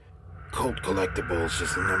Cult Collectibles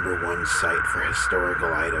is the #1 site for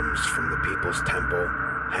historical items from the People's Temple,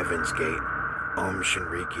 Heaven's Gate, Om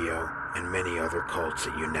Shinrikyo, and many other cults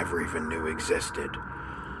that you never even knew existed.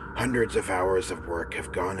 Hundreds of hours of work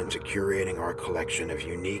have gone into curating our collection of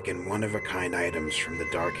unique and one-of-a-kind items from the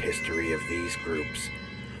dark history of these groups.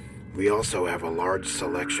 We also have a large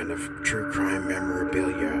selection of true crime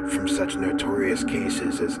memorabilia from such notorious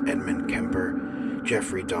cases as Edmund Kemper,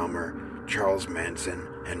 Jeffrey Dahmer, Charles Manson,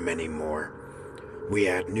 and many more. We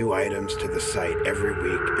add new items to the site every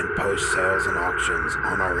week and post sales and auctions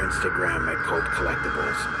on our Instagram at Cult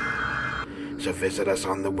Collectibles. So visit us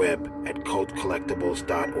on the web at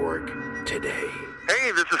cultcollectibles.org today.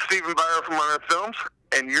 Hey, this is Stephen Byer from Runner Films,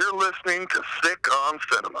 and you're listening to Sick on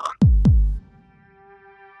Cinema.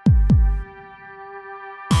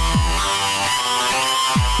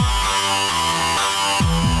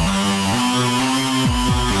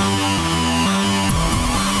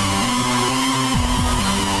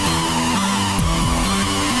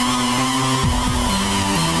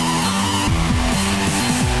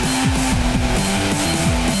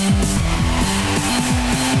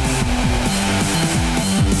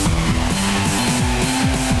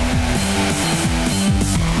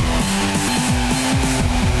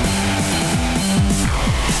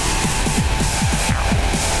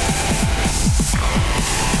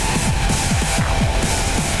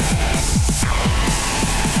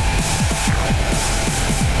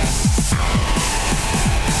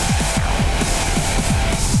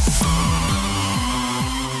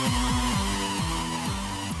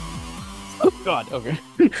 God, okay.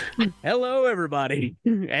 Hello, everybody,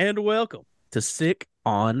 and welcome to Sick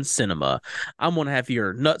on Cinema. I'm one half of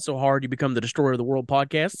your Nut So Hard You Become the Destroyer of the World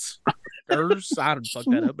podcasts. I don't fuck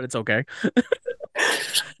that up, but it's okay.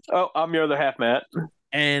 Oh, I'm your other half, Matt.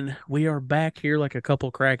 And we are back here like a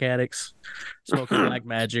couple crack addicts smoking black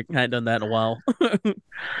magic. I ain't done that in a while.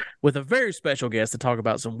 With a very special guest to talk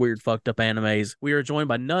about some weird, fucked up animes. We are joined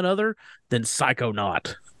by none other than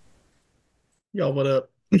Psychonaut. Y'all, what up?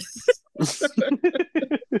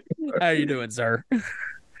 How you doing, sir?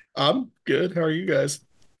 I'm good. How are you guys?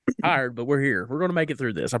 Tired, but we're here. We're going to make it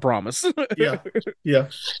through this. I promise. Yeah.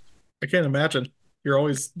 I can't imagine. You're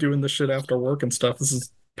always doing this shit after work and stuff. This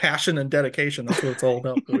is passion and dedication. That's what it's all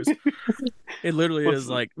about, boys. It literally is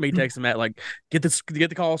like me texting Matt, like, get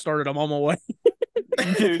the call started. I'm on my way.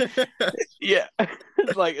 Dude, yeah.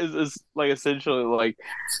 It's like essentially like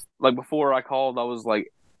before I called, I was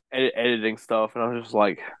like editing stuff, and I was just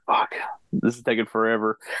like, fuck, this is taking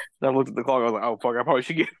forever. And I looked at the clock, I was like, oh fuck, I probably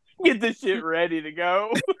should get this shit ready to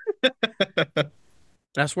go.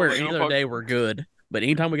 I swear, Like, any other day we're good. But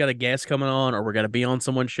anytime we got a guest coming on or we're going to be on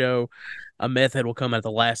someone's show, a meth head will come at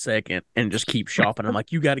the last second and just keep shopping. I'm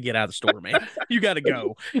like, you got to get out of the store, man. You got to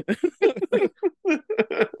go.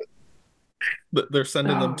 They're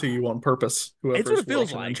sending them to you on purpose. It's what Whoever's it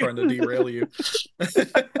feels watching like. and trying to derail you.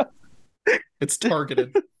 It's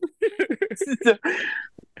targeted.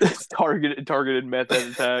 It's targeted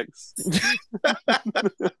method attacks.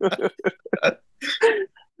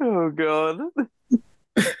 Oh god.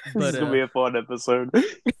 This is gonna be a fun episode.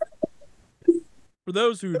 For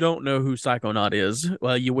those who don't know who Psychonaut is,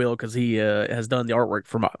 well, you will, because he has done the artwork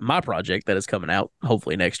for my project that is coming out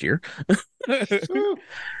hopefully next year.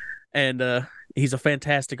 And he's a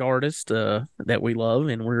fantastic artist that we love,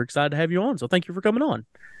 and we're excited to have you on. So thank you for coming on.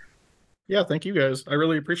 Yeah, thank you guys. I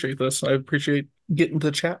really appreciate this. I appreciate getting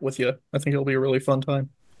to chat with you. I think it'll be a really fun time.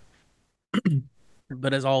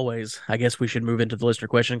 But as always, I guess we should move into the listener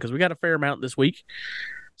question because we got a fair amount this week.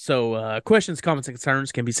 So questions, comments, and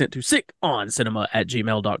concerns can be sent to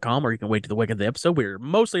sickoncinema@gmail.com, or you can wait to the wake of the episode. We're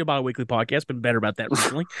mostly a bi-weekly podcast, been better about that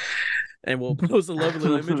recently. And we'll post a lovely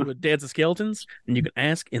little image with Dance of Skeletons, and you can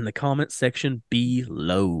ask in the comment section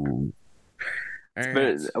below.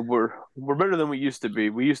 Right. We're better than we used to be.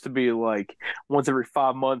 We used to be like once every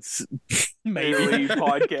 5 months Maybe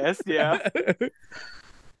podcast. Yeah.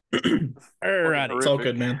 All right. It's all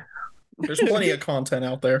good, man. There's plenty of content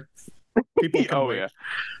out there. People can wait. Yeah.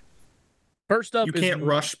 First up, You can't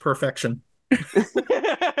rush perfection. I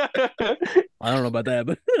don't know about that,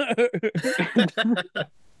 but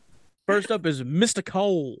first up is Mr.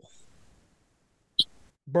 Cole.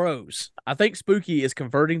 Bros, I think Spooky is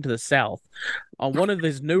converting to the South. On one of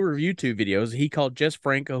his newer YouTube videos, he called Jess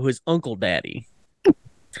Franco his Uncle Daddy.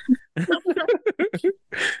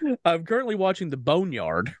 I'm currently watching The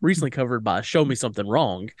Boneyard, recently covered by Show Me Something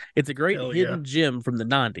Wrong. It's a great Hell hidden yeah. gem from the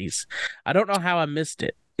 90s. I don't know how I missed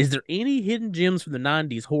it. Is there any hidden gems from the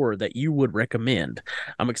 90s horror that you would recommend?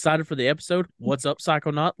 I'm excited for the episode. What's up,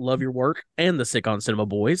 Psychonaut? Love your work and the Sick on Cinema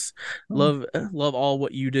boys. Love all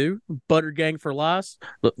what you do. Butter Gang for life.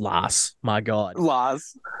 Lice, my God.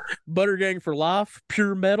 Lies. Butter Gang for life.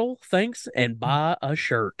 Pure metal. Thanks. And buy a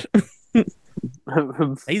shirt.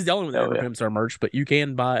 He's the only one that ever pimps our merch, but you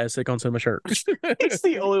can buy a Sick on Cinema shirt. He's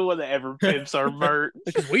the only one that ever pimps our merch.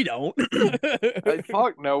 Because we don't.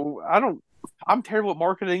 Fuck no, I don't. I'm terrible at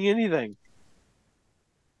marketing anything.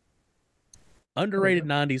 Underrated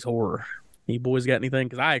 90s horror. You boys got anything?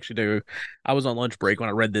 Because I actually do. I was on lunch break when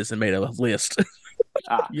I read this and made a list.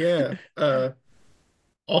 Yeah.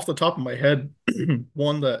 Off the top of my head,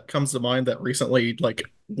 one that comes to mind that recently like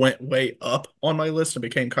went way up on my list and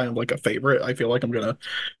became kind of like a favorite. I feel like I'm gonna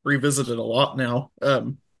revisit it a lot now.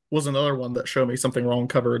 Was another one that Show Me Something Wrong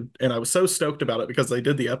covered, and I was so stoked about it because they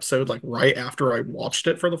did the episode like right after I watched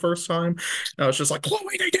it for the first time. And I was just like,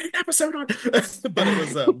 Chloe, they did an episode on but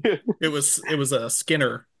it was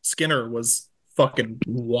Skinner. Skinner was fucking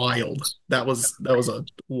wild. That was a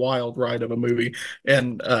wild ride of a movie.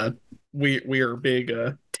 And we are big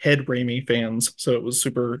Ted Raimi fans, so it was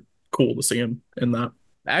super cool to see him in that.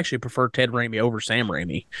 I actually prefer Ted Raimi over Sam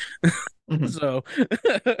Raimi. So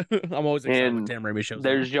I'm always excited when Ted Raimi shows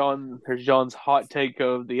there's up. There's John's hot take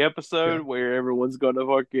of the episode where everyone's gonna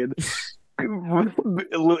fucking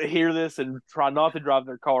hear this and try not to drive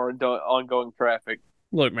their car into ongoing traffic.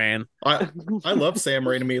 Look, man, I love Sam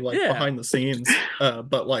Raimi behind the scenes,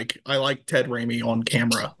 but like I like Ted Raimi on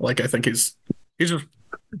camera. Like I think he's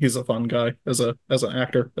a fun guy as an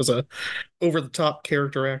actor, as a over the top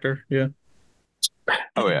character actor. Yeah.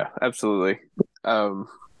 Oh yeah, absolutely.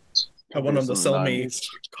 I want him to sell me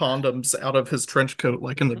condoms out of his trench coat,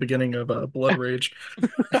 like in the beginning of Blood Rage.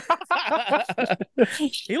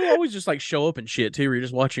 He'll always just like show up and shit too. Where you're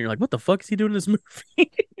just watching, you're like, "What the fuck is he doing in this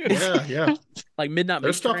movie?" Yeah. Like Midnight.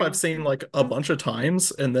 There's stuff I've seen like a bunch of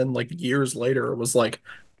times, and then like years later, it was like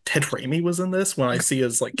Ted Raimi was in this when I see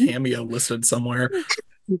his like cameo listed somewhere.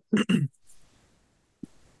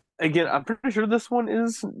 Again, I'm pretty sure this one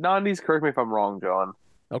is 90s. Correct me if I'm wrong, John.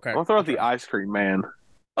 Okay. I'm gonna throw out the Ice Cream Man.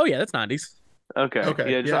 Oh yeah, that's 90s. Okay.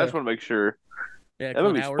 Yeah, I just want to make sure. Yeah, that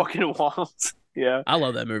movie's fucking wild. Yeah. I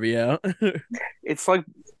love that movie. Yeah. It's like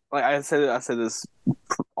I say this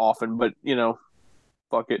often, but you know,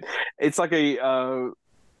 fuck it. It's like a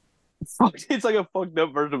it's like a fucked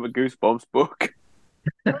up version of a Goosebumps book.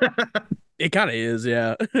 It kind of is.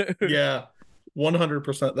 Yeah. Yeah.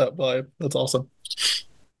 100% that vibe. That's awesome.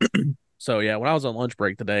 So yeah, when I was on lunch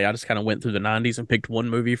break today, I just kind of went through the 90s and picked one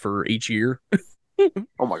movie for each year.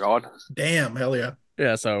 Oh my god. Damn, hell yeah.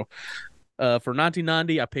 Yeah, so for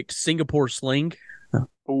 1990, I picked Singapore Sling.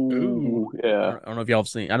 Ooh, yeah. I don't know if y'all have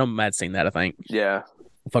seen. I know Matt's seen that, I think. Yeah.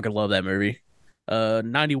 I fucking love that movie.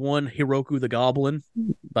 91, Hiroku the Goblin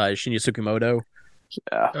by Shinya Tsukamoto.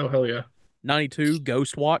 Yeah. Oh, hell yeah. 92,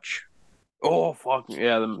 Ghost Watch. Oh, fuck.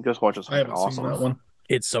 Yeah, the Ghost Watch is I haven't awesome. seen that one.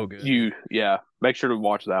 It's so good. Make sure to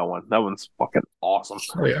watch that one. That one's fucking awesome.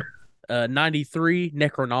 Oh, yeah. 93,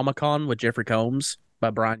 Necronomicon with Jeffrey Combs by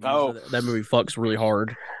Brian. Oh. That movie fucks really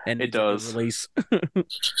hard. And it does. Release.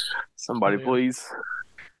 Somebody, please.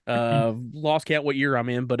 Lost count what year I'm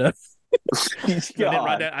in, but I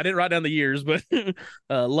didn't write down the years, but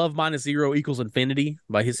Love Minus Zero Equals Infinity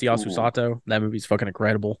by Hisayasu Sato. That movie's fucking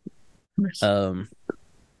incredible. Nice.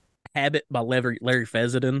 Habit by Larry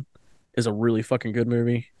Fessenden is a really fucking good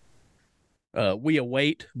movie. We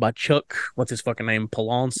Await by Chuck, what's his fucking name?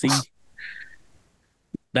 Palonsy.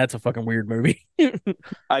 That's a fucking weird movie.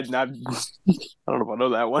 I don't know if I know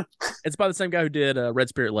that one. It's by the same guy who did Red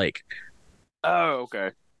Spirit Lake. Oh,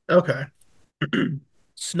 okay. Okay.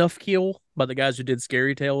 Snuff Kill by the guys who did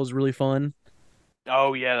Scary Tale is really fun.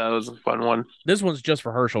 Oh, yeah, that was a fun one. This one's just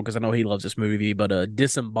for Herschel because I know he loves this movie, but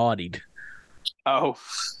Disembodied. Oh.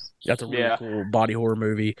 That's a really cool body horror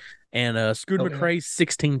movie. And Scooter McCrae's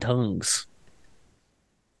 16 Tongues.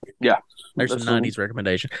 Yeah. There's some 90s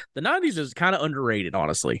recommendation. The 90s is kind of underrated,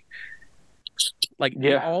 honestly. Like,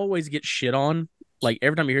 you always get shit on. Like,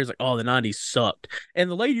 every time you hear it's like, oh, the 90s sucked. And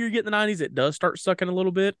the later you get in the 90s, it does start sucking a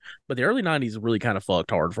little bit. But the early 90s really kind of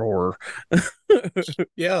fucked hard for horror.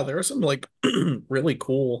 Yeah, there are some, like, really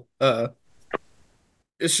cool...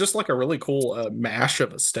 it's just, like, a really cool mash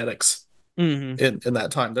of aesthetics in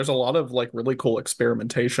that time. There's a lot of, like, really cool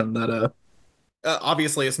experimentation that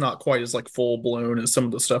Obviously, it's not quite as like full blown as some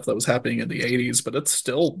of the stuff that was happening in the '80s, but it's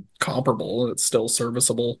still comparable and it's still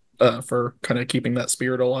serviceable for kind of keeping that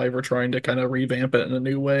spirit alive or trying to kind of revamp it in a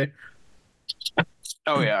new way.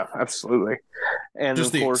 Oh yeah, absolutely. And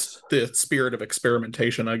Just of course, the spirit of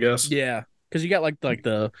experimentation, I guess. Yeah, because you got like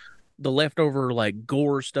the leftover like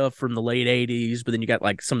gore stuff from the late '80s, but then you got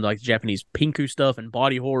like some like Japanese pinku stuff and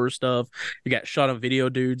body horror stuff. You got shot on video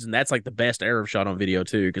dudes, and that's like the best era of shot on video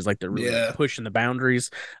too, because like they're really like, pushing the boundaries.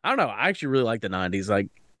 I don't know. I actually really like the '90s. Like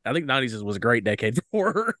I think '90s was a great decade for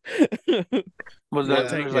horror. was that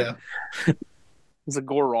there's like it's a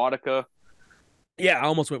Gorotica. Yeah, I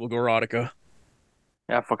almost went with Gorotica.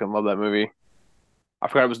 Yeah, I fucking love that movie. I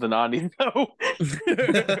forgot it was the '90s though.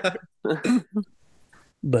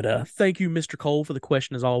 But thank you, Mr. Cole, for the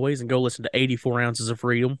question as always, and go listen to 84 Ounces of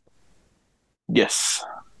Freedom. Yes.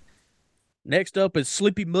 Next up is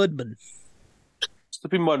Sleepy Mudman.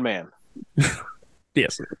 Sleepy Mudman.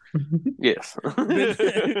 Yes. Yes.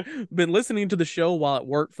 Been listening to the show while at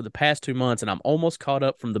work for the past 2 months, and I'm almost caught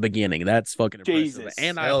up from the beginning. That's fucking impressive. Jesus.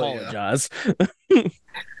 And I apologize.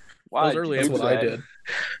 Why? Those early episodes I did.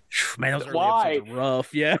 Man, those early episodes are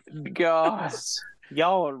rough. Yeah. Gosh.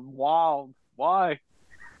 Y'all are wild. Why?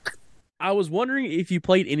 I was wondering if you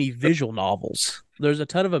played any visual novels. There's a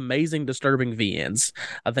ton of amazing, disturbing VNs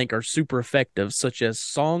I think are super effective, such as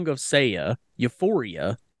Song of Seiya,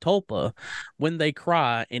 Euphoria, Tulpa, When They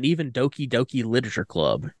Cry, and even Doki Doki Literature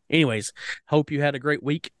Club. Anyways, hope you had a great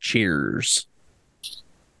week. Cheers.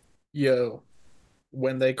 Yo,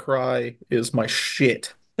 When They Cry is my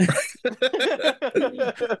shit.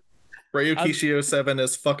 Ryukishio 7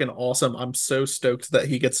 is fucking awesome. I'm so stoked that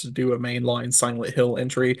he gets to do a mainline Silent Hill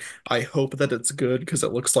entry. I hope that it's good because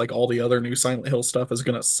it looks like all the other new Silent Hill stuff is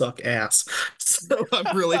gonna suck ass. So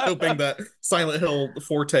I'm really hoping that Silent Hill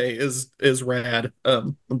Forte is rad.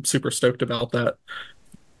 I'm super stoked about that.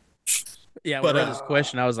 Yeah, when I read this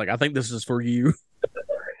question, I was like, I think this is for you.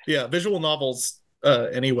 Yeah, visual novels.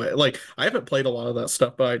 Anyway, like I haven't played a lot of that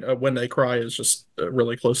stuff, but When They Cry is just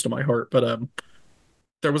really close to my heart. But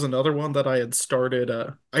there was another one that I had started.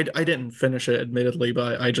 I didn't finish it, admittedly,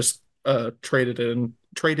 but I just traded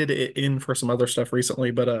it in for some other stuff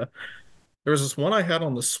recently. But there was this one I had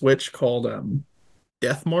on the Switch called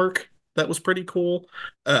Deathmark that was pretty cool.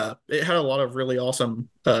 It had a lot of really awesome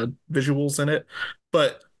visuals in it,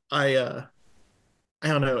 but I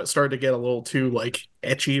don't know, it started to get a little too like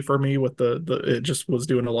etchy for me with the it just was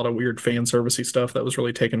doing a lot of weird fan servicey stuff that was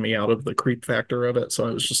really taking me out of the creep factor of it. So I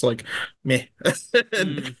was just like meh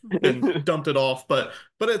and dumped it off. But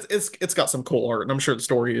it's got some cool art, and I'm sure the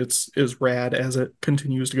story is rad as it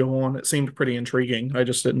continues to go on. It seemed pretty intriguing. I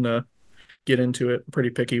just didn't get into it. I'm pretty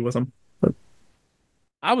picky with them. But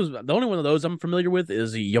I was the only one of those I'm familiar with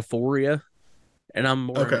is Euphoria. And I'm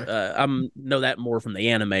more, know that more from the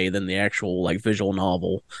anime than the actual like visual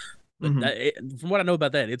novel. But from what I know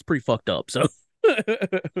about that, it's pretty fucked up. So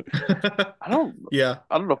I don't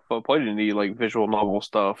know if I played any like visual novel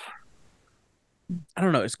stuff. I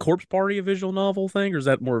don't know. Is Corpse Party a visual novel thing, or is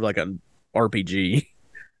that more of like an RPG?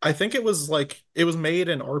 I think it was made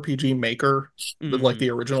in RPG Maker, like the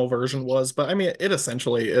original version was. But I mean, it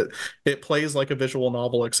essentially it plays like a visual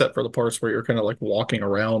novel, except for the parts where you're kind of like walking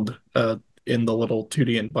around in the little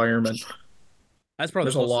 2D environment. That's probably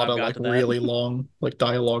there's a lot of like really long like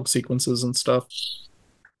dialogue sequences and stuff.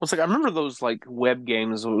 Well, it's like I remember those like web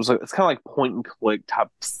games. It was like it's kind of like point and click type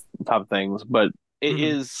things, but it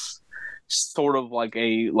is sort of like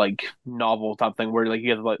a like novel type thing where like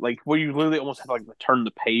you have like where you literally almost have to like turn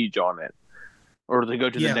the page on it or to go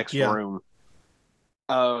to the next room.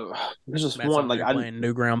 There's this one like I playing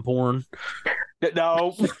Newground porn.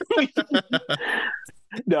 No.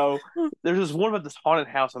 No, there's this one about this haunted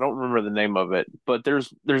house. I don't remember the name of it, but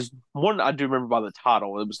there's one I do remember by the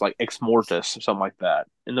title. It was like Ex Mortis or something like that,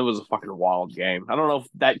 and it was a fucking wild game. I don't know if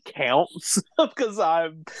that counts because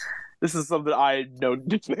this is something I know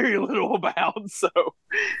very little about. So,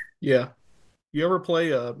 yeah, you ever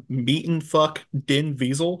play Meet and Fuck Din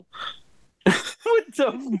Wiesel? What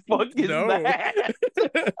the fuck is that?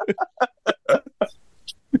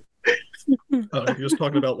 He was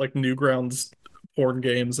talking about like Newgrounds porn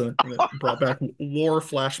games and it brought back war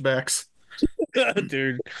flashbacks.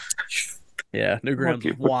 Dude. Yeah, Newgrounds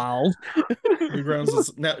is wild.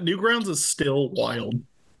 Newgrounds is still wild.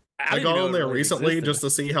 I got on there recently just to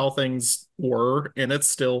see how things were, and it's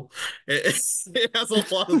still it has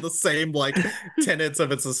a lot of the same like tenets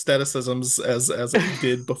of its aestheticisms as it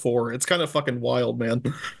did before. It's kind of fucking wild, man.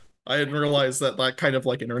 I didn't realize that kind of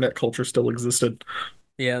like internet culture still existed.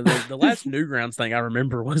 Yeah, the last Newgrounds thing I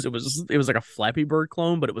remember was it was like a Flappy Bird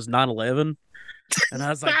clone, but it was 9/11, and I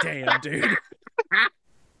was like, damn, dude.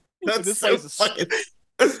 That's This so place is fucking...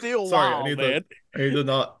 still Sorry, wild, man. I need to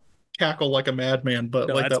not cackle like a madman, but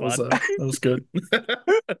No, like that's that was good.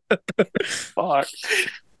 Fuck.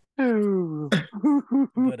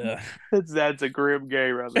 But That's a grim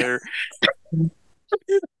game right there.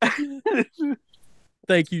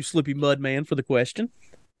 thank you, Slippy Mudman, for the question.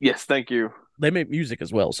 Yes, thank you. They make music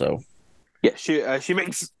as well, so Yeah, she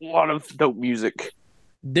makes a lot of dope music.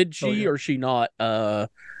 did she yeah. or she not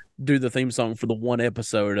do the theme song for the one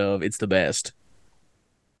episode of It's the Best?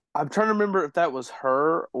 I'm trying to remember if that was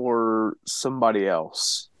her or somebody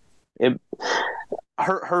else.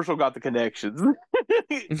 Herschel got the connections.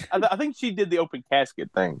 I think she did the open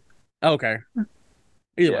casket thing. Okay.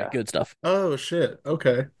 Either way, Yeah. good stuff. Oh shit.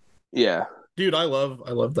 Okay. Yeah. Dude, I love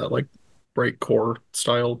that like breakcore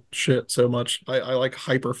style shit so much. I like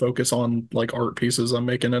hyper focus on like art pieces I'm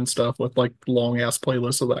making and stuff with like long ass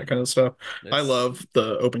playlists of that kind of stuff. I It's- love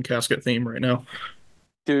the open casket theme right now.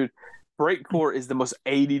 Dude, breakcore is the most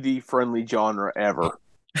ADD friendly genre ever.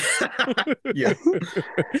 Yeah.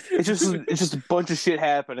 It's just a bunch of shit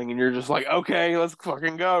happening and you're just like, okay, let's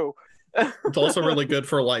fucking go. It's also really good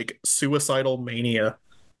for like suicidal mania.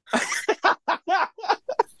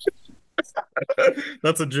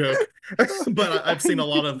 That's a joke. But I've seen a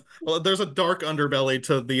lot of there's a dark underbelly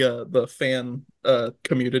to the fan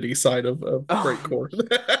community side of breakcore.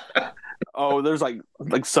 Oh, there's like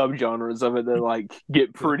subgenres of it that like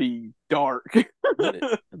get pretty dark.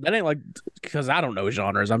 that ain't like, because I don't know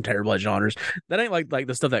genres. I'm terrible at genres. That ain't like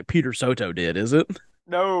the stuff that Peter Soto did, is it?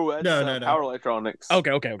 No, that's No. Power Electronics.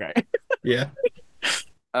 Okay. Yeah.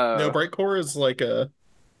 No, breakcore is like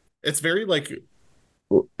it's very like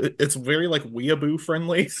weeaboo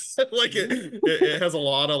friendly. Like it has a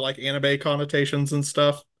lot of like anime connotations and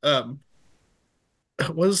stuff. There's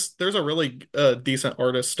a really decent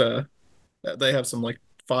artist they have some like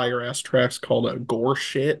fire ass tracks called gore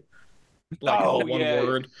shit. Like all one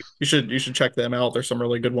word. You should check them out. There's some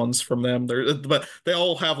really good ones from them. But they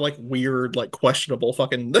all have like weird, like questionable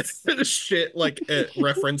fucking shit like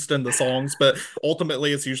referenced in the songs. But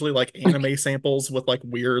ultimately, it's usually like anime samples with like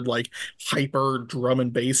weird, like hyper drum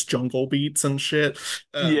and bass jungle beats and shit.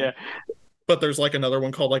 Yeah. But there's like another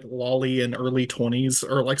one called like Lolly in early 20s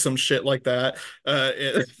or like some shit like that.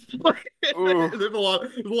 There's a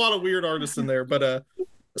lot of weird artists in there, but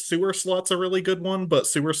Sewer Slut's a really good one, but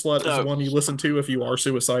Sewer Slut is the one you listen to if you are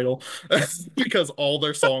suicidal, because all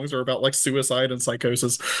their songs are about like suicide and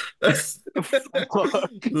psychosis. But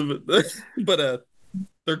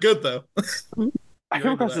they're good though. I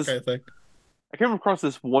came across this kind of thing. I came across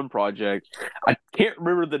this one project. I can't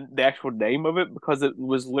remember the actual name of it because it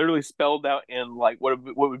was literally spelled out in like what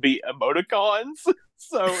would be emoticons.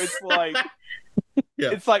 So it's like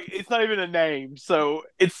Yeah. It's like it's not even a name, so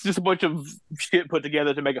it's just a bunch of shit put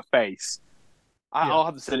together to make a face. I'll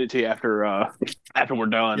have to send it to you after we're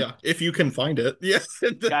done. Yeah, if you can find it. Yeah,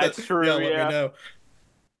 that's true. Yeah, let me know.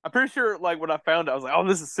 I'm pretty sure, like when I found it, I was like, "Oh,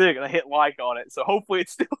 this is sick," and I hit like on it. So hopefully,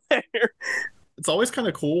 it's still there. It's always kind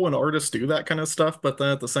of cool when artists do that kind of stuff, but then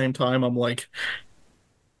at the same time, I'm like,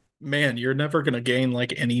 man, you're never gonna gain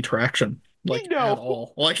like any traction. Like at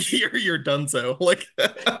all. Like you're done so. Like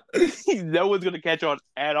no one's gonna catch on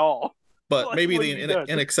at all. But like, maybe the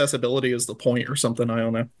inaccessibility is the point or something. I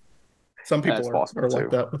don't know. Some people are like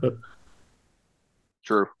that with it.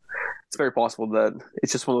 True. It's very possible that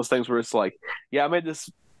it's just one of those things where it's like, yeah, I made this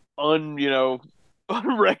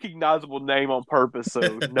unrecognizable name on purpose so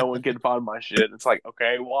no one can find my shit. It's like,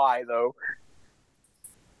 okay, why though?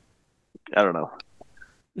 I don't know.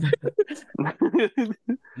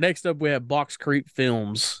 Next up, we have Box Creep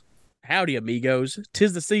Films. Howdy, amigos.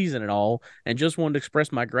 'Tis the season and all, and just wanted to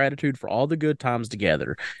express my gratitude for all the good times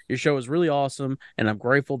together. Your show is really awesome, and I'm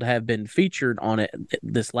grateful to have been featured on it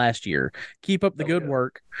this last year. Keep up the good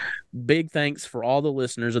work. Big thanks for all the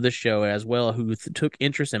listeners of this show as well who took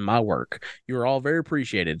interest in my work. You are all very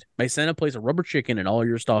appreciated. May Santa place a rubber chicken in all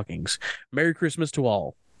your stockings. Merry Christmas to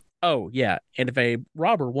all. Oh, yeah, and if a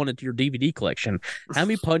robber wanted your DVD collection, how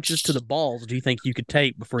many punches to the balls do you think you could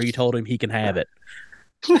take before you told him he can have it?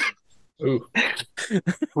 Ooh.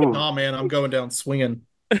 Nah, man, I'm going down swinging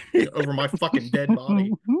over my fucking dead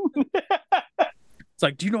body. It's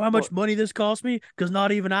like, do you know how much money this cost me? Because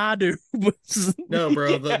not even I do. No,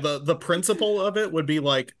 bro. The principle of it would be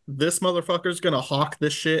like, this motherfucker's gonna hawk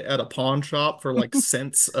this shit at a pawn shop for like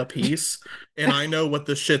cents a piece, and I know what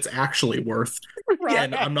this shit's actually worth. Right.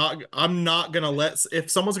 And I'm not gonna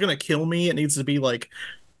if someone's gonna kill me, it needs to be like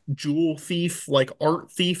jewel thief, like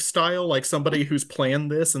art thief style, like somebody who's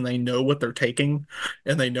planned this and they know what they're taking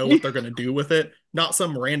and they know what they're going to do with it, not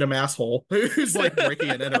some random asshole who's like breaking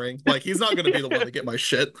and entering. Like, he's not going to be the one to get my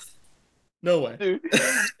shit. No way. Dude.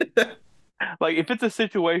 Like if it's a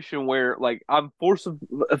situation where like I'm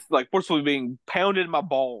forcibly being pounded in my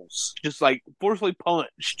balls, just like forcibly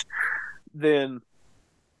punched, then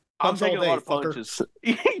I'm Punch all taking a day, lot of fucker. punches.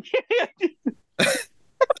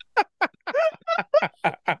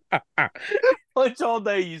 Punch all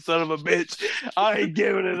day, you son of a bitch. I ain't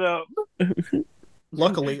giving it up.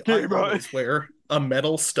 Luckily, I always wear a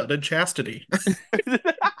metal studded chastity.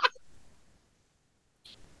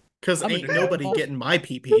 Because ain't nobody getting my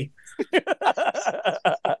pee-pee.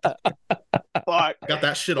 Fuck. Got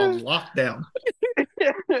that shit on lockdown.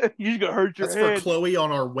 You're gonna hurt your That's head. for Chloe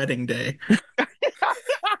on our wedding day.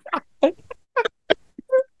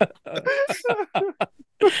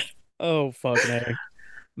 Oh fucking A.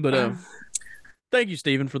 But thank you,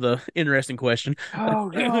 Stephen, for the interesting question. Oh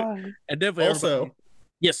god. And definitely Also, everybody...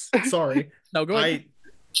 Yes. sorry. No, go ahead.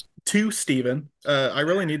 To Steven, I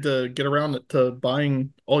really need to get around to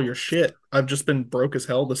buying all your shit. I've just been broke as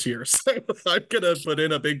hell this year, so I'm gonna put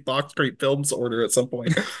in a big Box Street Films order at some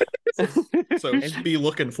point. So be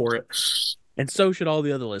looking for it. And so should all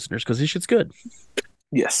the other listeners, because this shit's good.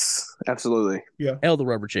 Yes, absolutely. Yeah. Hell, the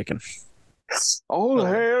rubber chicken. Oh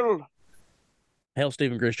hell. Hell,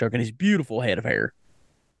 Stephen Grishchoke and his beautiful head of hair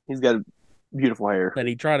He's got beautiful hair. that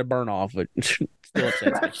he tried to burn off, but still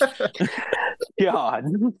upsets me. God.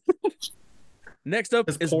 Next up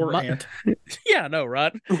His is poor aunt. Yeah, I know,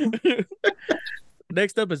 right?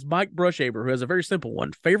 Next up is Mike Brushaber, who has a very simple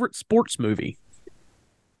one. Favorite sports movie?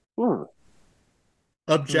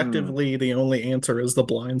 Objectively, the only answer is The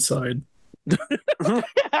Blind Side.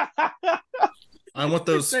 I want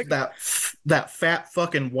that fat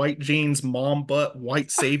fucking white jeans, mom butt, white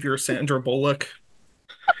savior Sandra Bullock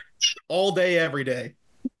all day, every day.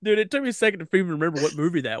 Dude, it took me a second to even remember what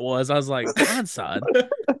movie that was. I was like, Blindside.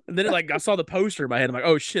 And then I saw the poster in my head. I'm like,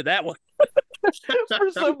 oh shit, that one.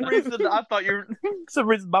 For some reason, I thought some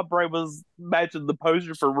reason my brain was matching the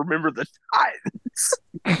poster for Remember the Titans.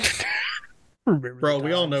 Bro,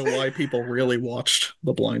 we all know why people really watched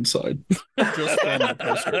The Blind Side. Just from the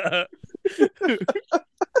poster.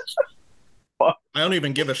 I don't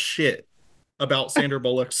even give a shit about Sandra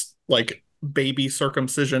Bullock's like baby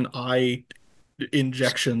circumcision eye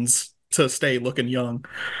injections to stay looking young.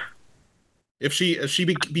 If she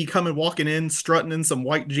be coming walking in strutting in some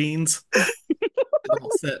white jeans,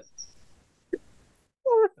 all set.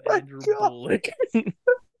 Sandra Bullock.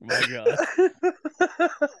 My God.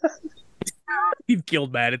 You've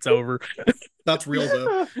killed Matt. It's over. That's real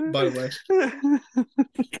though, by the way.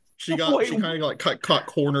 She kind of like caught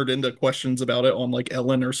cornered into questions about it on like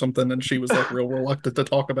Ellen or something, and she was like real reluctant to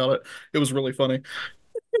talk about it. It was really funny.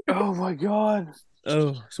 Oh my God.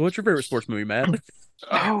 Oh, so what's your favorite sports movie, Matt?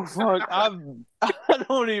 Oh fuck. I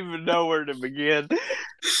don't even know where to begin.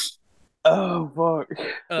 Oh fuck.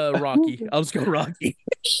 Rocky. I'll just go Rocky.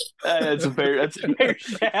 That's a fair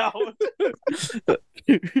shout.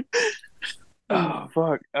 Oh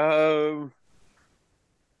fuck. I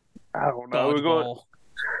don't know. We're going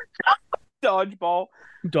dodgeball.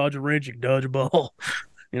 Dodge a wrench, dodge a ball.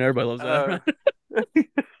 You know, everybody loves that.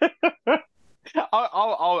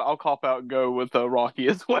 I'll cop out and go with Rocky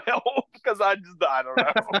as well because I don't know.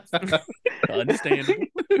 Understandable.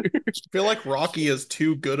 I feel like Rocky is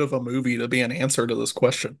too good of a movie to be an answer to this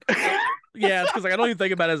question. Yeah, it's because like I don't even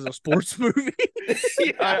think about it as a sports movie.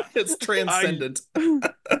 Yeah, it's transcendent.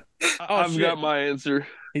 I've got my answer.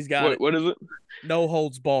 He's got it. What is it? No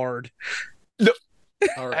holds barred. No.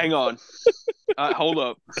 All right. Hang on. Hold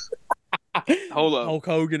up. Hulk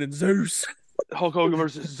Hogan and Zeus. Hulk Hogan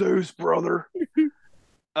versus Zeus, brother.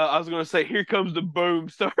 I was going to say, Here Comes the Boom,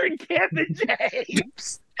 starring Kevin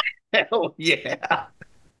James. Hell yeah.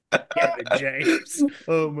 Kevin James.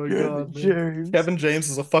 Oh my God. James. Kevin James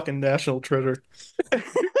is a fucking national treasure.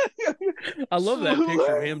 I love that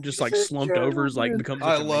picture of him just like slumped over as like becomes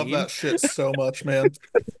I love that shit so much, man.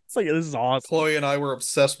 It's like this is awesome. Chloe and I were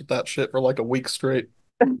obsessed with that shit for like a week straight.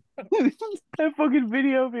 That fucking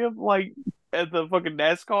video of him like at the fucking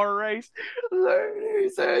NASCAR race.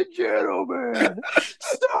 Ladies and gentlemen,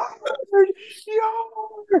 start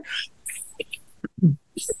your...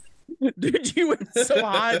 Dude, you went so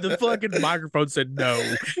high the fucking microphone said no.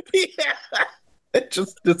 Yeah. It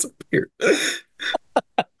just disappeared.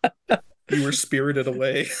 You were spirited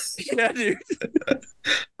away. Yeah, dude.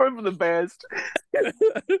 From the best.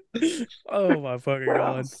 Oh my fucking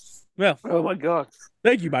God. Well, oh my God.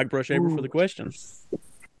 Thank you, Mike Brushaber, for the question.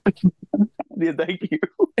 Yeah, thank you.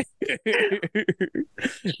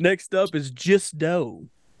 Next up is Just Doe.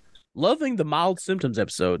 Loving the mild symptoms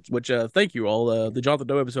episodes, which thank you all. The Jonathan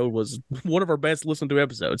Doe episode was one of our best listened to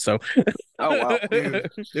episodes. So, oh wow, dude,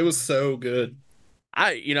 it was so good.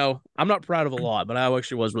 I'm not proud of a lot, but I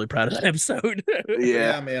actually was really proud of that episode.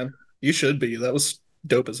 Yeah, man. You should be. That was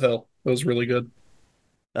dope as hell. That was really good.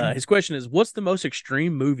 His question is, what's the most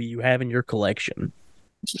extreme movie you have in your collection?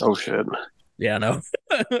 Oh shit. Yeah, I know.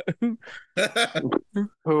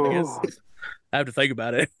 Oh. I have to think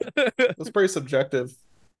about it. That's pretty subjective.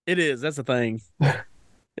 It is. That's the thing.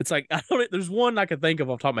 It's like, there's one I can think of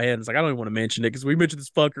off the top of my head. And it's like, I don't even want to mention it because we mention this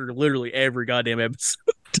fucker literally every goddamn episode.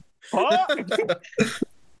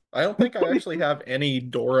 I don't think I actually have any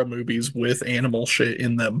Dora movies with animal shit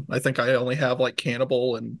in them. I think I only have like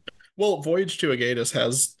Cannibal and Voyage to Agatis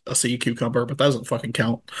has a sea cucumber, but that doesn't fucking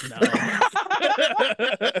count. No.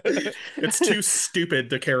 It's too stupid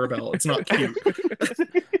to care about. It's not cute.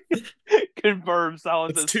 Confirmed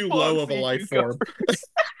silence. It's too low of a life form.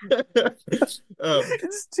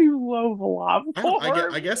 It's too low of a life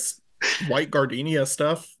form. I guess white gardenia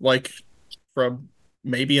stuff, like from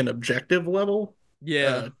maybe an objective level.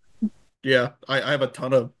 Yeah. Yeah, I have a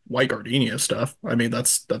ton of white gardenia stuff. I mean,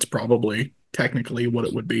 that's probably technically what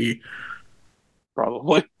it would be.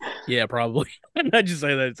 Probably. Yeah, probably. I just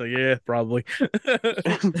say that. It's like, yeah, probably. I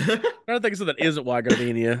don't think so. That isn't white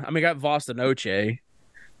gardenia. I mean, I got Vasta Noche.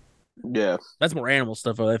 Yeah. That's more animal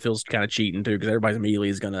stuff. Though. That feels kind of cheating too, because everybody immediately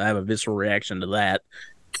is going to have a visceral reaction to that.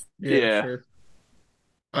 Yeah. Sure.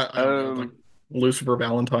 I don't know, like Lucifer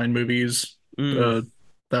Valentine movies. That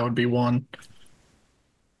would be one.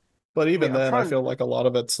 But even then, I feel like a lot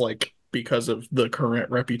of it's like because of the current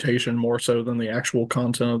reputation more so than the actual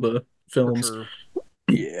content of the films. Sure.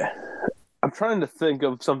 Yeah. I'm trying to think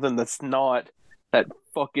of something that's not that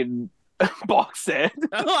fucking box set.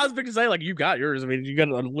 I was going to say, like, you got yours. I mean, you got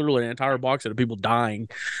literally an entire box set of people dying.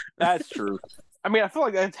 That's true. I mean, I feel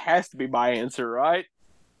like that has to be my answer, right?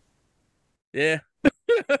 Yeah.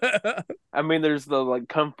 I mean, there's the like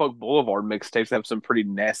Cumfuck Boulevard mixtapes that have some pretty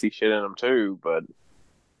nasty shit in them too, but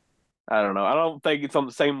I don't know. I don't think it's on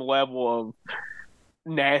the same level of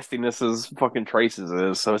nastiness as fucking Traces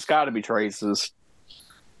is, so it's got to be Traces.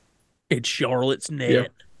 It's Charlotte's Net.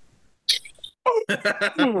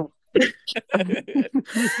 Yeah.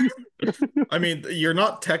 I mean, you're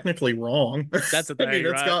not technically wrong. That's the thing. I mean,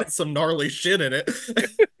 it's got some gnarly shit in it.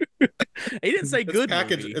 He didn't say good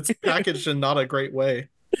movie. It's packaged in not a great way.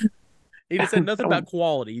 He just said nothing about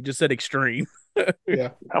quality. He just said extreme. Yeah.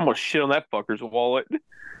 I'm gonna shit on that fucker's wallet.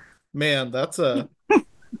 Man, that's a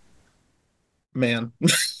man.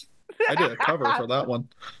 I did a cover for that one.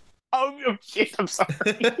 Oh shit! I'm sorry.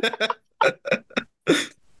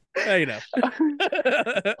 You know.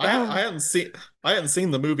 I hadn't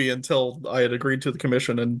seen the movie until I had agreed to the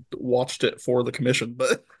commission and watched it for the commission,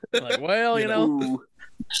 but like, well, you know.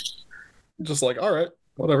 Just like, all right,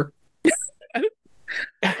 whatever.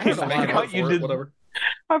 Whatever.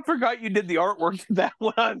 I forgot you did the artwork to that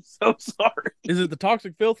one. I'm so sorry. Is it the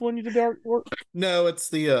Toxic Filth one you did the artwork? No, it's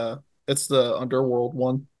the Underworld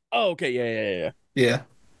one. Oh, okay, yeah. Yeah.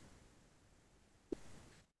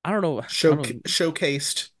 I don't know.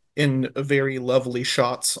 Showcased in very lovely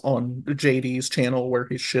shots on JD's channel where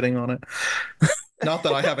he's shitting on it. Not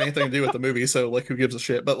that I have anything to do with the movie, so like, who gives a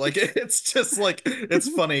shit? But like, it's just like, it's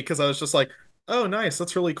funny because I was just like, oh, nice,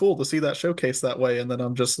 that's really cool to see that showcase that way, and then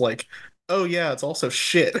I'm just like, oh yeah, it's also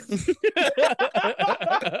shit.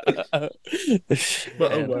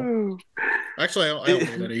 But oh well. Actually, I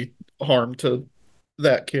don't mean any harm to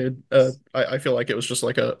that kid. I feel like it was just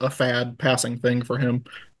like a fad passing thing for him.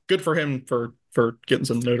 Good for him for getting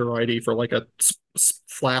some notoriety for like a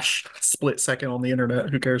flash split second on the internet.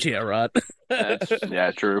 Who cares? Yeah, right.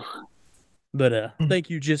 Yeah, true. But thank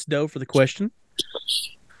you, Just Doe, for the question.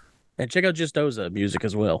 And check out Just Doe's music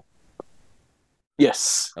as well.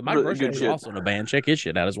 Yes. Mike Rush is also in a band. Check his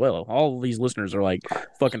shit out as well. All of these listeners are like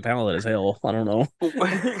fucking talented as hell. I don't know.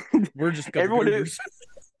 We're just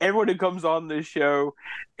everyone who comes on this show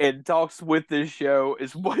and talks with this show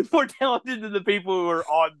is way more talented than the people who are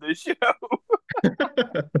on this show.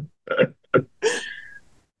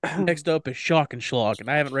 Next up is Shock and Schlock, and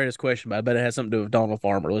I haven't read his question, but I bet it has something to do with Donald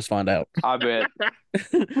Farmer. Let's find out. I bet.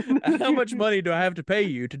 How much money do I have to pay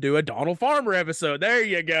you to do a Donald Farmer episode? There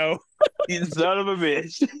you go. You son of a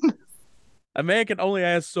bitch. A man can only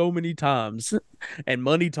ask so many times, and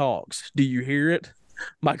money talks. Do you hear it?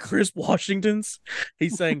 My Chris Washingtons.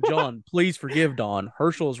 He's saying, John, please forgive Don.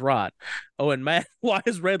 Herschel is right. Oh, and Matt, why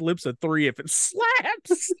is Red Lips a 3 if it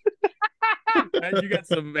slaps? Matt, you got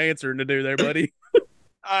some answering to do there, buddy.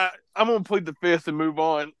 I'm gonna plead the fifth and move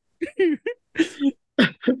on.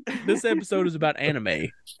 This episode is about anime,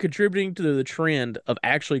 contributing to the trend of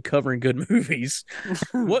actually covering good movies.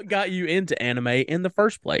 What got you into anime in the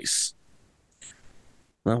first place?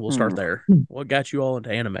 Well, we'll start there. What got you all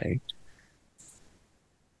into anime?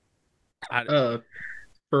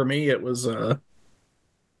 For me, it was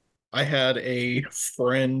I had a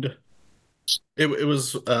friend. It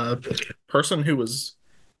was a person who was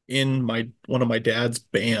in one of my dad's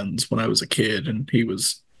bands when I was a kid, and he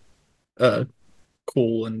was uh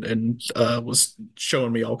cool and was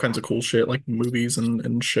showing me all kinds of cool shit like movies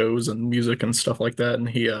and shows and music and stuff like that. And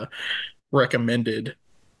he recommended,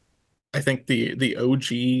 I think, the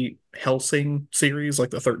OG Helsing series, like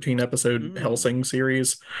the 13 episode Helsing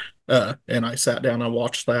series. And I sat down and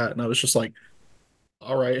watched that, and I was just like,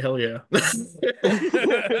 all right, hell yeah.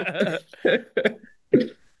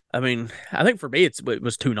 I mean, I think for me it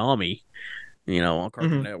was Toonami, on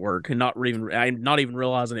Cartoon Network, and not even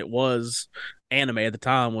realizing it was anime at the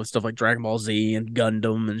time with stuff like Dragon Ball Z and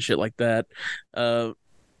Gundam and shit like that. I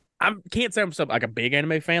can't say I'm like a big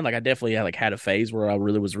anime fan. Like I definitely had a phase where I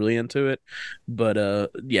was really into it, but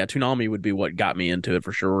yeah, Toonami would be what got me into it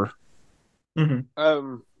for sure.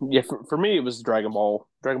 Yeah, for me it was Dragon Ball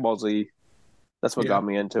Z. That's what got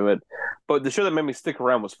me into it. But the show that made me stick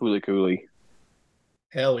around was Fooly Cooly.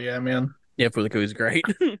 Hell yeah, man. Yeah, Fooly Cooly's great.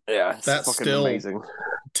 Yeah, it's that's fucking still amazing.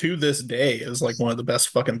 To this day is like one of the best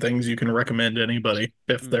fucking things you can recommend to anybody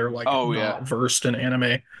if they're like not versed in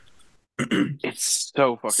anime. It's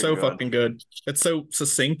so fucking good. It's so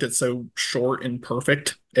succinct, it's so short and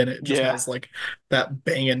perfect, and it just has like that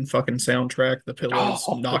banging fucking soundtrack. The Pillows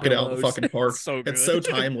knock it out of the fucking park. It's so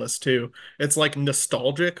timeless too. It's like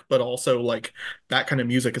nostalgic, but also like that kind of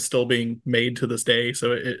music is still being made to this day,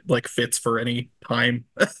 so it like fits for any time.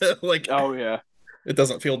 Like it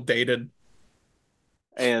doesn't feel dated.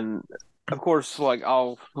 And of course, like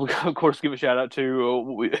I'll of course give a shout out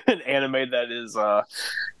to an anime that is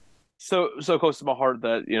so close to my heart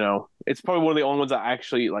that it's probably one of the only ones I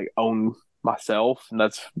actually like own myself, and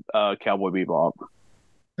that's Cowboy Bebop.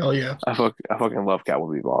 Hell yeah! I fucking love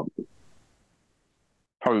Cowboy Bebop.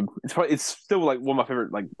 It's still like one of my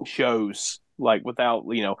favorite like shows. Like without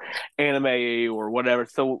anime or whatever,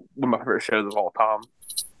 it's still one of my favorite shows of all time.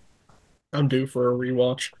 I'm due for a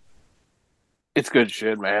rewatch. It's good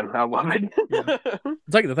shit, man. I love it.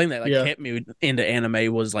 It's like the thing that kept me into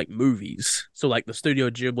anime was like movies. So like the Studio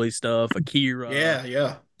Ghibli stuff,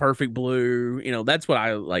 Akira, Perfect Blue. That's what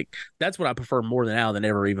I like. That's what I prefer more than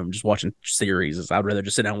ever even just watching series. I'd rather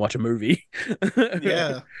just sit down and watch a movie.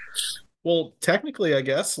 Yeah. Well, technically, I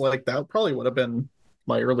guess like that probably would have been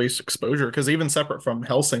my earliest exposure, because even separate from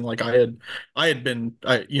Helsing, like I had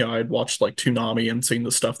watched like Toonami and seen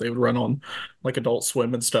the stuff they would run on like Adult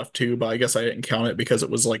Swim and stuff too, but I guess I didn't count it because it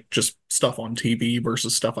was like just stuff on TV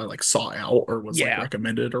versus stuff I like saw out or was like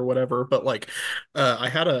recommended or whatever. But like I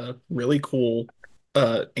had a really cool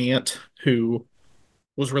aunt who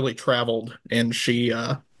was really traveled, and she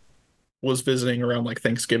was visiting around like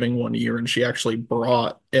Thanksgiving one year, and she actually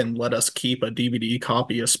brought and let us keep a DVD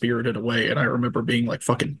copy of Spirited Away, and I remember being like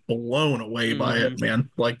fucking blown away by it,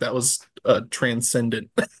 man. Like that was a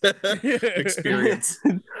transcendent experience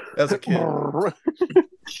as a kid.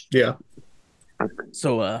 Yeah.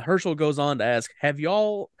 So Herschel goes on to ask, have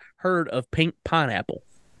y'all heard of Pink Pineapple?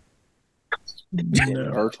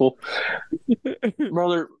 No. Herschel,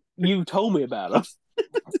 brother, you told me about him.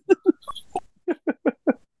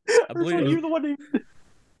 I believe you're the one who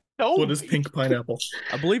What is Pink Pineapple?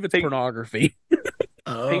 I believe it's pornography.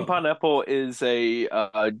 Pink Pineapple is a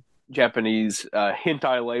Japanese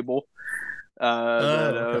hentai label.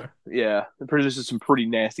 It produces some pretty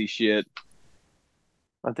nasty shit.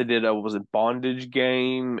 Like they did, was it Bondage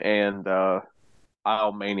Game and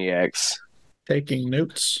Isle Maniacs? Taking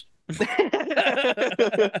notes.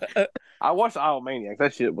 I watched Isle Maniacs.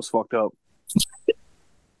 That shit was fucked up.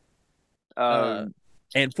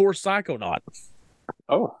 And for Psychonaut.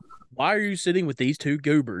 Oh. Why are you sitting with these two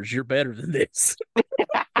goobers? You're better than this.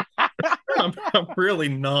 I'm really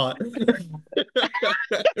not.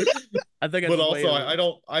 I think, but also I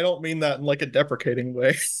don't mean that in like a deprecating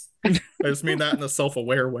way. I just mean that in a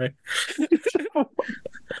self-aware way.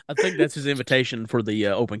 I think that's his invitation for the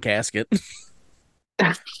open casket.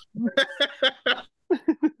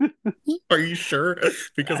 Are you sure?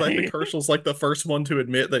 Because I think Herschel's like the first one to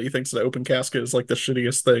admit that he thinks an open casket is like the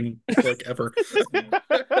shittiest thing like ever.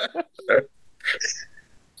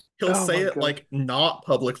 He'll say it like not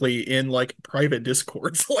publicly in like private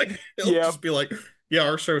discords. Like he'll just be like, "Yeah,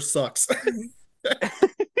 our show sucks."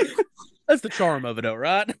 That's the charm of it, though,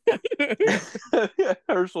 right?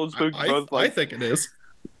 Herschel and Spooky both like. I think it is.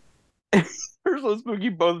 Herschel and Spooky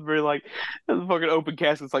both very like the fucking open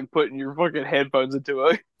casket's like putting your fucking headphones into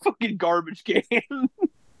a fucking garbage can.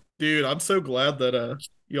 Dude, I'm so glad that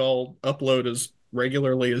y'all upload as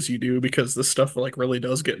regularly as you do, because this stuff like really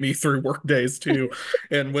does get me through work days too.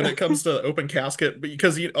 And when it comes to Open Casket,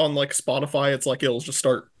 because on like Spotify, it's like it'll just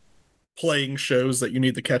start playing shows that you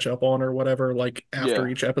need to catch up on or whatever, like after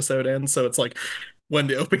Yeah. each episode ends. So it's like when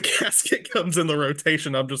the Open Casket comes in the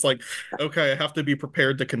rotation, I'm just like, okay, I have to be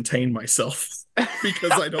prepared to contain myself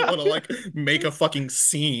because I don't want to like make a fucking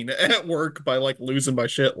scene at work by like losing my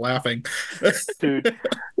shit laughing. Dude,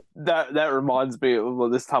 that reminds me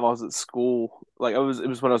of this time I was at school. Like it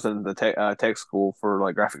was when I was in the tech school for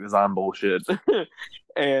like graphic design bullshit,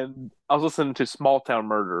 and I was listening to Small Town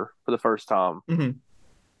Murder for the first time, Mhm.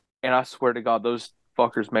 and I swear to God, those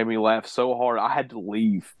fuckers made me laugh so hard I had to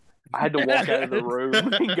leave. I had to walk out of the room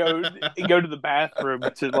and go to the bathroom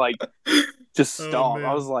to like just Oh, stop. I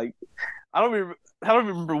man. was like, I don't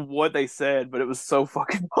remember what they said, but it was so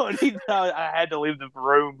fucking funny that I had to leave the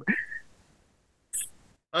room.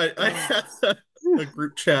 I had a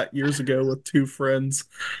group chat years ago with two friends,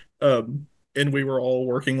 and we were all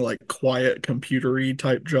working like quiet computery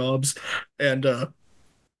type jobs, and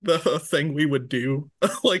the thing we would do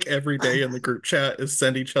like every day in the group chat is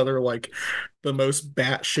send each other like the most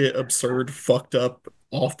batshit absurd fucked up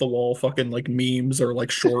off the wall fucking like memes or like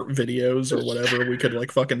short videos or whatever we could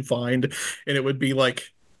like fucking find, and it would be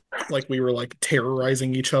like we were like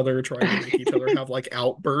terrorizing each other, trying to make each other have like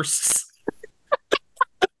outbursts.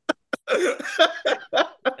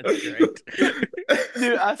 That's great.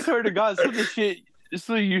 Dude, I swear to God, some of the shit,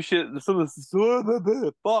 some of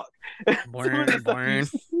the fuck,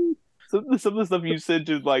 some of the stuff you said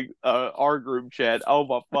to like our group chat. Oh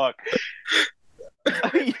my fuck!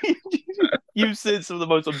 You said some of the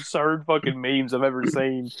most absurd fucking memes I've ever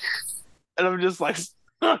seen, and I'm just like,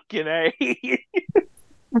 fucking A.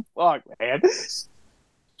 Fuck, man.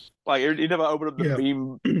 Like every time I open up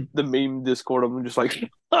the meme Discord, I'm just like,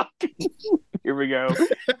 here we go.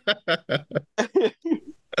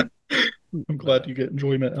 I'm glad you get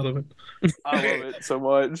enjoyment out of it. I love it so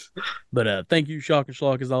much. But thank you, Shock and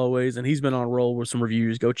Schlock, as always. And he's been on a roll with some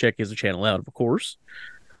reviews. Go check his channel out, of course.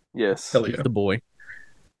 Yes. Hell He's yeah. the boy.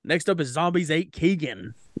 Next up is Zombies 8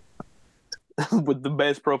 Keegan. With the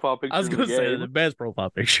best profile picture. I was going to say the best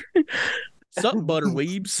profile picture. Sup,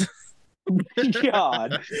 butterweebs.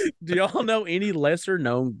 God. Do y'all know any lesser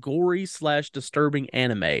known gory / disturbing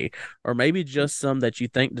anime, or maybe just some that you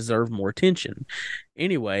think deserve more attention?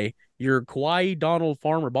 Anyway, your Kawaii Donald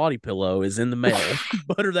Farmer body pillow is in the mail.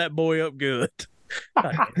 Butter that boy up good.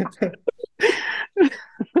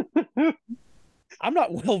 I'm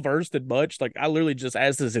not well versed in much. Like I literally just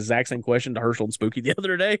asked this exact same question to Herschel and Spooky the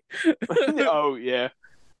other day. Oh yeah.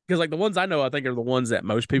 Because like the ones I know, I think are the ones that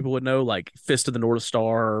most people would know, like Fist of the North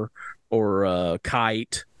Star or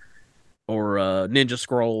Kite or Ninja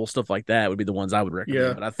Scroll, stuff like that would be the ones I would recommend.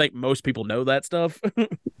 Yeah. But I think most people know that stuff.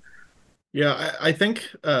 Yeah, I think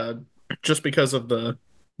just because of the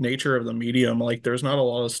nature of the medium, like there's not a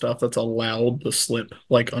lot of stuff that's allowed to slip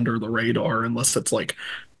like under the radar unless it's like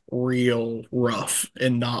real rough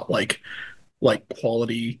and not like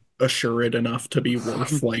quality assured enough to be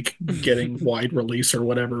worth like getting wide release or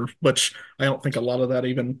whatever, which I don't think a lot of that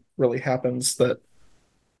even really happens that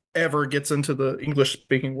ever gets into the English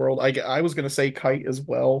speaking world. I was going to say Kite as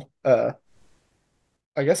well. I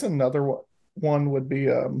guess another one would be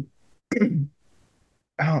oh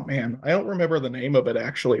man, I don't remember the name of it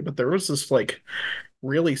actually, but there was this like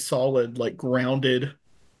really solid like grounded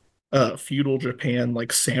feudal Japan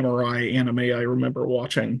like samurai anime I remember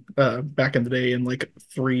watching back in the day in like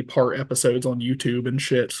 3-part episodes on YouTube and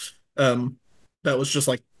shit. That was just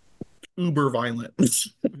like uber violent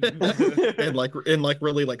and like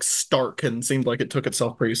really like stark and seemed like it took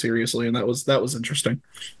itself pretty seriously, and that was interesting.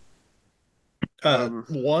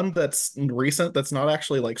 One that's recent that's not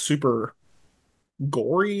actually like super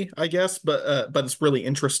gory, I guess, but it's really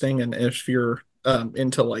interesting, and if you're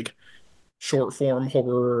into like short form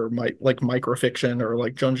horror or like microfiction or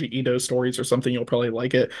like Junji Ito stories or something, you'll probably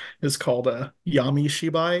like it. It's called Yami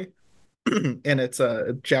Shibai, and it's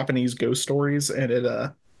Japanese ghost stories, and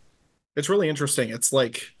it's really interesting. It's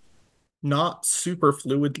like not super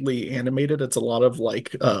fluidly animated. It's a lot of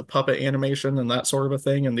like puppet animation and that sort of a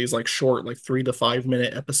thing, and these like short like 3 to 5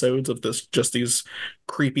 minute episodes of these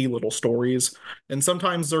creepy little stories. And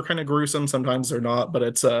sometimes they're kind of gruesome, sometimes they're not, but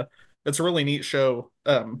it's a really neat show.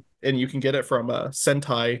 And you can get it from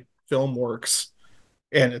Sentai Filmworks,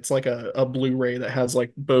 and it's like a Blu-ray that has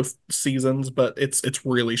like both seasons, but it's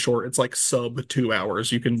really short. It's like sub 2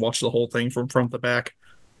 hours. You can watch the whole thing from front to back,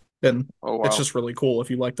 and Oh wow. it's just really cool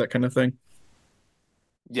if you like that kind of thing.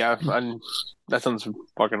 Yeah, that sounds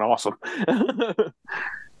fucking awesome.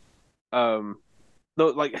 The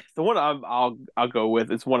the one I'll go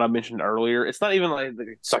with is one I mentioned earlier. It's not even like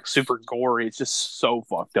it's like super gory. It's just so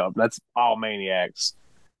fucked up. That's all Maniacs.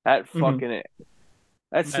 That fucking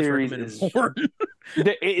that series is it's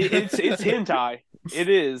hentai. It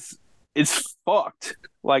is. It's fucked.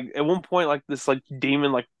 Like at one point, like this like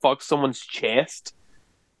demon like fucks someone's chest,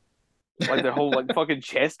 like their whole like fucking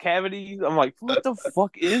chest cavity. I'm like, what the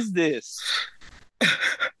fuck is this?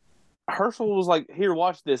 Herschel was like, "Here,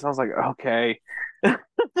 watch this." And I was like, "Okay." I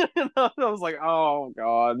was like, "Oh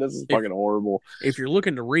god, this is fucking horrible." If you're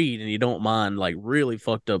looking to read and you don't mind like really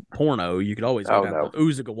fucked up porno, you could always go down the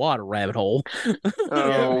Uzugawada rabbit hole.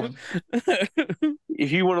 Oh,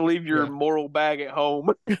 if you want to leave your moral bag at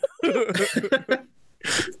home.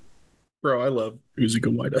 Bro, I love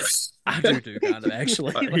Uzugawada. I do too, kind of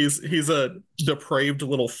actually. He's a depraved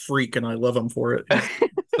little freak, and I love him for it. He's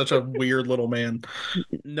such a weird little man.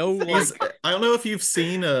 No, like I don't know if you've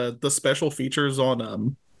seen the special features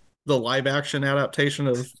on the live action adaptation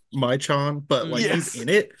of Mai-chan, but like he's in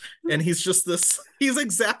it, and he's just this. He's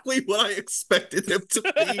exactly what I expected him to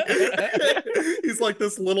be. He's like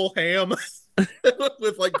this little ham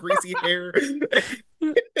with like greasy hair and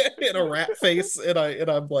a rat face, and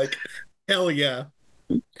I'm like, hell yeah,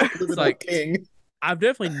 it's like king. I've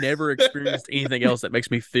definitely never experienced anything else that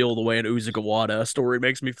makes me feel the way an Uzugawada story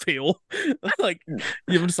makes me feel. Like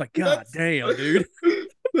I'm just like, God damn, dude.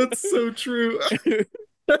 That's so true.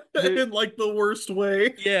 In like the worst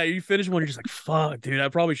way. Yeah, you finish one, you're just like, fuck, dude, I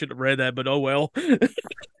probably shouldn't have read that, but oh well.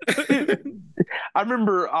 I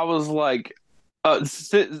remember I was like, I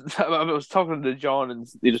was talking to John and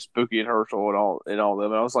Spooky and Herschel and all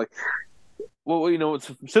them, and I was like, well, you know,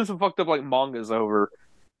 since some fucked up like manga's over,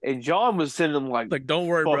 and John was sending them like, don't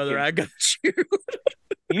worry, brother, I got you.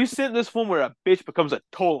 You sent this one where a bitch becomes a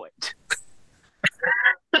toilet.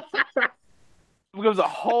 Becomes a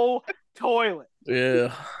whole toilet.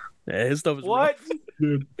 Yeah, his stuff is what,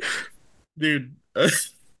 rough. dude.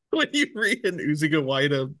 When you read an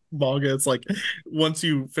Uzugawada manga, it's like once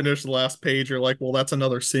you finish the last page, you're like, well, that's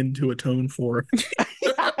another sin to atone for.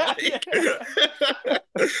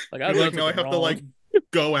 Like I like, no, I have to like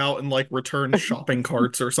go out and like return shopping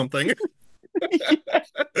carts or something.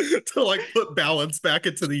 To like put balance back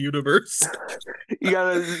into the universe. You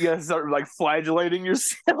gotta start like flagellating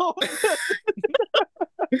yourself.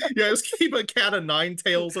 Yeah, just keep a cat of nine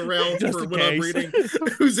tails around just for in when case. I'm reading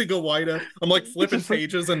Uzugawada. I'm like flipping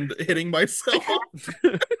pages and hitting myself.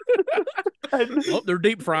 Oh, they're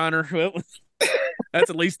deep frying her. Well, that's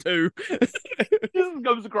at least two. This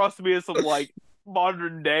comes across to me as some like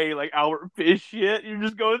modern day like Albert Fish shit. You're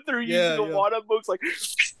just going through Uzugawada books like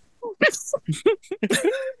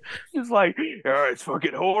just like, oh, it's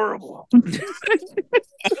fucking horrible.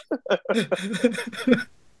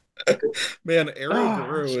 Man,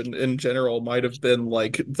 Arrow in general might have been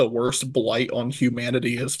like the worst blight on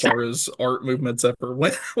humanity as far as art movements ever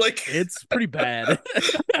went. Like it's pretty bad.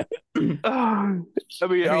 I mean,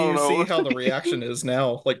 you see how the reaction is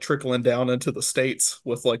now, like trickling down into the States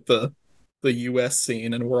with like the US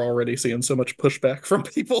scene, and we're already seeing so much pushback from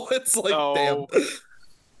people. It's like, damn.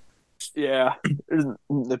 Yeah,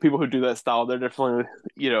 the people who do that style, they're definitely,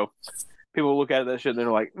 you know, people look at that shit and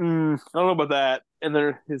they're like, I don't know about that, and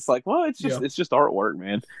it's like, well, it's just artwork,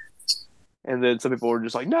 man. And then some people are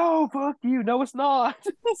just like, no, fuck you, no, it's not.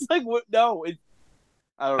 It's like, what? No,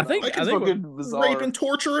 I don't know. I think fucking bizarre. Rape and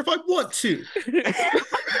torture if I want to.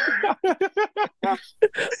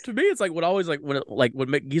 To me, it's like what always like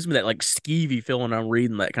what gives me that like skeevy feeling I'm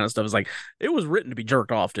reading that kind of stuff is like it was written to be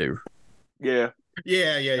jerked off to. Yeah.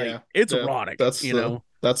 Like, it's erotic. That's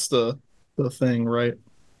that's the thing, right?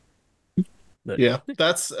 But, yeah,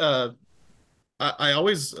 that's I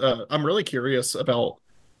always I'm really curious about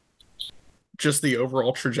just the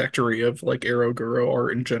overall trajectory of like Eroguro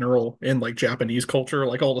art in general in like Japanese culture,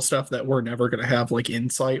 like all the stuff that we're never going to have like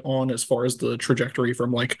insight on as far as the trajectory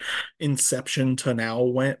from like inception to now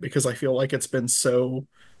went, because I feel like it's been so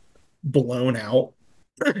blown out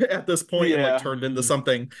at this point and like turned into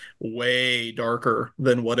something way darker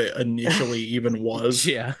than what it initially even was.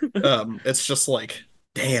 It's just like,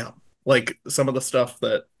 damn, like some of the stuff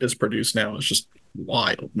that is produced now is just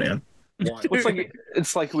wild, man. Wild.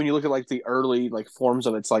 It's like when you look at like the early like forms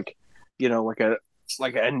of it's like, you know, like a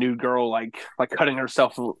nude girl like cutting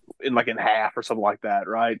herself in half or something like that,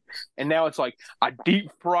 right? And now it's like I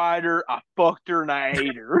deep fried her, I fucked her, and I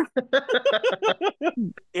ate her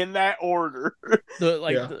in that order.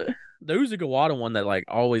 The Uzugawada one that like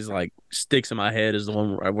always like sticks in my head is the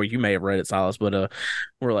one where you may have read it, Silas, but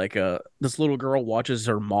where like this little girl watches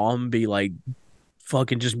her mom be like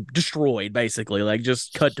fucking just destroyed, basically, like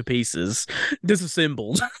just cut to pieces,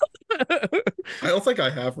 disassembled. I don't think I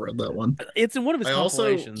have read that one. It's in one of his I also-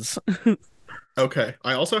 compilations. Okay.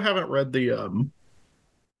 I also haven't read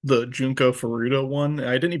the Junko Furuta one.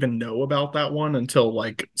 I didn't even know about that one until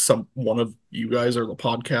like one of you guys or the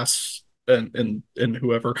podcasts and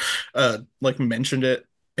whoever like mentioned it,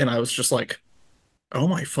 and I was just like, oh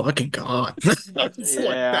my fucking god. It's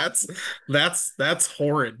Yeah. like that's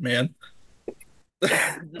horrid, man.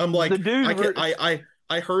 I'm like, The dude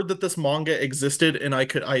I heard that this manga existed, and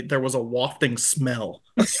there was a wafting smell.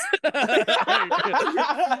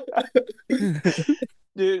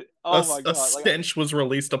 Dude, oh my god. A stench was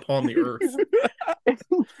released upon the earth.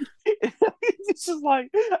 It's just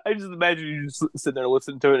like, I just imagine you just sitting there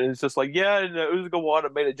listening to it, and it's just like, yeah, and Uzuka Wada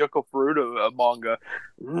made a Junko Furuta manga.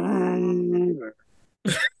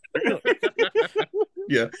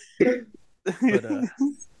 Yeah. But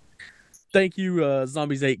thank you,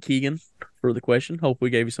 Zombies 8 Keegan, for the question. Hope we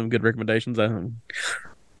gave you some good recommendations. I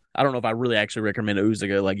don't know if I really actually recommend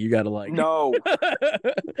Uzuka. Like, you gotta like. No.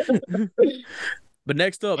 But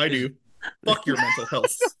next up, I do. Fuck your mental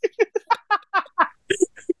health.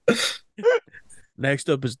 Next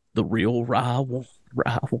up is the real rival.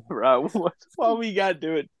 Right. Why we gotta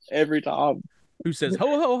do it every time? Who says ho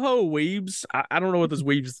ho ho weebs? I don't know what this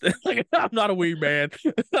weebs. Like, I'm not a weeb man.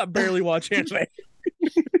 I barely watch anime.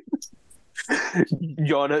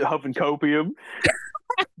 John huffing copium.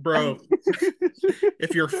 Bro,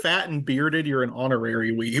 if you're fat and bearded, you're an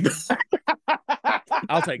honorary weeb.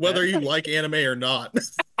 I'll take Whether that. you like anime or not.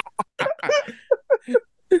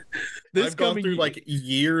 This I've gone coming through like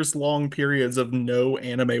years long periods of no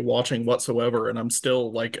anime watching whatsoever, and I'm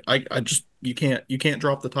still like, I just you can't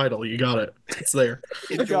drop the title. You got it. It's there.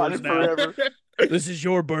 It's Got yours it now. forever. This is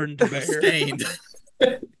your burden to bear. Stained.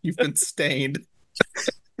 You've been stained.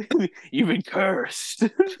 You've been cursed.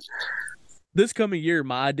 This coming year,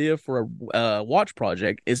 my idea for a watch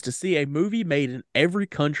project is to see a movie made in every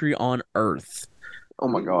country on Earth. Oh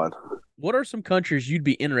my god. What are some countries you'd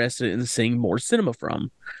be interested in seeing more cinema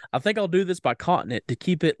from? I think I'll do this by continent to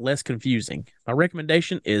keep it less confusing. My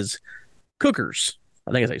recommendation is Cookers.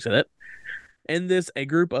 I think that's how you say that. In this, a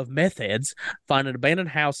group of meth heads find an abandoned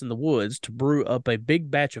house in the woods to brew up a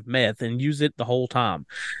big batch of meth and use it the whole time.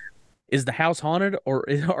 Is the house haunted, or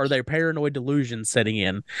are there paranoid delusions setting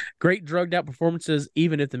in? Great drugged out performances,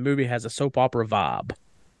 even if the movie has a soap opera vibe.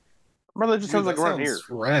 Brother, just sounds Dude, like that around here. sounds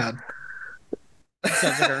rad.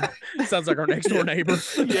 Sounds like our next door neighbor.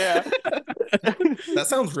 Yeah. That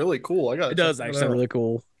sounds really cool. I got It does actually sound really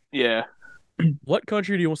cool. Yeah. What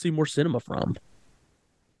country do you want to see more cinema from?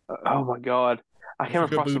 Oh my god. I came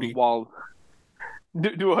across some Djibouti. wild.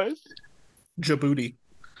 Do what? Djibouti.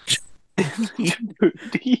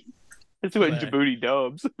 Djibouti. That's what Right. Djibouti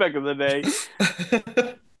dubs back in the day.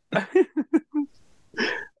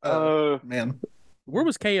 Man. Where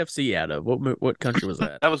was KFC out of? What country was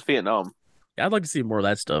that? That was Vietnam. I'd like to see more of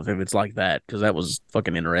that stuff if it's like that, because that was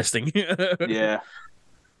fucking interesting. Yeah.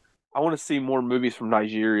 I want to see more movies from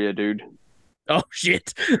Nigeria, dude. Oh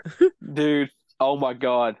shit. Dude. Oh my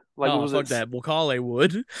god. Like, Oh, what was fuck it? that. Wakale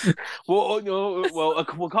would.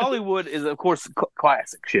 Well, Hollywood is of course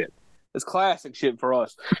classic shit. It's classic shit for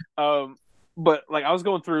us. But like I was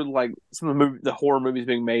going through like some of the horror movies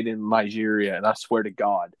being made in Nigeria, and I swear to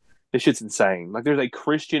God, this shit's insane. Like there's a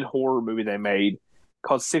Christian horror movie they made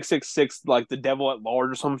called 666, like The Devil at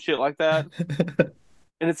Large or some shit like that.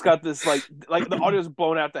 And it's got this like the audio's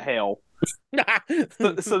blown out to hell.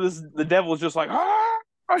 So the devil is just like, ah!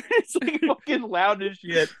 It's like fucking loud as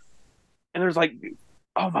shit. And there's like,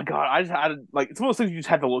 oh my god, I just had like it's one of those things you just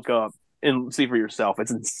have to look up and see for yourself.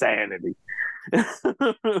 It's insanity.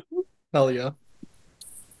 Hell yeah.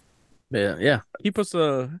 Yeah. Keep us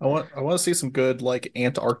I want to see some good like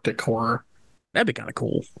Antarctic horror. that'd be kind of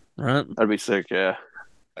cool, right? That'd be sick, yeah.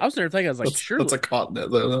 I was there thinking, I was like, That's, sure. that's a continent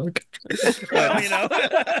though. Well, you know.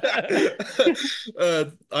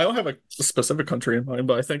 I don't have a specific country in mind,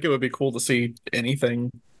 but I think it would be cool to see anything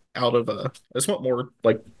out of I just want more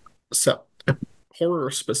like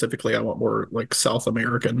horror specifically. I want more like South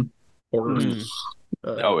American horror. Mm.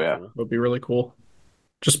 Oh, yeah. Would be really cool.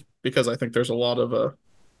 Just because I think there's a lot of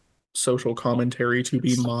social commentary to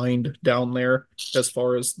be mined down there as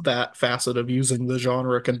far as that facet of using the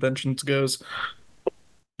genre conventions goes.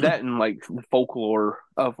 That and like the folklore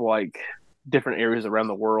of like different areas around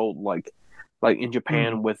the world, like in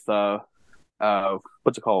Japan with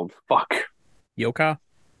what's it called? Fuck. Yokai?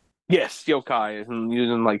 Yes, yokai and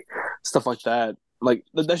using like stuff like that. Like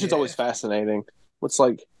that shit's always fascinating. What's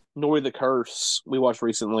like Nori the Curse we watched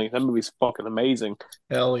recently. That movie's fucking amazing.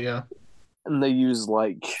 Hell yeah. And they use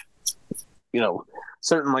like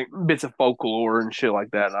certain like bits of folklore and shit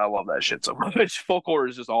like that. And I love that shit so much. Folklore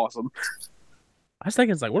is just awesome. I was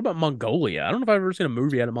thinking, it's like, what about Mongolia? I don't know if I've ever seen a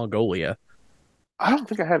movie out of Mongolia. I don't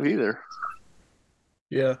think I have either.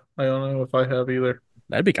 Yeah, I don't know if I have either.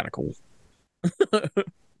 That'd be kind of cool.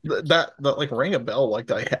 That like rang a bell.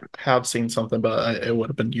 Like I have seen something, but it would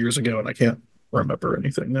have been years ago, and I can't remember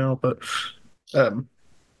anything now. But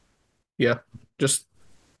yeah, just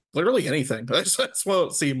literally anything. I just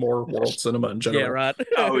want to see more world cinema in general. Yeah, right.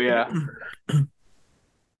 Oh yeah.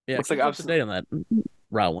 Yeah, Looks like keep I've up to date on that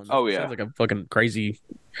route one. Oh, yeah. Sounds like a fucking crazy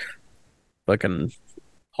fucking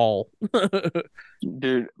haul.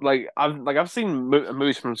 Dude, I've seen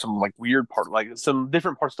movies from some like weird like some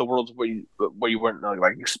different parts of the world where you wouldn't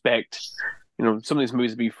like expect, some of these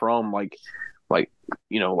movies to be from like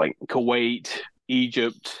Kuwait,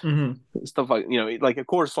 Egypt, stuff like of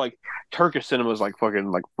course like Turkish cinema is like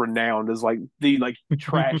fucking like renowned as like the like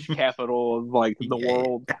trash capital of like the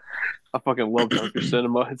world. I fucking love Turkish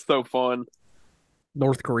cinema. It's so fun.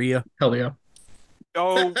 North Korea. Hell yeah.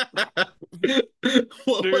 Oh,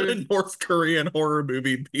 what would a North Korean horror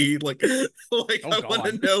movie be like? I want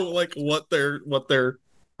to know like what their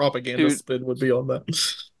propaganda spin would be on that.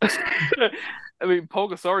 I mean,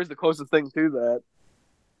 Pulgasari is the closest thing to that,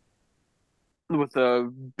 with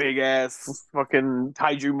the big ass fucking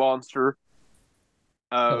kaiju monster.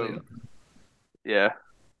 Yeah,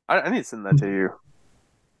 I need to send that to you.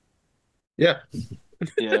 Yeah.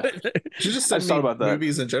 Yeah. You just send me about that.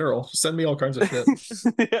 movies in general. Send me all kinds of shit.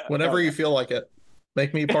 Yeah. Whenever you feel like it.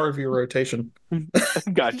 Make me part of your rotation.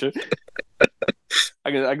 Gotcha.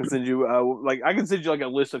 I can send you like a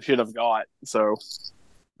list of shit I've got. So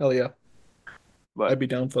hell yeah. But I'd be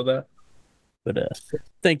down for that. But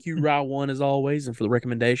thank you, Raw One, as always, and for the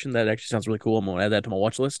recommendation. That actually sounds really cool. I'm gonna add that to my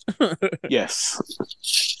watch list.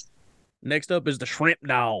 Yes. Next up is the Shrimp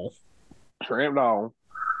Doll. Shrimp Doll.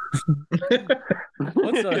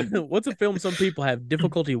 What's a film some people have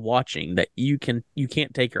difficulty watching that you can't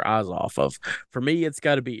take your eyes off of? For me, it's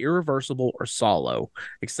got to be Irreversible or Solo.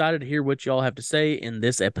 Excited to hear what y'all have to say in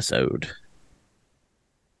this episode.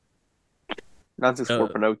 Nautx for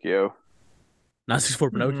Pinocchio. Nautx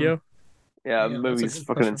for Pinocchio? Yeah, the movie's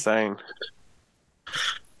fucking insane.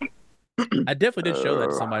 I definitely did show that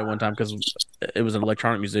to somebody one time because it was an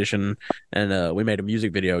electronic musician, and we made a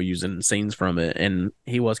music video using scenes from it, and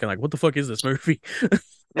he was kind of like, "What the fuck is this movie?"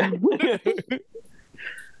 I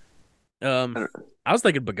was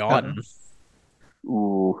thinking Begotten.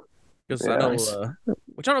 Ooh, because I know,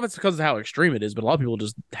 which I don't know if it's because of how extreme it is, but a lot of people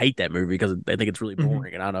just hate that movie because they think it's really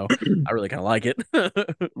boring, and I know I really kind of like it.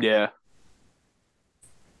 Yeah.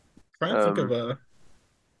 Trying to think of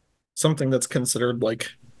something that's considered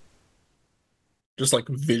like just like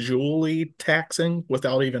visually taxing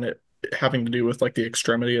without even it having to do with like the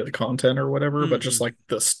extremity of the content or whatever, but just like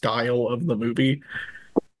the style of the movie.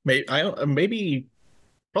 Maybe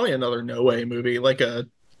probably another No Way movie, like I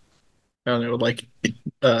don't know, like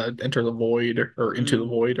Enter the Void or Into the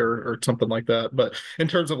Void or something like that. But in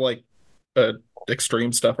terms of like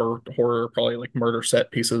extreme stuff or horror, probably like murder set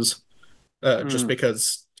pieces. Just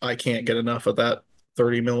because I can't get enough of that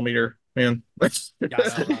 30 millimeter, man. Like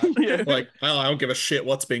I don't give a shit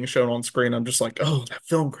what's being shown on screen. I'm just like, oh, that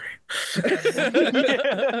film grain.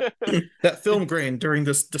 That film grain during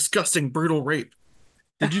this disgusting, brutal rape.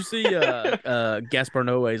 Did you see Gaspar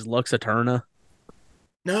Noé's Lux Eterna?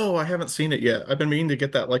 No, I haven't seen it yet. I've been meaning to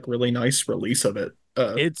get that like really nice release of it.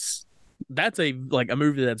 That's a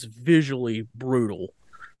movie that's visually brutal.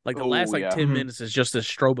 Like the last 10 minutes is just the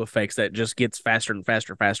strobe effects that just gets faster and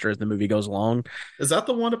faster as the movie goes along. Is that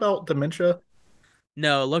the one about dementia?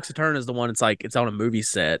 No, Lux Eterna is the one. It's like it's on a movie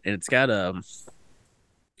set and it's got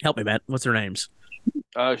help me, Matt. What's their names?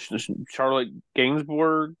 Charlotte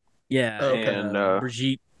Gainsbourg. Yeah, and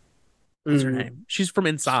Brigitte. What's her name? She's from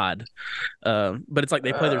Inside. But it's like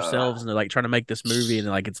they play themselves and they're like trying to make this movie and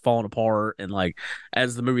like it's falling apart, and like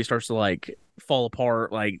as the movie starts to like fall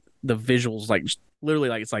apart, like the visuals like literally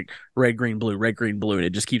like it's like red, green, blue, and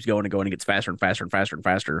it just keeps going and going and gets faster and faster.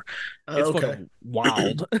 It's fucking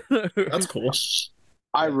wild. That's cool.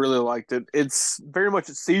 I really liked it. It's very much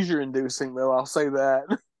seizure inducing though, I'll say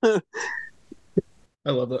that.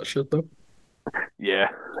 I love that shit though. Yeah.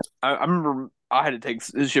 I remember I had to take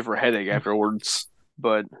this shit for a headache afterwards,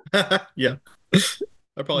 but yeah.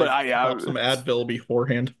 I probably popped some Advil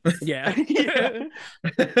beforehand. Yeah.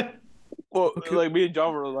 Well, like me and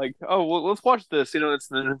John were like, "Oh, well, let's watch this."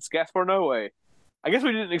 It's Gaspar Noé. I guess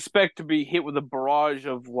we didn't expect to be hit with a barrage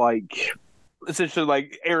of like, essentially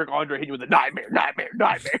like Eric Andre hitting you with a nightmare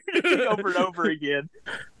over and over again.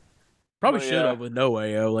 Probably should have with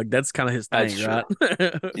Noé. Like that's kind of his thing, right?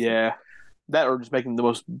 Yeah. That or just making the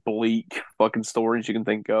most bleak fucking stories you can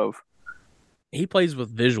think of. He plays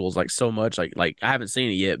with visuals like so much. Like I haven't seen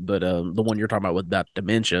it yet, but the one you're talking about with that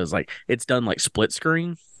dementia is like it's done like split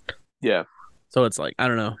screen. Yeah, So it's like I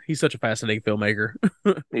don't know. He's such a fascinating filmmaker.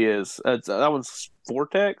 he is. That one's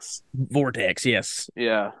Vortex. Vortex, yes,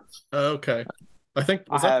 Yeah, Okay. I think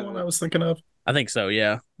was I that the haven't. one I was thinking of? I think so.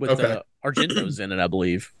 Yeah, with Okay. Argento's in it, I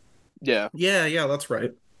believe. yeah, Yeah, that's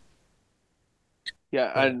right.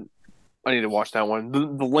 yeah. I need to watch that one.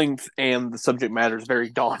 The length and the subject matter is very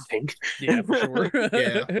daunting. Yeah, for sure.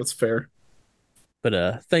 Yeah, that's fair.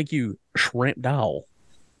 But thank you, Shrimp Doll.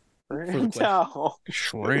 For the question. No.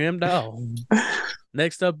 Shrimp Doll.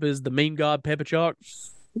 Next up is the meme god Pepachok,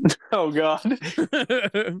 Oh God.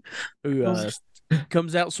 who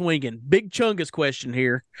comes out swinging. Big Chungus question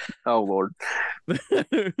here. Oh Lord. But how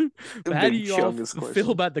do Big you all Chungus question.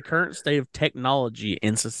 feel about the current state of technology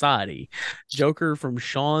in society? Joker from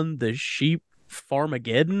Shaun the Sheep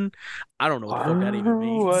Farmageddon? I don't know what the fuck that even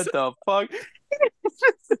means. What the fuck?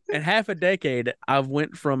 In half a decade, I've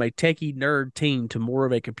went from a techie nerd teen to more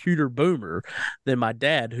of a computer boomer than my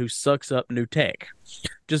dad, who sucks up new tech.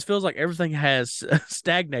 Just feels like everything has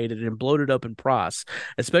stagnated and bloated up in price,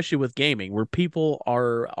 especially with gaming, where people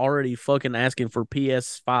are already fucking asking for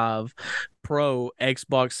PS5 Pro,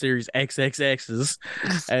 Xbox Series XXXs,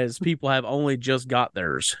 as people have only just got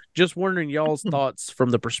theirs. Just wondering y'all's thoughts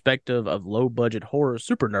from the perspective of low-budget horror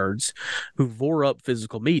super nerds who vor up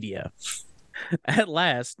physical media. At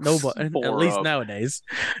last, nobody, at Bore least up. nowadays,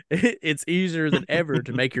 it's easier than ever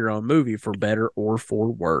to make your own movie for better or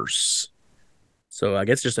for worse. So I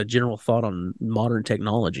guess just a general thought on modern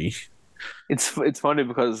technology. It's funny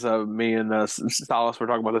because me and Silas were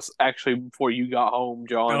talking about this actually before you got home,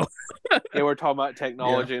 John. They were talking about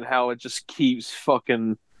technology and how it just keeps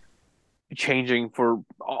fucking changing for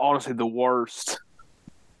honestly the worst.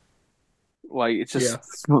 Like it's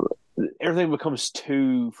just everything becomes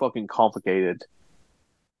too fucking complicated.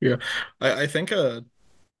 Yeah. I think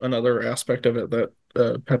another aspect of it that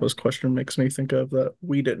Peppa's question makes me think of that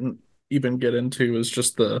we didn't even get into is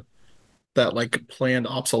just that like planned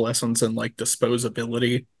obsolescence and like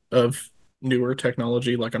disposability of newer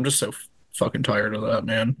technology. Like I'm just so fucking tired of that,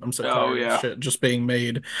 man. I'm so tired of shit just being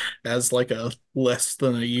made as like a less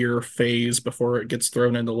than a year phase before it gets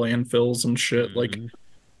thrown into landfills and shit. Like,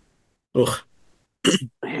 ugh.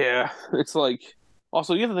 Yeah, it's like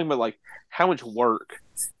also you have to think about like how much work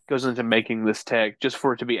goes into making this tech just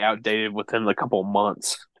for it to be outdated within a couple of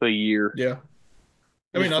months to a year. Yeah.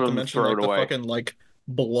 I mean, not to mention like the fucking like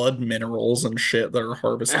blood minerals and shit that are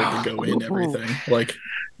harvested to go in everything. Like,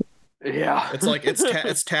 yeah, it's like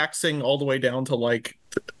it's taxing all the way down to like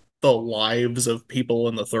the lives of people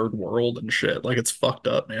in the third world and shit. Like, it's fucked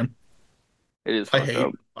up, man. It is.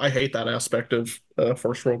 I hate that aspect of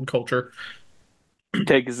first world culture.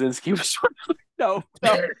 Take Kaczynski was no.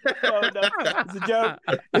 It's a joke.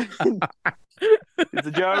 It's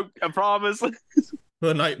a joke. I promise.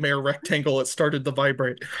 The nightmare rectangle, it started to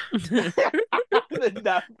vibrate. The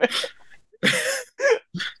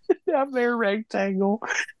nightmare rectangle.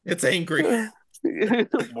 It's angry.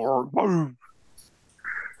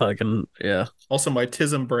 Fucking yeah. Also, my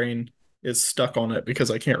TISM brain is stuck on it because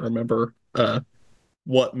I can't remember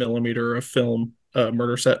what millimeter of film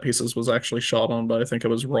Murder Set Pieces was actually shot on, but I think it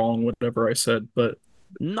was wrong whatever I said. But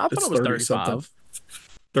I thought it was 35.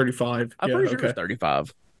 35. I'm pretty sure it was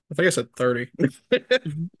 35. I think I said 30.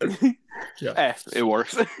 Yeah. It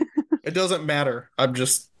works. It doesn't matter. I'm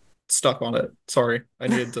just stuck on it. Sorry. I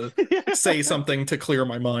needed to say something to clear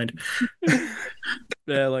my mind.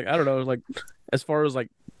 Yeah, like I don't know, like as far as like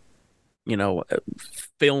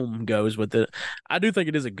film goes with it, I do think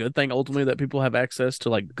it is a good thing ultimately that people have access to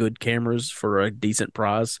like good cameras for a decent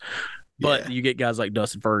price. But you get guys like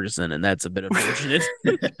Dustin Ferguson, and that's a bit unfortunate.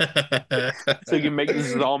 So you can make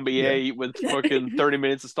this Zombie 8 with fucking 30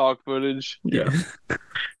 minutes of stock footage. Yeah.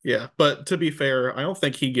 Yeah, but to be fair, I don't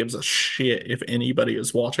think he gives a shit if anybody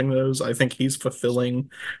is watching those. I think he's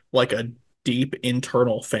fulfilling like a deep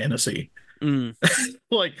internal fantasy.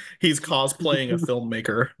 Like he's cosplaying a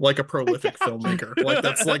filmmaker, like a prolific filmmaker. Like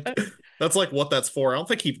that's like what that's for. I don't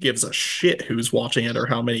think he gives a shit who's watching it or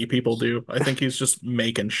how many people do. I think he's just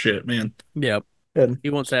making shit, man. Yep. And he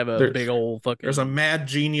wants to have a big old fucking. There's a mad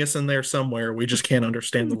genius in there somewhere. We just can't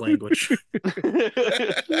understand the language.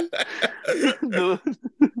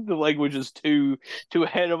 The language is too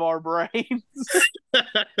ahead of our brains.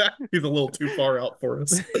 He's a little too far out for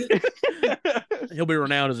us. He'll be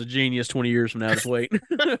renowned as a genius 20 years from now. Just wait.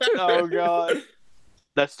 Oh god,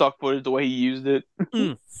 that stock footage, the way he used it.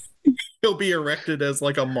 He'll be erected as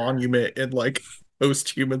like a monument in like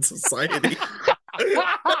post-human society.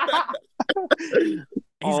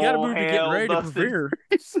 He's got a movie getting ready to premiere.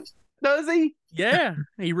 Does he? Yeah,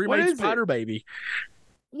 he remade is Spider Baby.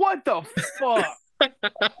 What the fuck?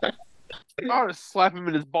 I would slap him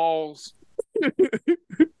in his balls.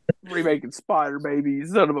 Remaking Spider Baby, you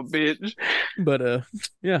son of a bitch. But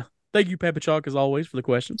yeah. Thank you, Peppa Chalk, as always, for the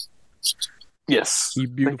question. Yes. You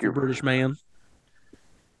beautiful British man.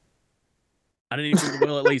 I didn't even do the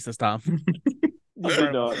will at least this time. You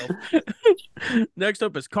did not. Next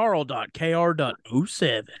up is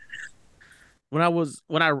Carl.kr.07. When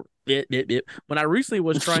I recently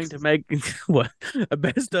was trying to make a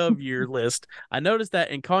best of year list, I noticed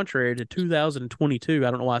that in contrary to 2022, I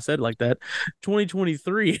don't know why I said it like that,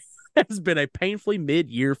 2023 has been a painfully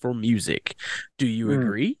mid-year for music. Do you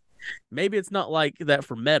agree? Maybe it's not like that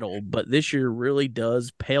for metal, but this year really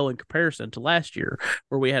does pale in comparison to last year,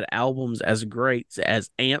 where we had albums as great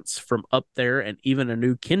as Ants from Up There and even a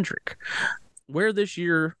new Kendrick. Where this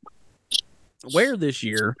year,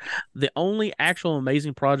 the only actual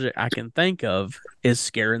amazing project I can think of is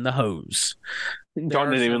Scaring the Hose.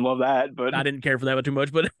 John didn't even love that, but I didn't care for that one too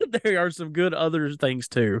much, but there are some good other things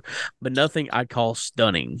too, but nothing I call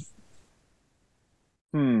stunning.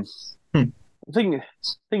 The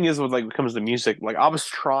thing is, with like when it comes to music, like I was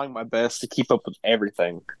trying my best to keep up with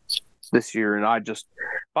everything this year, and I just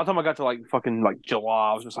by the time I got to like fucking like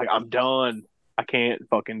July, I was just like, I'm done. I can't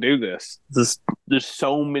fucking do this. There's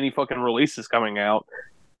so many fucking releases coming out,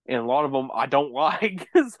 and a lot of them I don't like.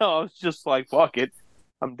 So I was just like, fuck it,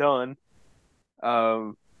 I'm done.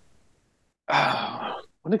 When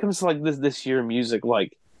it comes to like this year music,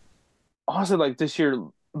 like honestly, like this year,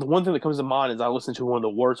 the one thing that comes to mind is I listened to one of the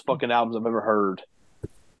worst fucking albums I've ever heard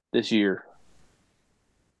this year.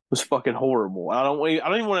 It was fucking horrible. I don't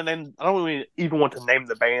even want to name. I don't even want to name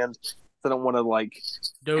the band. I don't want to like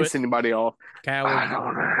piss anybody off. Coward. I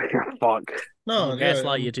don't know. Fuck. No,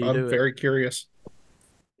 gaslight you till you do it. I'm very curious.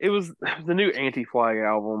 It was the new Anti-Flag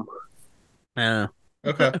album. Okay.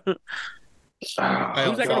 Who's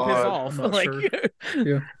that gonna piss off? Like, sure.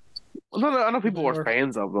 Yeah. Well, I know people are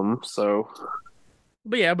fans of them, so.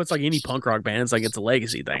 But yeah, but it's like any punk rock band. It's like it's a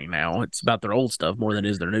legacy thing now. It's about their old stuff more than it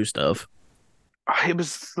is their new stuff. It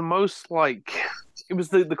was the most like it was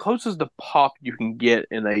the closest to pop you can get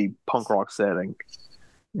in a punk rock setting,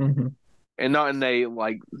 and not in a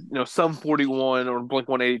like Sum 41 or Blink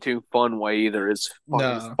 182 fun way either. It's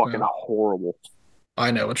fucking horrible. I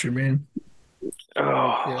know what you mean.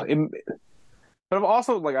 Oh, yeah. But I've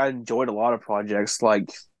also like I enjoyed a lot of projects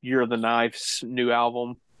like Year of the Knife's new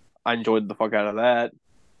album. I enjoyed the fuck out of that.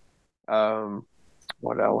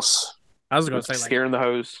 What else? I was going to say Scaring the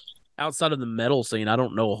Hose. Outside of the metal scene, I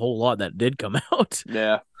don't know a whole lot that did come out.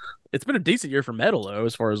 Yeah. It's been a decent year for metal, though,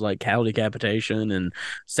 as far as like Cow Decapitation and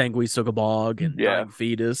Sanguis Sukabog and Dying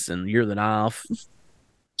Fetus and Year of the Knife.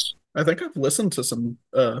 I think I've listened to some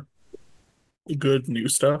good new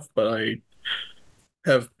stuff, but I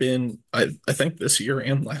have been, I think this year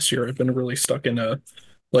and last year, I've been really stuck in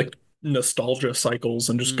like nostalgia cycles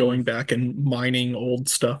and just going back and mining old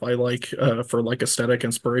stuff I like for like aesthetic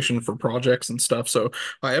inspiration for projects and stuff. So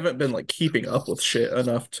I haven't been like keeping up with shit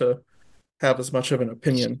enough to have as much of an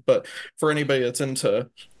opinion. But for anybody that's into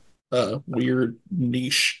weird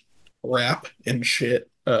niche rap and shit,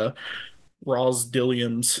 Roz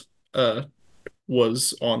Dilliams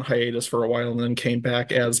was on hiatus for a while and then came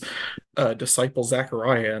back as Disciple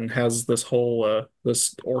Zachariah and has this whole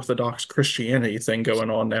this Orthodox Christianity thing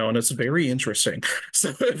going on now, and it's very interesting.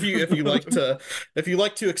 So if you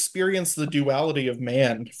like to experience the duality of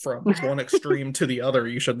man from one extreme to the other,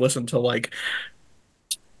 you should listen to like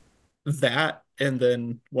that, and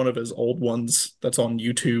then one of his old ones that's on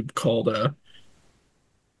YouTube called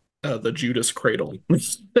the Judas Cradle.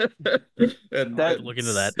 and look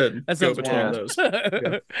into that. That sounds between those.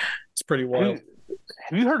 Yeah. It's pretty wild.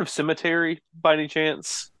 Have you heard of Cemetery by any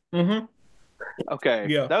chance? Mm-hmm. Okay.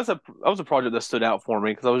 Yeah. That was a project that stood out for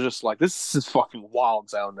me because I was just like, this is fucking wild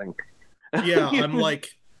sounding. Yeah, I'm like,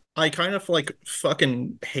 I kind of like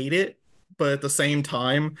fucking hate it, but at the same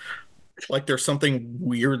time, like there's something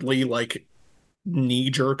weirdly like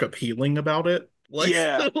knee-jerk appealing about it. Like,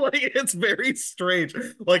 like it's very strange.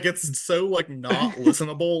 Like it's so like not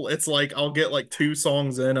listenable. It's like I'll get like 2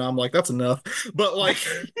 songs in and I'm like, that's enough. But like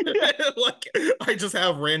like I just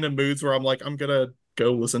have random moods where I'm like, I'm gonna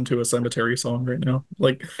go listen to a Cemetery song right now.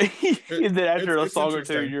 Like and then after a song or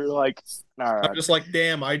two, you're like, all right. I'm just like,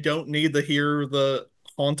 damn, I don't need to hear the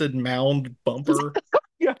Haunted Mound bumper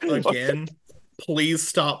again. Please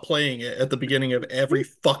stop playing it at the beginning of every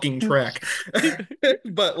fucking track.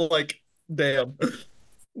 But like, damn.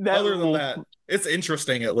 Other than that, it's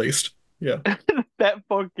interesting at least. Yeah. that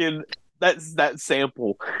fucking that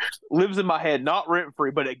sample lives in my head, not rent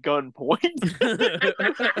free, but at gunpoint.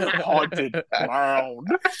 Haunted clown.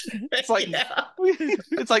 It's like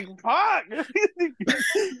it's like fuck.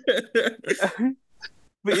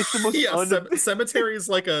 But it's the most cemetery is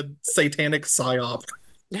like a satanic psyop.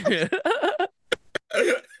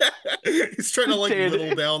 He's trying to like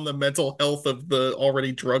whittle down the mental health of the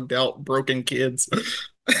already drugged out, broken kids.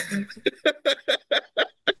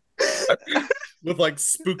 With like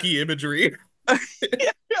spooky imagery.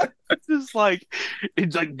 It's like,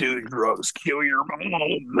 do drugs kill your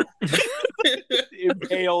mom?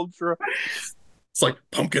 Impaled. It's like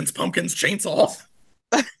pumpkins, chainsaws.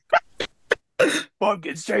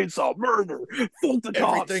 Pumpkins, chainsaw, murder. Fuck the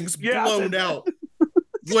cops. Everything's blown out.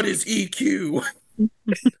 What is EQ?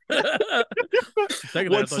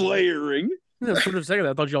 What's layering? For a second,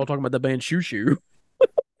 I thought y'all were talking about the band Shoo Shoo.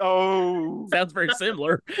 Oh, sounds very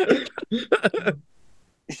similar.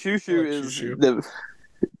 Shoo Shoo is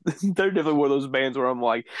they're definitely one of those bands where I'm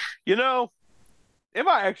like, am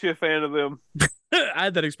I actually a fan of them? I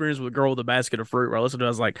had that experience with a girl with a basket of fruit where I listened to it. I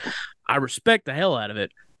was like, I respect the hell out of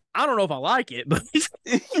it. I don't know if I like it, but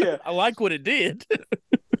yeah, I like what it did.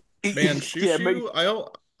 Man, Shoo Shoo, I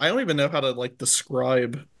don't even know how to like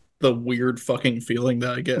describe the weird fucking feeling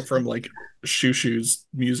that I get from like Shoo Shoo's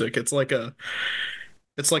music. It's like the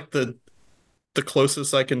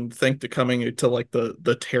closest I can think to coming to like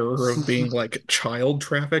the terror of being like child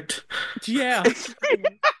trafficked. Yeah.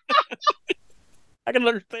 I can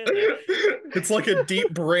understand that. It's like a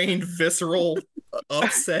deep brained visceral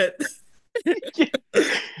upset.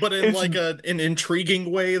 But in like an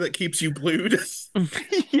intriguing way that keeps you glued.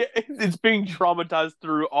 Yeah, it's being traumatized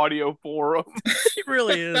through audio forum. It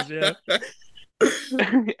really is, yeah.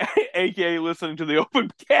 AKA listening to the open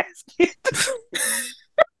casket.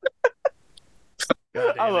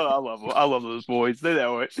 I love those boys. They're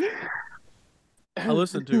that way. I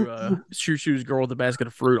listened to Shoo Shoo's Girl with a Basket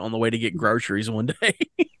of Fruit on the way to get groceries one day.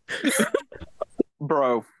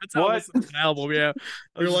 Bro, that's how I listened to the album, yeah.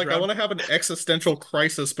 You're like, I want to have an existential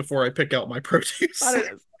crisis before I pick out my produce. I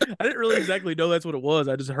didn't really exactly know that's what it was.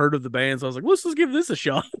 I just heard of the band, so I was like, let's just give this a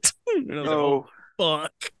shot. And I was like, oh,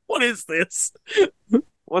 fuck. What is this?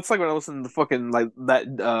 Well, it's like when I listened to the fucking, like,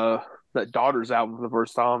 that Daughters album for the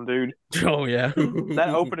first time, dude. Oh, yeah.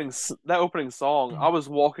 That opening song, I was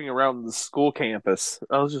walking around the school campus.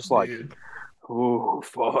 I was just like, oh,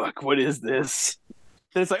 fuck, what is this?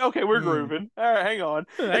 And it's like, okay, we're grooving. All right, hang on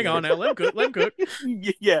now. Let him cook.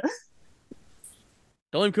 Yeah.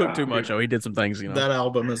 Don't let him cook too much, though. He did some things, That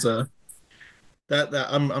album is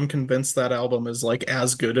I'm convinced that album is like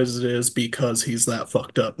as good as it is because he's that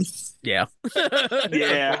fucked up. Yeah.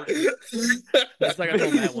 Yeah. It's like I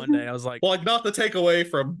told Matt one day, I was like, well, like not to take away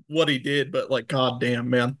from what he did, but like, goddamn,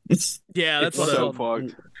 man. Yeah, that's so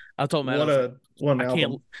fucked. I told Matt,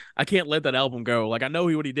 I can't let that album go. Like, I know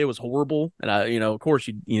what he did was horrible, and of course,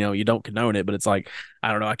 you don't condone it, but it's like,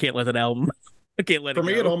 I don't know, I can't let that album. I can't let it go. For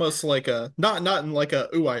me, it almost like not in like a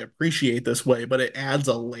I appreciate this way, but it adds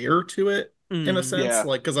a layer to it in a sense,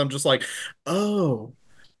 like because I'm just like, oh,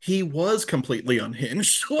 he was completely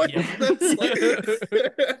unhinged. Like,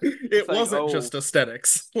 it wasn't just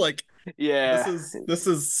aesthetics. Like, this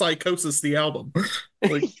is Psychosis the album.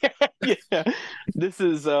 Like, yeah.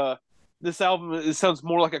 This album, it sounds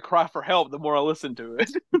more like a cry for help the more I listen to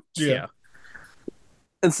it. Yeah.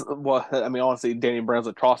 I mean, honestly, Danny Brown's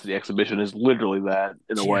Atrocity Exhibition is literally that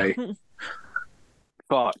in a way.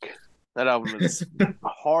 Fuck, that album is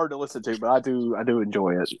hard to listen to, but I do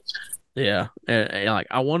enjoy it. Yeah, and like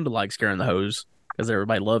I wanted to like Scaring the Hose because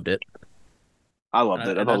everybody loved it. I loved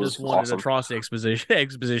it. I just wanted awesome. Atrocity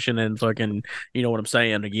Exposition and fucking, you know what I'm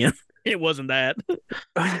saying again. It wasn't that.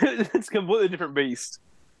 It's a completely different beast.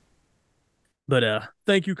 But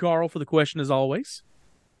thank you, Carl, for the question as always.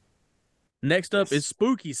 Next up is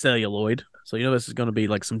Spooky Celluloid. So you know this is going to be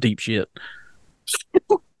like some deep shit.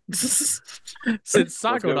 Since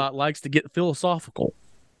Psychonaut likes to get philosophical,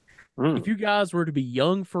 if you guys were to be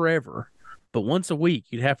young forever, but once a week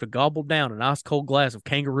you'd have to gobble down an ice cold glass of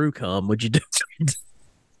kangaroo cum, would you do it?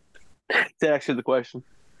 That's actually the question.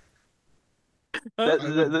 That's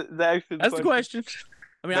the question.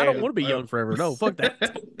 I mean, I don't want to be young forever. No, fuck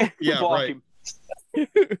that. Yeah, block right. him.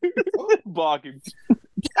 Block him.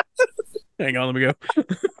 Hang on, let me go.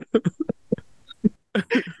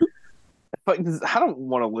 I don't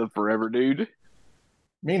want to live forever, dude.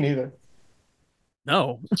 Me neither.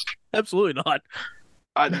 No, absolutely not.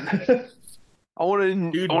 I want to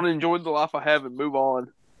enjoy the life I have and move on.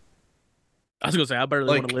 I was gonna say I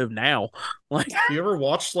barely want to live now. Like, you ever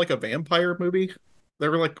watched like a vampire movie? They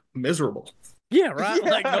were like miserable. Yeah, right.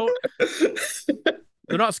 Like no,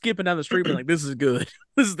 They're not skipping down the street being like, this is good.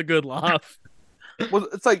 This is the good life. Well,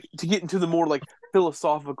 it's like to get into the more like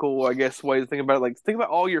philosophical, I guess, way to think about it. Like, think about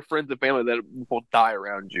all your friends and family that will die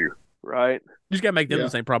around you, right? You just gotta make them Yeah.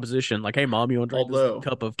 the same proposition. Like, hey, mom, you want to drink Although- this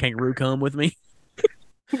cup of kangaroo cum with me?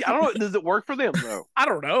 I don't know. Does it work for them though? I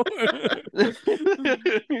don't know.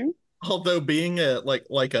 Although being an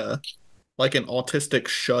autistic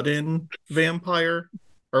shut-in vampire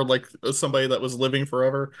or like somebody that was living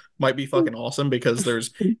forever might be fucking awesome because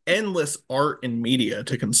there's endless art and media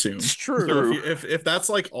to consume. It's true. So if that's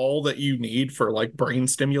like all that you need for like brain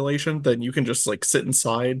stimulation, then you can just like sit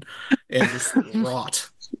inside and just rot.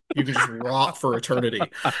 You can just rot for eternity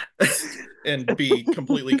and be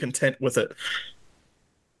completely content with it.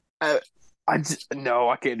 No,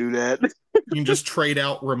 I can't do that. You can just trade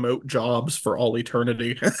out remote jobs for all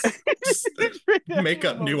eternity. Just make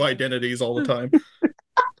up new identities all the time.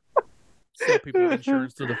 Sell people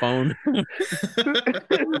insurance through the phone.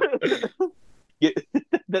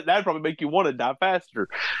 That'd probably make you want to die faster.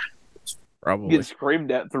 Probably. Get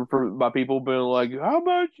screamed at by people being like, "How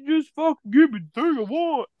about you just fucking give me the thing I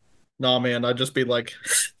want?" Nah, man, I'd just be like,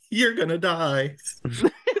 "You're gonna die."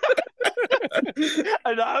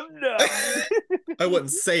 And I'm not. I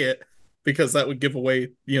wouldn't say it because that would give away,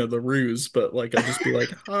 the ruse. But like, I'd just be like,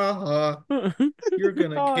 "Ha ha, you're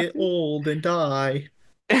gonna get old and die.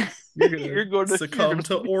 You're gonna succumb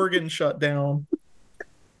to organ shutdown.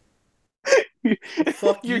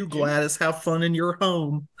 Fuck you, Gladys. Have fun in your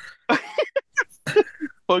home.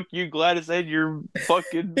 Fuck you, Gladys, and your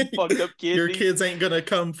fucking fucked up kid. Your kids ain't gonna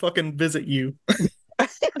come fucking visit you."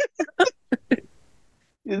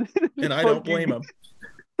 And I don't blame them.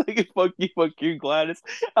 Fuck you, Gladys.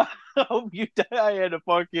 I hope you die at a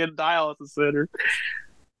fucking dialysis center.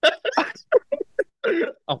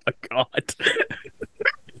 Oh my god.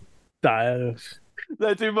 Dialysis. Is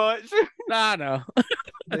that too much? Nah, no.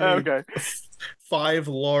 Okay. 5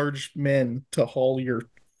 large men to haul your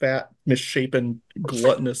fat, misshapen,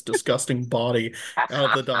 gluttonous, disgusting body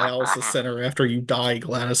out of the dialysis center after you die,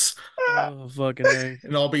 Gladys. Oh, fucking A.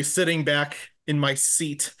 And I'll be sitting back in my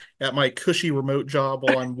seat at my cushy remote job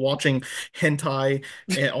while I'm watching hentai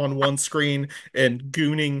on one screen and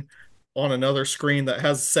gooning on another screen that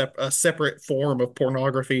has a separate form of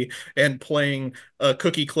pornography, and playing a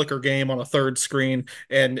cookie clicker game on a third screen,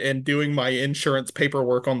 and doing my insurance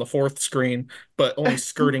paperwork on the fourth screen, but only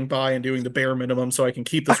skirting by and doing the bare minimum so I can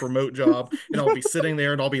keep this remote job. And I'll be sitting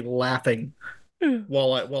there and I'll be laughing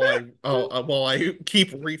while I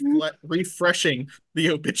keep refreshing the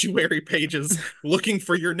obituary pages, looking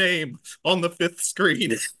for your name on the 5th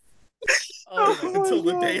screen. Until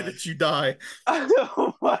the day that you die.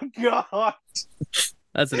 Oh my god.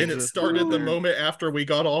 That's And it started the moment after we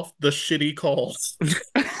got off the shitty calls.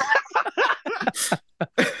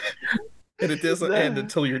 And it doesn't end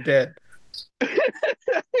until you're dead.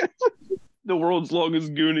 The world's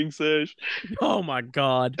longest gooning sesh. Oh my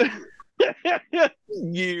god.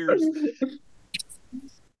 Years.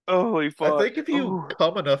 Holy fuck. I think if you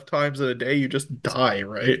come enough times in a day, you just die,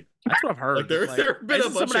 right? That's what I've heard. Like there have been a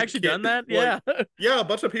bunch someone of actually kids, done that? like, Yeah. Yeah, a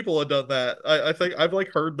bunch of people have done that. I think I've like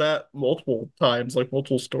heard that multiple times, like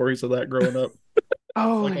multiple stories of that growing up.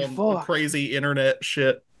 Holy Like on fuck. crazy internet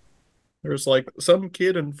shit. There's like some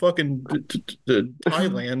kid in fucking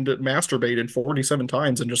Thailand that masturbated 47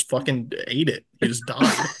 times and just fucking ate it. He just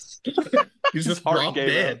died. He's just heart dropped gave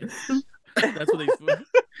dead. That's what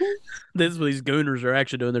this is what these gooners are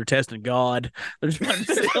actually doing. They're testing God. They're trying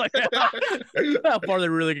to see like how far they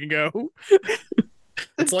really can go.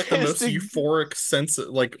 It's like the most euphoric sense,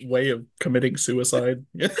 like way of committing suicide.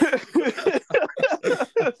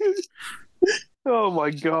 Oh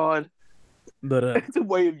my god. But It's a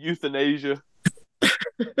way of euthanasia.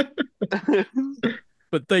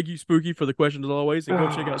 but thank you, Spooky, for the question as always. And go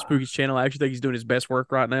check out Spooky's channel. I actually think he's doing his best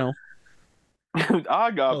work right now.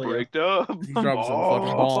 I got Oh, yeah. bricked up. He's dropping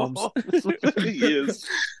some fucking bombs. He is.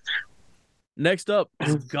 Next up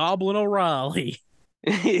is Goblin O'Reilly.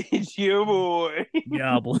 It's your boy.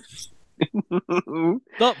 Goblin.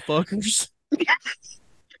 Sup, fuckers.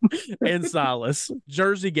 And Silas.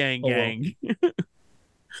 Jersey Gang Hello. Gang.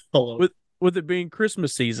 Hello. With it being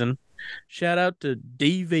Christmas season, shout out to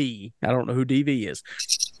DV. I don't know who DV is.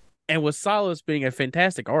 And with Silas being a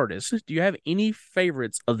fantastic artist, do you have any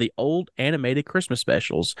favorites of the old animated Christmas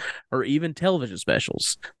specials or even television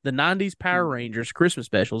specials? The 90s Power Rangers Christmas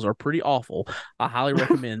specials are pretty awful. I highly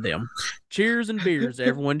recommend them. Cheers and beers.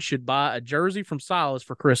 Everyone should buy a jersey from Silas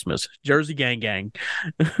for Christmas. Jersey Gang Gang.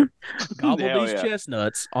 Gobble Hell these yeah.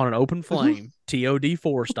 chestnuts on an open flame.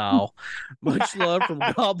 TOD4 style. Much love from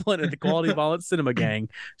Goblin and the Quality Violence Cinema Gang.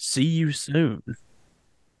 See you soon.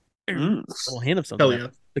 little hint of Hell something yeah.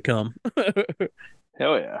 to come.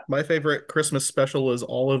 Hell yeah. My favorite Christmas special is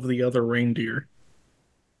All of the Other Reindeer.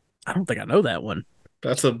 I don't think I know that one.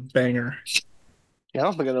 That's a banger. Yeah, I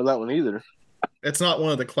don't think I know that one either. It's not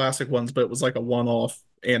one of the classic ones, but it was like a one-off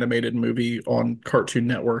animated movie on Cartoon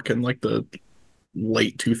Network in like the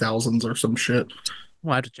late 2000s or some shit.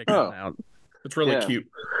 We'll have to check that one out. It's really cute.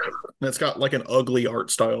 And it's got like an ugly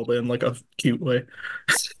art style, but in like a cute way.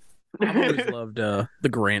 I've always loved the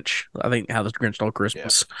Grinch. I think How the Grinch Stole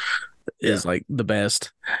Christmas is like the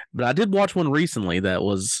best. But I did watch one recently that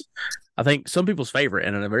was, I think, some people's favorite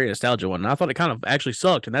and a very nostalgic one. And I thought it kind of actually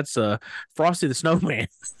sucked, and that's Frosty the Snowman.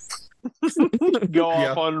 Go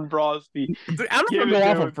off on Frosty. I'm not gonna go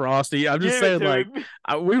off on Frosty. I'm just saying, like,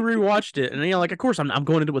 we rewatched it, and like, of course, I'm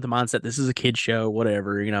going into it with the mindset this is a kid show,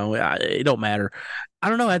 whatever. It don't matter. I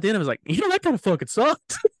don't know. At the end, I was like, that kind of fucking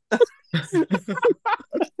sucked.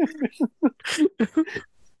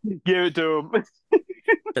 Give it to him.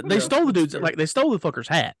 They stole the dude's they stole the fucker's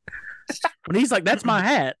hat. When he's like, "That's my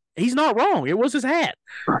hat," he's not wrong. It was his hat.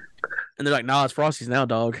 And they're like, "Nah, it's Frosty's now,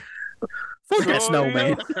 dog." Fuck that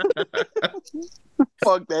snowman.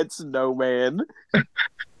 Fuck that snowman.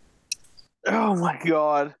 Oh my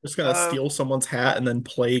god. Just gonna steal someone's hat and then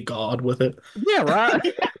play God with it. Yeah, right.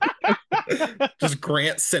 Just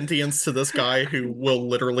grant sentience to this guy who will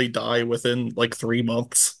literally die within like 3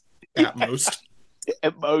 months at most.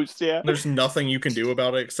 At most, yeah. There's nothing you can do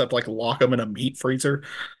about it except like lock him in a meat freezer.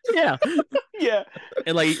 Yeah. Yeah.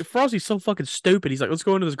 And like Frosty's so fucking stupid. He's like, let's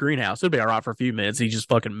go into this greenhouse. It'll be all right for a few minutes. He just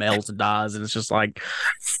fucking melts and dies, and it's just like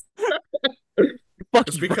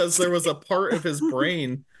It's because there was a part of his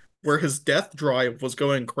brain where his death drive was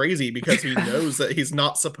going crazy because he knows that he's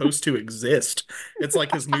not supposed to exist. It's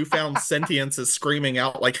like his newfound sentience is screaming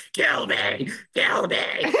out like, "Kill me! Kill me!"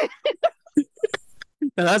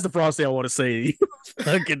 Now, that's the Frosty I want to see.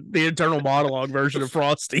 Fucking the internal monologue version of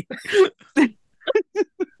Frosty.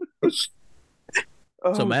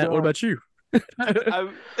 So, Matt, what about you? I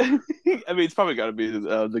mean, it's probably got to be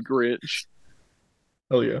the Grinch.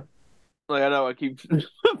 Oh yeah. Like, I know I keep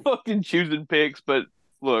fucking choosing picks, but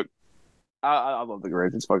look, I love the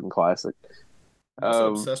Grinch. It's fucking classic. I'm so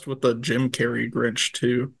obsessed with the Jim Carrey Grinch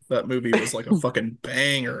too. That movie was like a fucking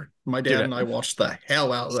banger. My dad and I watched the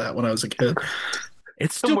hell out of that when I was a kid.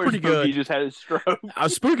 It's still pretty good. He just had a stroke.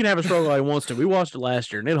 Spooky can have a stroke all he wants to. We watched it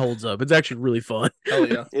last year, and it holds up. It's actually really fun. Hell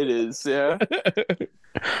yeah. It is, yeah.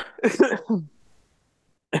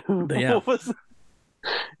 Yeah.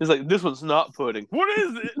 It's like, this one's not pudding. What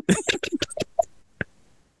is it?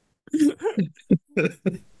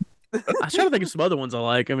 I was trying to think of some other ones I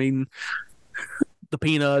like. I mean, the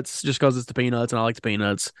Peanuts, just because it's the Peanuts, and I like the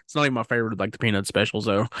Peanuts. It's not even my favorite, like the Peanuts specials,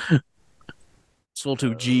 though. It's a little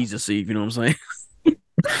too Jesus-y, if you know what I'm saying.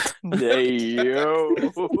 Hey, yo.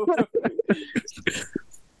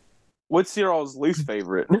 What's your all's least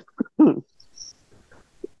favorite?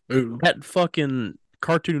 Ooh. That fucking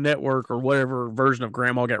Cartoon Network or whatever version of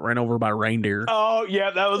Grandma got ran over by reindeer. Oh,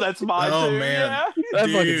 yeah, that's mine Oh too. man. Yeah. That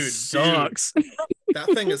fucking Dude. sucks. That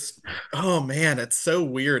thing is, oh man, it's so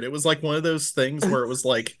weird. It was like one of those things where it was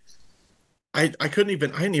like, I didn't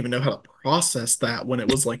even know how to process that when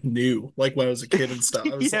it was like new, like when I was a kid and stuff.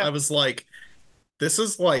 I was like, this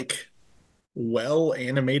is like well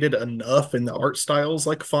animated enough and the art style's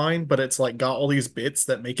like fine, but it's like got all these bits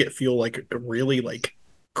that make it feel like really like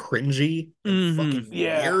cringy and fucking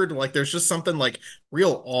weird. Like there's just something like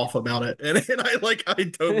real off about it. And I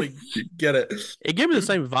totally get it. It gave me the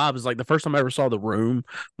same vibe as like the first time I ever saw The Room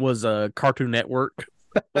was Cartoon Network.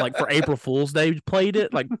 Like for April Fool's Day played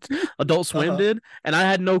it, like Adult Swim did, and I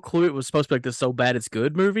had no clue it was supposed to be like this so bad it's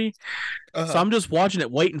good movie. So I'm just watching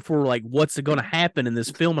it, waiting for like what's going to happen in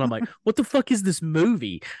this film, and I'm like, what the fuck is this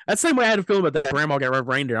movie? That's the same way I had a feeling about that Grandma Got Red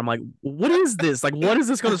Reindeer. I'm like, what is this? Like, what is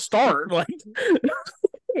this going to start? Like,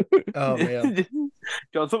 oh man,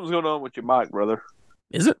 John, something's going on with your mic, brother.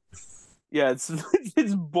 Is it? Yeah, it's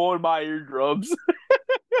blowing my eardrums.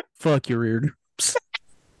 Fuck your ear.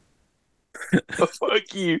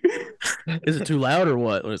 Fuck you. Is it too loud or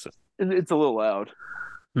what? What is it? It's a little loud.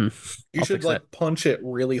 You should like punch it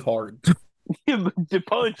really hard. To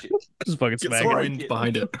punch it. Just fucking Get smack some it. wind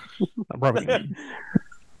behind it. I'm probably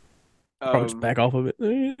just back off of it.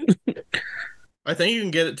 I think you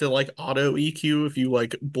can get it to like auto EQ if you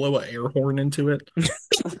like blow an air horn into it.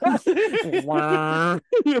 My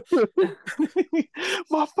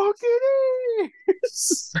fucking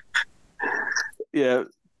ears. Yeah.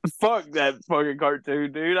 Fuck that fucking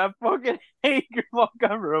cartoon, dude. I fucking hate Grandma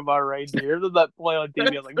Got Run by Reindeer. There's that play on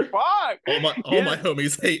TV. I'm like, fuck. All my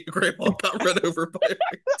homies hate Grandma Got Run Over by a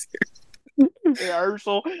Reindeer. Hey,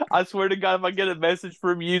 Herschel, I swear to God, if I get a message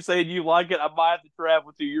from you saying you like it, I might have to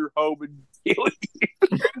travel to your home and kill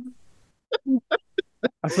you.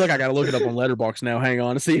 I feel like I gotta look it up on Letterboxd now. Hang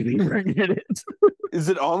on to see if you rated it. Is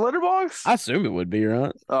it on Letterboxd? I assume it would be,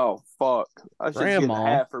 right? Oh, fuck. I should get Grandma. a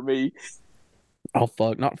hat for me. Oh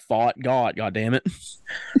fuck, not fought. God damn it.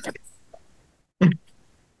 Oh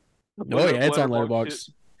yeah, it's on Letterboxd.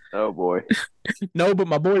 Oh boy. No, but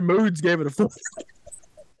my boy Moods gave it a 4.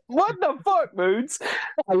 What the fuck, Moods?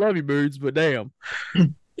 I love you, Moods, but damn.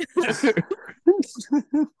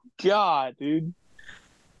 God, dude.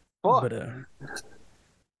 Fuck. But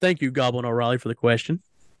thank you, Goblin O'Reilly, for the question.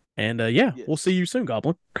 And yeah, Yes. we'll see you soon,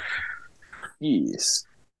 Goblin. Yes.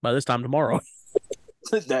 By this time tomorrow.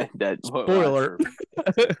 Spoiler.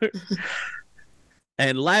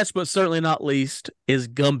 And last but certainly not least is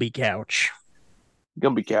Gumby Couch.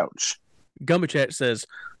 Gumby Couch. Gumby Chat says,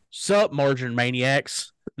 "Sup, margin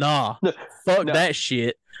maniacs? Nah, fuck No. that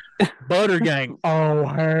shit. Butter Gang. Oh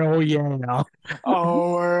hell yeah.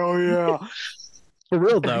 Oh, hell yeah. For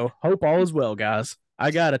real though, hope all is well, guys. I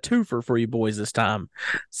got a twofer for you boys this time.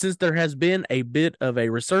 Since there has been a bit of a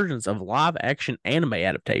resurgence of live-action anime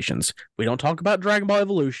adaptations, we don't talk about Dragon Ball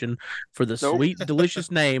Evolution for the Nope. sweet, delicious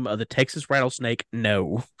name of the Texas rattlesnake.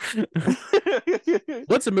 No.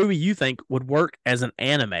 What's a movie you think would work as an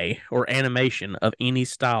anime or animation of any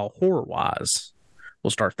style horror-wise? We'll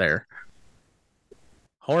start there.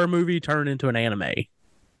 Horror movie turned into an anime.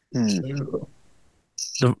 The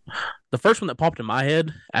first one that popped in my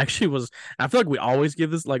head actually was, I feel like we always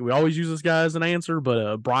give this, like we always use this guy as an answer,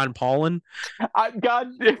 but Brian Paulin. I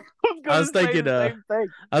was thinking, the same thing.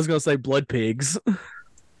 I was gonna say Blood Pigs.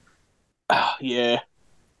 Oh, yeah.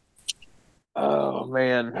 Oh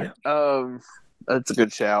man. That's a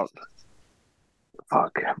good shout.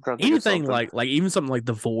 Fuck. I'm trying to think of Anything something. like even something like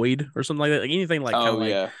The Void or something like that. Like anything like kind of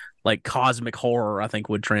yeah. like cosmic horror, I think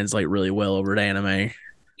would translate really well over to anime.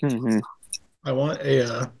 Mm-hmm. I want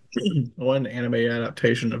an anime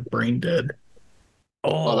adaptation of Brain Dead.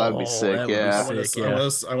 Oh, that'd be sick, that would be yeah.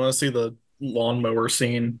 sick, I want to see the lawnmower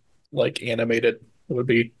scene like animated. It would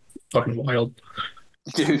be fucking wild.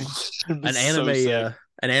 Dude. An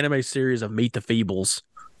anime series of Meet the Feebles.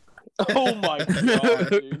 Oh my god,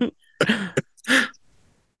 dude.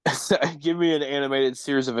 Give me an animated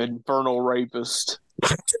series of Infernal Rapist.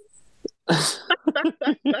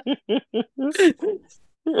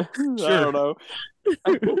 I don't know.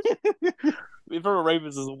 Infernal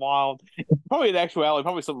Rapist is wild. Probably in actuality,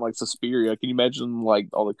 probably something like Suspiria. Can you imagine like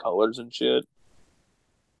all the colors and shit?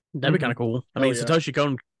 That'd be kind of cool. I mean, yeah. Satoshi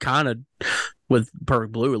Kon kind of with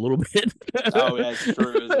Perfect Blue a little bit. Oh, yeah, it's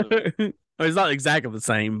true, isn't it? I mean, it's not exactly the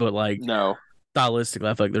same, but like No. stylistically,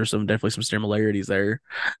 I feel like there's definitely some similarities there.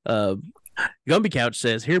 Gumby Couch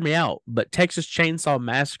says, "Hear me out, but Texas Chainsaw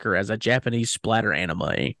Massacre as a Japanese splatter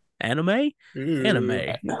anime. Anime?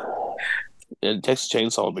 Anime. And Texas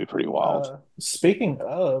Chainsaw would be pretty wild. Speaking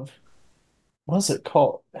of, what's it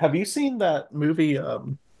called? Have you seen that movie,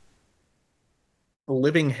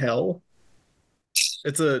 Living Hell?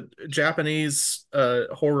 It's a Japanese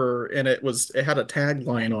horror, and it had a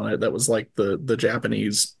tagline on it that was like the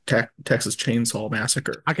Japanese Texas Chainsaw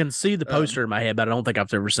Massacre. I can see the poster in my head, but I don't think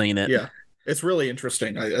I've ever seen it. Yeah, it's really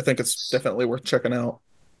interesting. I think it's definitely worth checking out.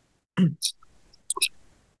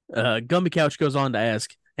 Gumby Couch goes on to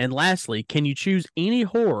ask, and lastly, can you choose any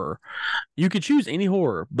horror? You could choose any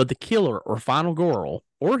horror, but the killer or final girl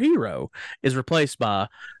or hero is replaced by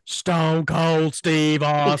Stone Cold Steve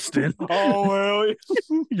Austin. Oh, well.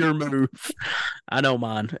 Your move. I know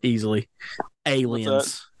mine easily.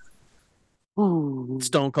 Aliens.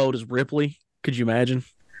 Stone Cold is Ripley. Could you imagine?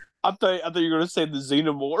 I thought you were going to say the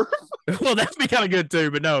Xenomorph. Well, that'd be kind of good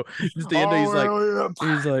too, but no. Just the end,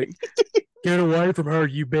 he's like, get away from her,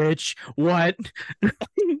 you bitch. What?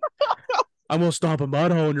 I'm going to stomp a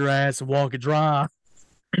mud hole in your ass and walk it dry.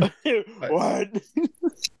 What?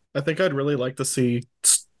 I think I'd really like to see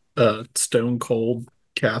Stone Cold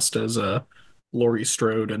cast as Laurie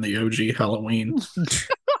Strode in the OG Halloween.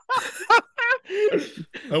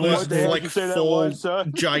 I was like full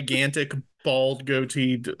gigantic bald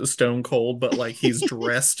goatee Stone Cold, but like he's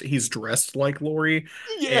dressed like Laurie,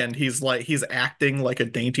 and he's acting like a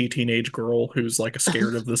dainty teenage girl who's like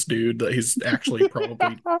scared of this dude that he's actually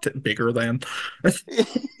probably bigger than.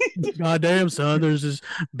 Goddamn, son, there's this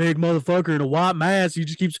big motherfucker in a white mask. He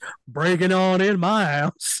just keeps breaking on in my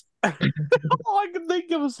house. All I can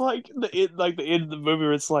think of is like the end of the movie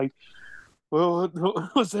where it's like, well,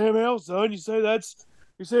 what's the hell, son? You say that's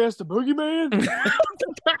the boogeyman?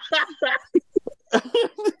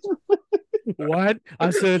 What? I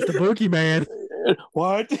said it's the boogeyman.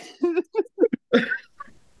 What?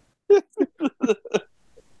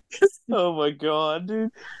 Oh my god,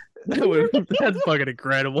 dude! That's fucking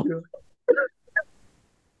incredible.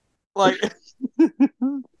 Like,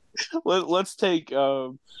 let's take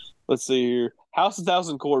let's see here, House of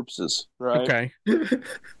Thousand Corpses, right? Okay.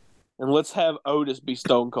 And let's have Otis be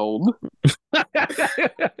Stone Cold.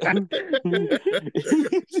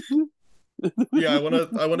 Yeah,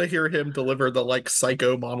 I wanna hear him deliver the like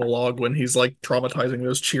psycho monologue when he's like traumatizing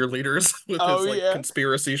those cheerleaders with his like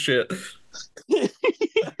conspiracy shit.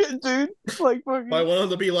 Dude, like fucking. I want him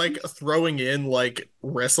to be like throwing in like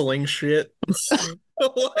wrestling shit.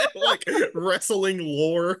 Like wrestling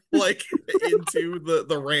lore like into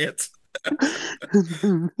the rant.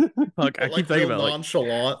 Fuck, I Like keep thinking about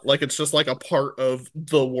nonchalant, like it's just like a part of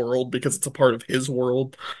the world because it's a part of his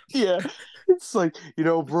world. Yeah, it's like,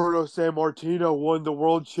 Bruno Sammartino won the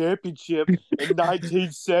world championship in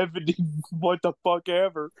 1970. What the fuck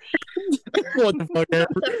ever? What the fuck ever?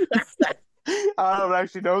 I don't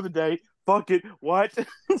actually know the date. Fuck it. What?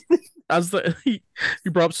 You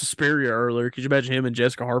brought up Suspiria earlier. Could you imagine him in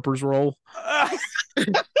Jessica Harper's role?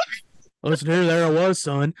 Listen here, there I was,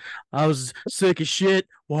 son. I was sick as shit.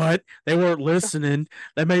 What? They weren't listening.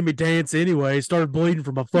 They made me dance anyway. Started bleeding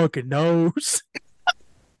from my fucking nose.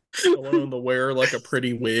 I want him to wear like a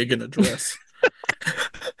pretty wig and a dress.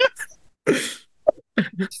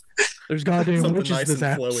 There's goddamn something witches nice in this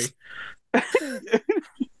and house.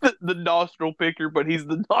 flowy. The nostril picker, but he's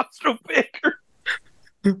the nostril picker.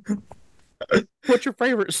 What's your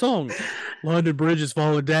favorite song? London Bridge is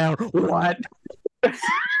falling down. What?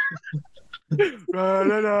 Oh,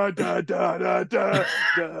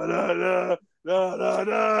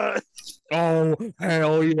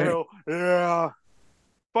 hell yeah. Hell yeah.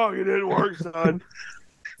 Fuck, it didn't work, son.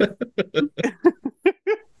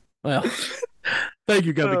 Well, thank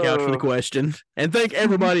you, Gubby Couch, for the question. And thank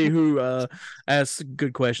everybody who asked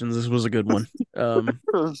good questions. This was a good one.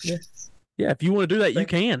 Yeah, if you want to do that, you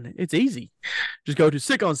can. It's easy. Just go to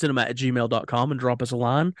sickoncinema@gmail.com and drop us a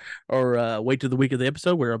line, or wait till the week of the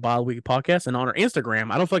episode. We're a bi-weekly podcast. And on our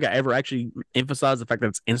Instagram, I don't think I ever actually emphasized the fact that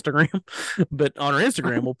it's Instagram, but on our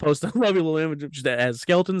Instagram, we'll post a lovely little image that has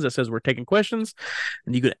skeletons that says we're taking questions,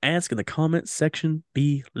 and you can ask in the comment section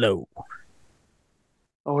below.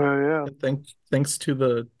 Oh, yeah. Thanks to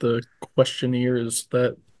the questionnaires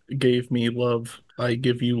that gave me love, I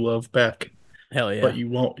give you love back. Hell yeah. But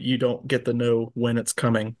you don't get to know when it's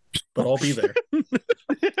coming. But I'll be there. You're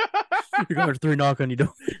going to 3 knock on your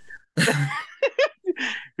door.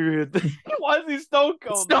 Why is he Stone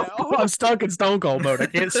Cold now? I'm stuck in Stone Cold mode. I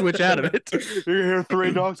can't switch out of it. You're going to hear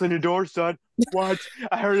 3 knocks on your door, son. What?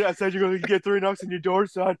 I said you're going to get 3 knocks on your door,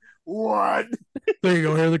 son. What? Then you're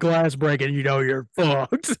going to hear the glass break and you know you're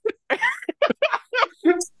fucked.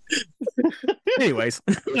 Anyways,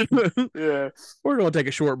 yeah, we're going to take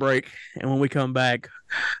a short break, and when we come back,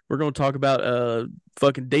 we're going to talk about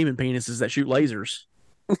fucking demon penises that shoot lasers.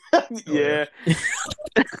 Yeah.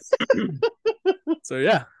 So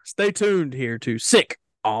yeah, stay tuned here to Sick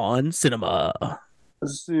on Cinema.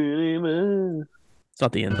 Cinema. It's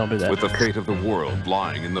not the end. Don't do that. With the fate of the world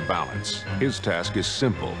lying in the balance, his task is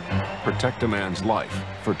simple: protect a man's life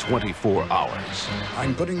for 24 hours.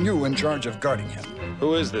 I'm putting you in charge of guarding him.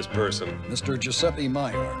 Who is this person? Mr. Giuseppe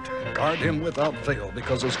Maillard. Guard him without fail,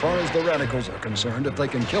 because as far as the radicals are concerned, if they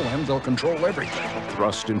can kill him, they'll control everything.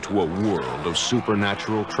 Thrust into a world of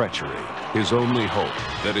supernatural treachery, his only hope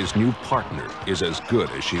that his new partner is as good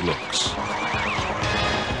as she looks.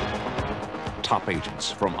 Top agents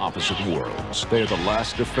from opposite worlds. They're the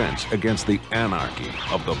last defense against the anarchy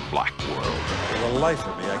of the black world. For the life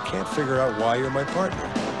of me, I can't figure out why you're my partner.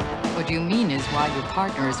 What you mean is why your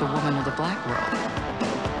partner is a woman of the black world.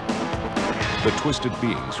 The twisted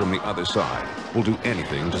beings from the other side will do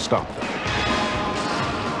anything to stop them.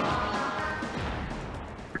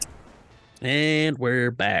 And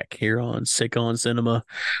we're back here on Sick on Cinema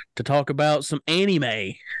to talk about some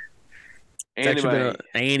anime. It's actually been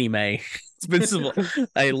anime. It's been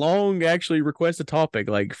a long, actually, requested topic.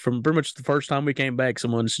 Like, from pretty much the first time we came back,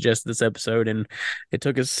 someone suggested this episode, and it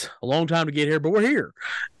took us a long time to get here, but we're here.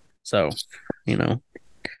 So,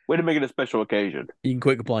 way to make it a special occasion. You can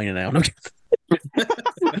quit complaining now.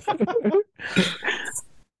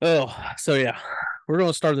 Oh, so yeah, we're going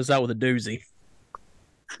to start this out with a doozy.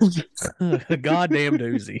 A goddamn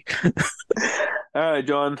doozy. All right,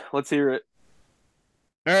 John, let's hear it.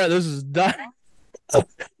 All right, this is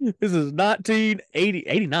 1980,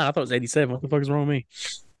 89. I thought it was 87. What the fuck is wrong with me?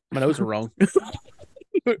 My notes are wrong.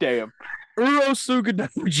 Damn.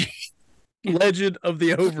 Urotsukidoji, Legend of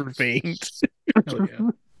the Overfiend. Oh,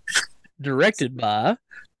 yeah. Directed by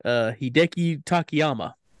Hideki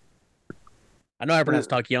Takayama. I know I pronounced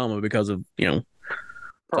Takayama because of,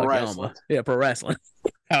 Pro wrestling. Yeah, pro wrestling.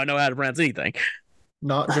 How I know how to pronounce anything.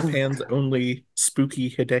 Not Japan's only spooky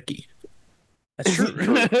Hideki. That's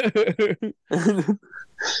true.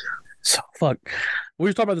 So fuck. We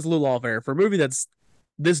were talking about this a little off air. For a movie that's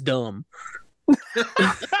this dumb,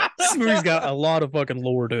 this movie's got a lot of fucking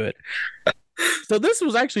lore to it. So this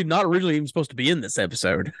was actually not originally even supposed to be in this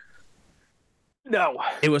episode. No.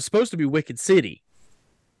 It was supposed to be Wicked City.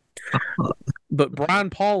 But Brian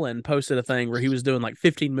Paulin posted a thing where he was doing like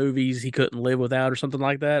 15 movies he couldn't live without or something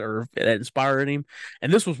like that, or that inspired him.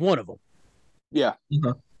 And this was one of them. Yeah.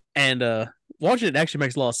 Uh-huh. And watching it actually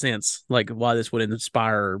makes a lot of sense, like why this would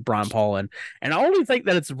inspire Brian Paulin. And I only think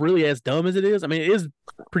that it's really as dumb as it is. I mean, it is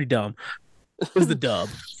pretty dumb. It's the dub.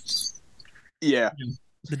 Yeah.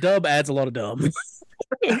 The dub adds a lot of dumb.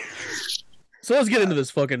 So let's get into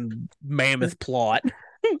this fucking mammoth plot.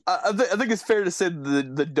 I think it's fair to say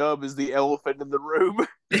the dub is the elephant in the room.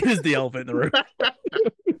 It is the elephant in the room.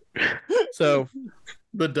 So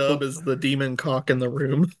the dub is the demon cock in the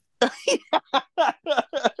room.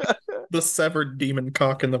 The severed demon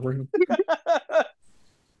cock in the room.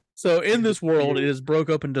 So in this world, it is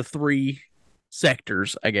broke up into 3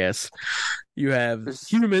 sectors, I guess. You have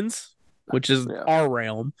humans, which is our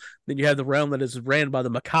realm. Then you have the realm that is ran by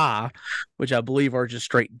the Makai, which I believe are just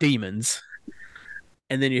straight demons.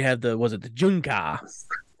 And then you have the Junkai,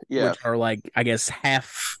 which are like, I guess,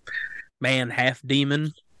 half man, half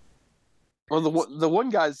demon. Well, the one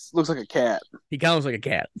guy looks like a cat. He kind of looks like a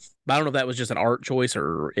cat. But I don't know if that was just an art choice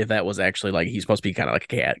or if that was actually like he's supposed to be kind of like a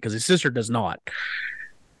cat, because his sister does not.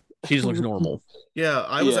 She just looks normal. Yeah,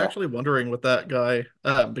 I was actually wondering with that guy,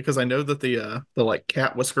 because I know that the like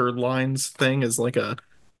cat whisker lines thing is like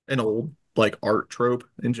an old like art trope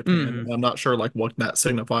in Japan. I'm not sure like what that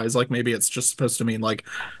signifies. Like maybe it's just supposed to mean like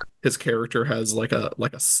his character has like a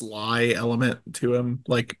sly element to him,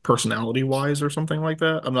 like personality wise or something like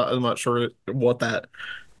that. I'm not sure what that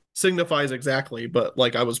signifies exactly, but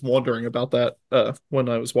like I was wondering about that when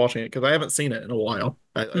I was watching it, because I haven't seen it in a while.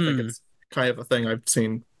 I think it's kind of a thing I've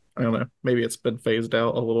seen. I don't know. Maybe it's been phased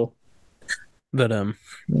out a little. But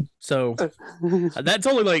so that's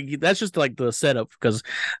only like that's just like the setup, because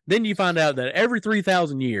then you find out that every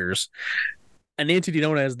 3,000 years, an entity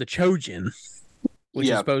known as the Chojin, which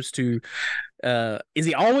is supposed to is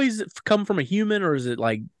he always come from a human, or is it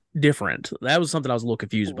like different? That was something I was a little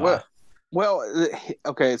confused by. Well,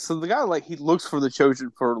 okay, so the guy like he looks for the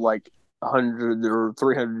Chojin for like 100 or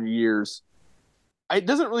 300 years. It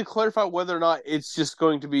doesn't really clarify whether or not it's just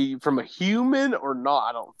going to be from a human or not,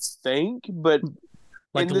 I don't think. But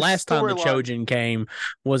like the last time the Chojin came,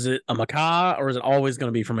 was it a Makai, or is it always going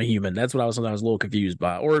to be from a human? That's what I was a little confused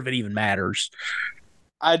by, or if it even matters.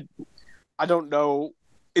 I don't know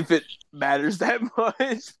if it matters that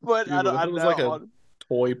much, but Dude, it was like a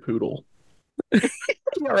toy poodle.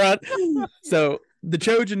 All right. So the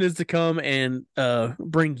Chojin is to come and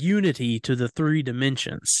bring unity to the 3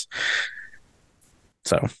 dimensions.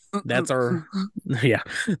 So that's our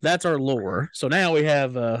that's our lore. So now we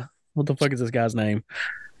have what the fuck is this guy's name?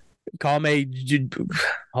 Oh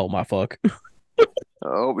my fuck.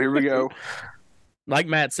 Oh, here we go. Like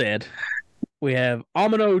Matt said, we have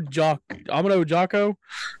Amino Jocko.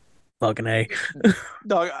 Fucking A.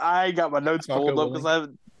 Dog, I got my notes pulled up because I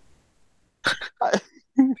haven't.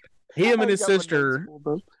 Him and his sister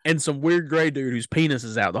and some weird gray dude whose penis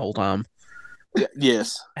is out the whole time.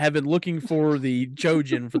 Yes. Have been looking for the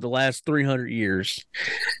Chojin for the last 300 years.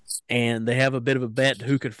 And they have a bit of a bet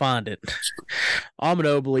who could find it.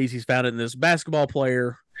 Amino believes he's found it in this basketball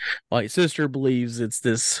player, while his sister believes it's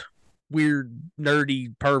this weird,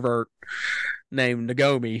 nerdy pervert named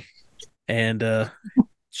Nagomi. And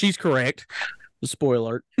she's correct. Spoiler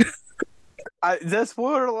alert. That's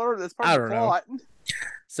spoiler alert. That's part of the plot.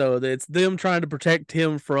 So it's them trying to protect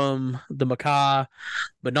him from the Makai,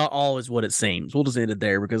 but not all is what it seems. We'll just end it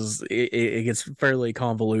there because it gets fairly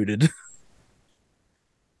convoluted.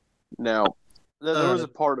 Now, there was a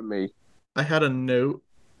part of me. I had a note.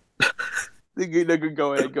 Go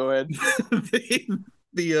ahead.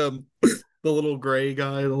 The little gray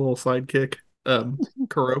guy, the little sidekick,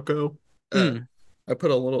 Kuroko. I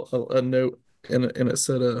put a note and it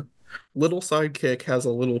said little sidekick has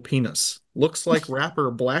a little penis. Looks like rapper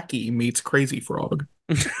Blackie meets Crazy Frog.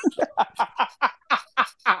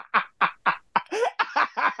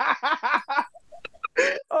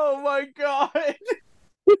 Oh my god.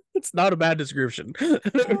 It's not a bad description. Oh,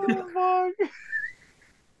 fuck.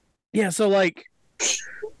 Yeah, so like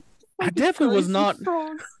I definitely was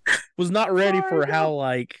not ready for how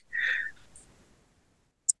like,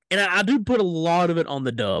 and I do put a lot of it on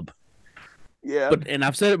the dub. Yeah. And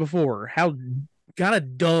I've said it before, how kind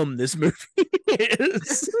of dumb this movie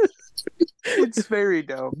is. It's very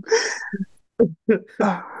dumb.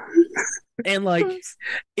 And like,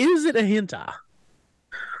 is it a hentai?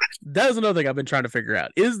 That is another thing I've been trying to figure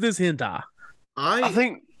out. Is this hentai?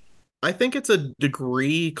 I think it's a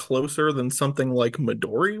degree closer than something like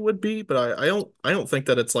Midori would be, but I don't think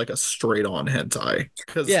that it's like a straight on hentai,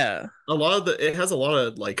 because Yeah. it has a lot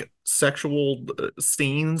of like sexual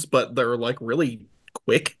scenes, but they're like really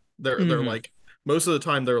quick. They're like, most of the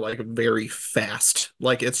time they're like very fast.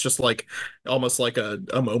 Like it's just like almost like a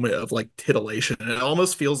moment of like titillation. And it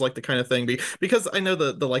almost feels like the kind of thing because I know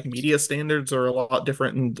the like media standards are a lot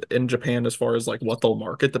different in Japan as far as like what they'll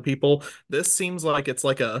market to people. This seems like it's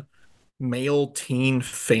like a male teen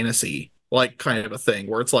fantasy like kind of a thing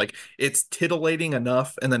where it's like it's titillating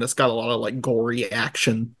enough, and then it's got a lot of like gory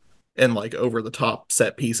action and like over the top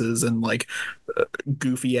set pieces and like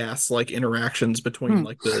goofy ass like interactions between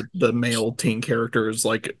like the male teen characters,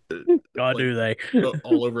 like God, do they?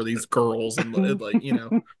 all over these girls and like, you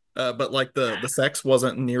know, but like the sex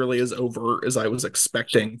wasn't nearly as overt as I was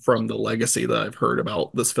expecting from the legacy that I've heard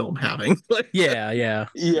about this film having. Like, Yeah. yeah,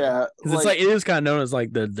 Because it's like it is kind of known as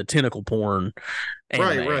like the tentacle porn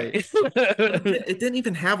anime. right. It didn't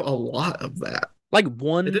even have a lot of that. Like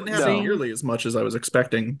one It didn't have scene. nearly as much as I was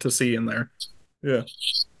expecting to see in there. Yeah.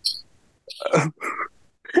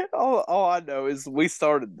 all I know is we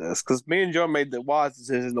started this because me and John made the wise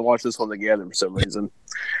decision to watch this one together for some reason.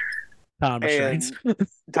 Time restraints.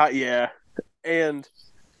 Yeah, and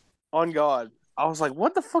on God, I was like,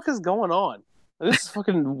 "What the fuck is going on? This is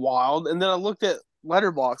fucking wild." And then I looked at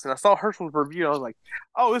Letterboxd and I saw Herschel's review. And I was like,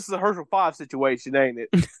 "Oh, this is a Herschel 5 situation, ain't it?"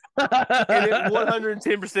 And it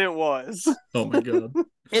 110% was. Oh my God.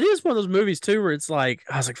 It is one of those movies too where it's like,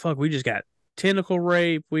 I was like, fuck, we just got tentacle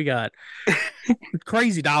rape, we got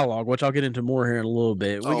crazy dialogue, which I'll get into more here in a little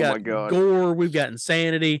bit. We got gore, we've got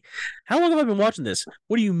insanity. How long have I been watching this?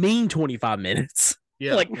 What do you mean 25 minutes?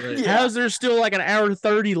 Yeah, like, right. how's there still like an hour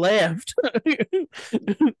 30 left?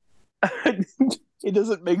 It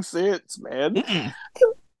doesn't make sense, man.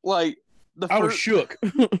 Like I was shook.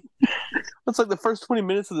 It's like the first 20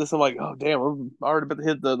 minutes of this, I'm like, oh damn, we're already about to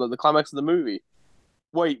hit the climax of the movie.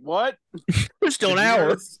 Wait, what? We're still an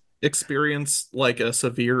hour. Experience like a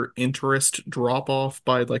severe interest drop off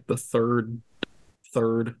by like the third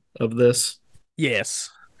of this. Yes.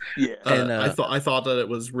 Yeah. And I thought that it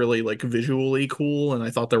was really like visually cool, and I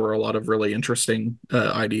thought there were a lot of really interesting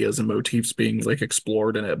ideas and motifs being like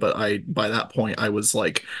explored in it, but by that point I was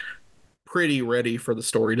like pretty ready for the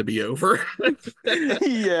story to be over.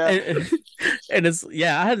 Yeah. And it's,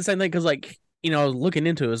 I had the same thing because, like, you know, looking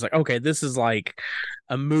into it, it's like, okay, this is like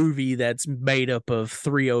a movie that's made up of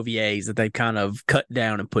 3 OVAs that they kind of cut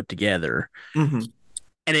down and put together. Mm-hmm.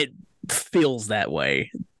 And it feels that way.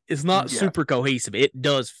 It's not super cohesive. It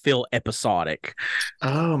does feel episodic.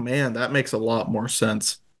 Oh man, that makes a lot more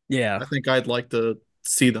sense. Yeah. I think I'd like to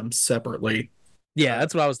see them separately. Yeah,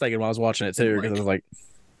 that's what I was thinking when I was watching it too, because I was like,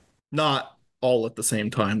 not all at the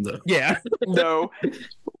same time though. Yeah. No.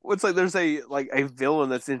 It's like there's a villain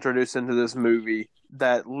that's introduced into this movie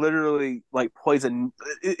that literally like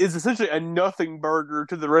is essentially a nothing burger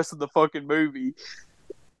to the rest of the fucking movie,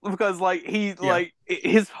 because like like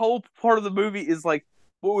his whole part of the movie is like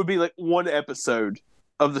what would be like one episode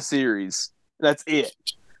of the series. That's it.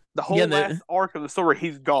 The whole last arc of the story,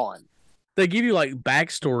 he's gone. They give you like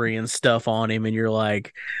backstory and stuff on him, and you're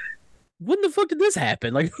like, when the fuck did this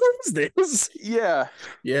happen? Like, who is this? Yeah.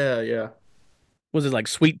 Was it like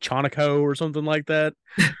Sweet Chonako or something like that?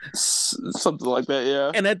 Something like that,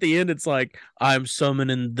 yeah. And at the end, it's like, I'm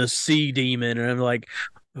summoning the sea demon. And I'm like,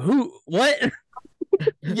 who? What?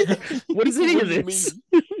 Yeah. What is any of this?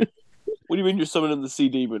 What do you mean you're summoning the sea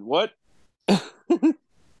demon? What?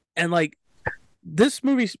 And like, this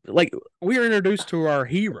movie, like, we are introduced to our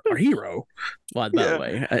hero. Well, by the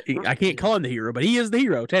way, I can't call him the hero, but he is the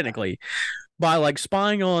hero, technically, by like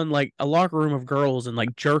spying on like a locker room of girls and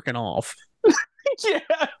like jerking off.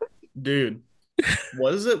 Yeah, dude,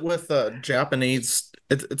 what is it with Japanese?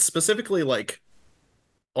 It's specifically like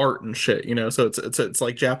art and shit, you know. So it's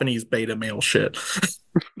like Japanese beta male shit.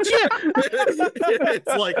 Yeah, it's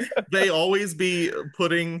like they always be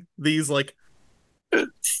putting these like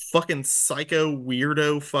fucking psycho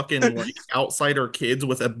weirdo fucking like outsider kids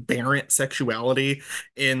with aberrant sexuality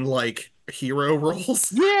in like hero roles.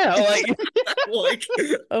 Yeah, like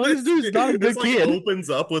this dude's not a good kid. Opens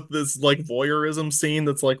up with this like voyeurism scene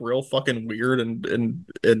that's like real fucking weird and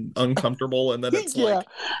uncomfortable, and then it's like,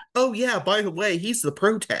 oh yeah, by the way, he's the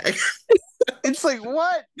pro tag. It's like,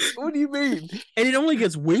 what do you mean? And it only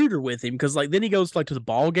gets weirder with him because like then he goes like to the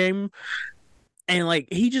ball game, and like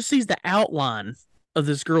he just sees the outline of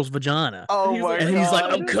this girl's vagina. Oh my god! And he's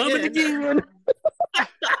like, I'm coming again.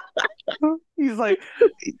 He's like,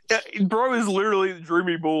 bro is literally the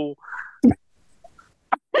Dreamy Bull.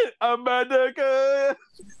 I'm about to go.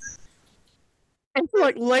 And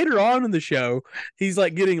like later on in the show, he's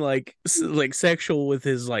like getting like sexual with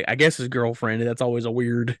his like I guess his girlfriend. That's always a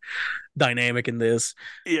weird dynamic in this.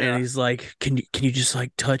 Yeah. And he's like, can you just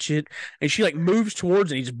like touch it? And she like moves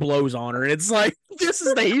towards and he just blows on her. And it's like, this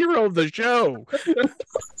is the hero of the show.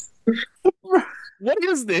 What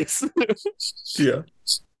is this? Yeah.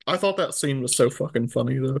 I thought that scene was so fucking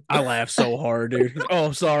funny though. I laughed so hard, dude.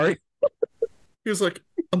 Oh, sorry. He was like,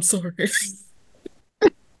 I'm sorry.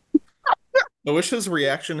 I wish his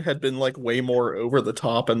reaction had been like way more over the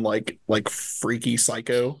top and like freaky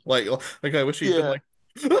psycho. Like I wish he'd been like,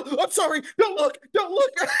 I'm sorry, don't look. don't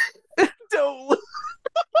look.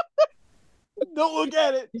 Don't look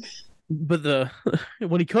at it. But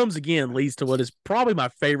when he comes again leads to what is probably my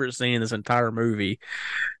favorite scene in this entire movie,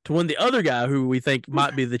 to when the other guy who we think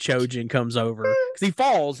might be the Chojin comes over because he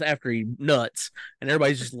falls after he nuts and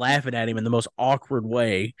everybody's just laughing at him in the most awkward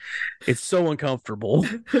way. It's so uncomfortable.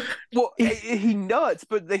 Well, he nuts,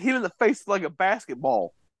 but they hit him in the face like a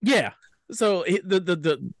basketball. Yeah. So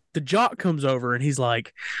the jock comes over and he's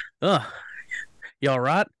like, you all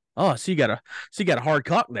right? Oh, so you got a hard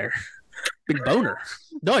cock there. Big boner.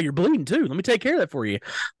 No, you're bleeding too. Let me take care of that for you.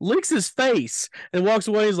 Licks his face and walks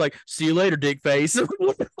away. He's like, see you later, dick face. Oh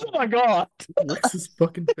my god. Licks his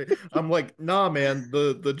fucking face. I'm like, nah, man,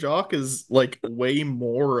 the jock is like way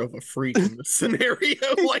more of a freak in this scenario.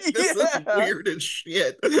 Like, this is weird as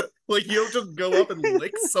shit. Like, you don't just go up and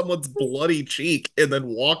lick someone's bloody cheek and then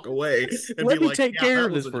walk away and Let be me like, take care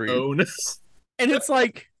of this for you. And it's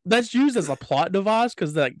like, that's used as a plot device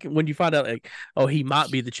because like when you find out like, oh, he might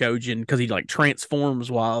be the Chojin because he like transforms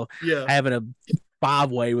while having a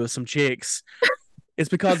 5-way with some chicks. It's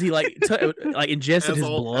because he like ingested his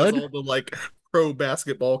blood. As all the like pro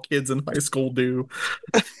basketball kids in high school do.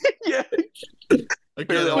 Yeah.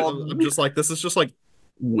 I'm just like, this is just like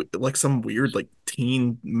some weird like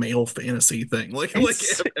teen male fantasy thing. Like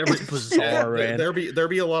every bizarre, man. There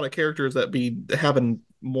be a lot of characters that be having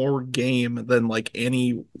more game than like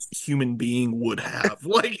any human being would have.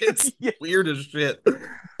 Like, it's weird as shit.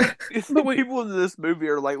 The people in this movie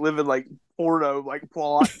are like living like porno like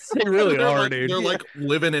plots. They really are, like, dude. They're like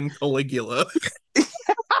living in Caligula.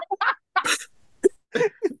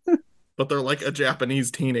 But they're like a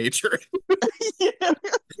Japanese teenager. Yeah.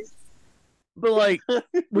 But like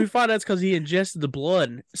we find out it's because he ingested the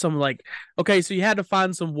blood. So I'm like, okay, so you had to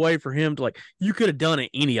find some way for him to like. You could have done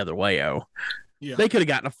it any other way, Yeah. They could have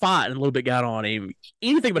gotten a fight and a little bit got on him.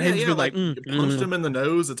 Anything but him just be like punched him in the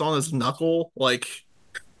nose. It's on his knuckle, like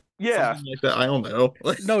something like that. I don't know.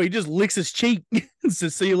 No, he just licks his cheek.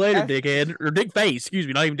 Says, "See you later, dickhead," or dick face. Excuse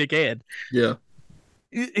me, not even dickhead. Yeah.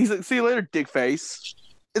 He's like, "See you later, dick face."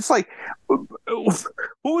 It's like, what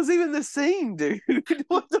was even the scene, dude?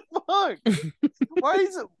 What the fuck? Why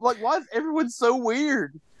is everyone so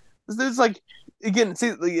weird? It's like, again, see,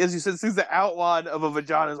 as you said, sees the outline of a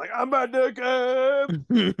vagina. It's like, I'm about to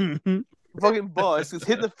come. Fucking bust, gets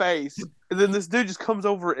hit in the face, and then this dude just comes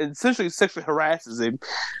over and essentially sexually harasses him.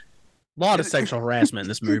 A lot of sexual harassment in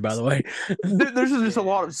this movie, by the way. There's just a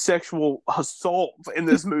lot of sexual assault in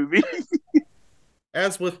this movie.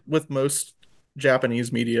 As with most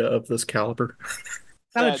Japanese media of this caliber.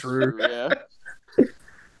 Kind of true. Yeah.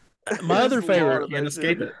 My other favorite, you can't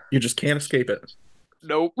escape it. You just can't escape it.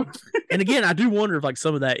 Nope. And again, I do wonder if like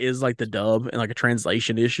some of that is like the dub and like a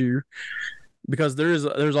translation issue, because there's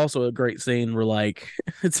also a great scene where like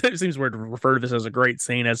it seems weird to refer to this as a great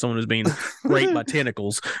scene as someone who's being raped by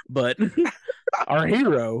tentacles, but our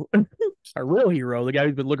hero, our real hero, the guy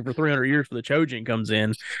who's been looking for 300 years for the Chojin, comes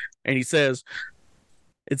in and he says,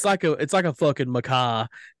 It's like a fucking macaw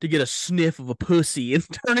to get a sniff of a pussy and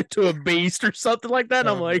turn into a beast or something like that. And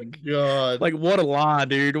I'm like, God, like what a line,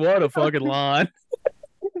 dude! What a fucking line!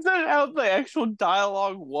 Is that how the actual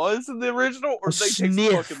dialogue was in the original, or they take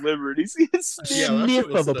some fucking liberties? Sniff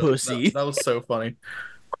of a pussy. That was so funny.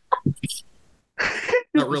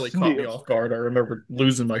 That really caught me off guard. I remember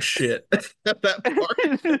losing my shit at that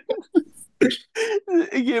part.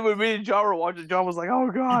 Again, when me and John were watching, John was like, "Oh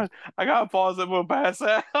God, I gotta pause. I'm gonna pass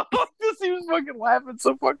out." Because he was fucking laughing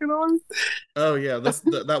so fucking hard. Oh yeah,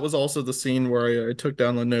 that was also the scene where I took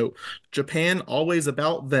down the note. Japan always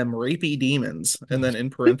about them rapey demons, and then in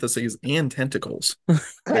parentheses and tentacles.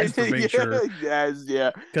 That's to make sure. Yes, yeah.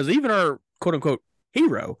 Because even our quote unquote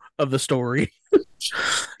hero of the story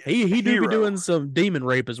He do be Hero. doing some demon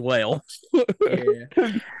rape as well.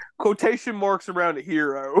 Yeah. Quotation marks around a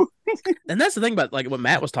hero. And that's the thing about like what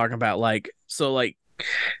Matt was talking about, like so like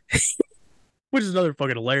which is another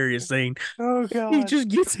fucking hilarious scene. Oh He just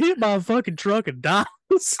gets hit by a fucking truck and dies.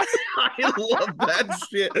 I love that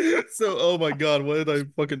shit. So, oh my god, what did I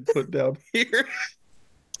fucking put down here?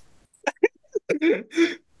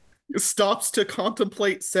 Stops to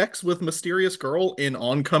contemplate sex with mysterious girl in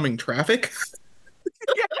oncoming traffic.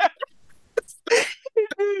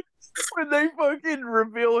 When they fucking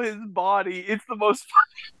reveal his body, it's the most.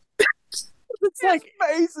 It's like His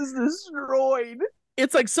face is destroyed.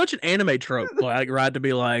 it's like such an anime trope, like right to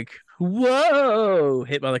be like, whoa,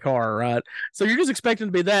 hit by the car, right? So you're just expecting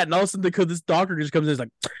to be that, and all of a sudden because this doctor just comes in, is like,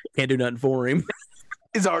 can't do nothing for him.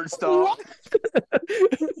 His heart stopped.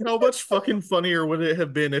 How much fucking funnier would it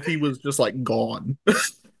have been if he was just like gone?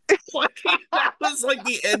 Like, that was like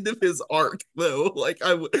the end of his arc, though. Like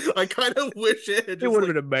I kind of wish it had just, It would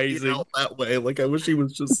have like, been amazing. out that way. Like I wish he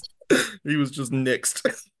was just nixed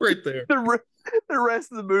right there. The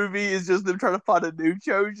rest of the movie is just them trying to find a new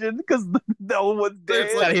Chojin because no one's dead.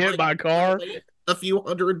 It's Got hit by a car. A few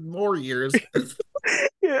hundred more years.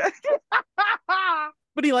 Yeah.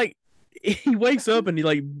 But he wakes up and he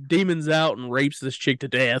like demons out and rapes this chick to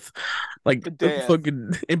death, like To death.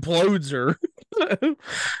 fucking implodes her,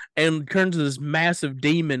 and turns to this massive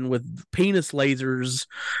demon with penis lasers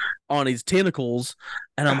on his tentacles.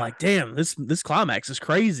 And I'm like, damn, this climax is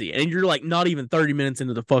crazy. And you're like not even 30 minutes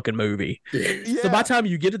into the fucking movie. So by the time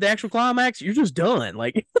you get to the actual climax, you're just done.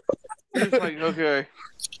 Like, You're just like, okay.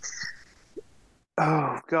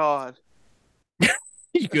 Oh God.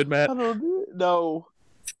 you good, Matt? No.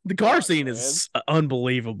 The car scene is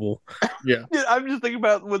unbelievable. Yeah. Yeah, I'm just thinking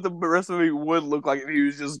about what the rest of the movie would look like if he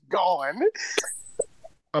was just gone.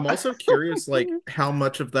 I'm also curious, like, how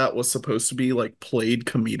much of that was supposed to be like played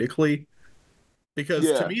comedically. Because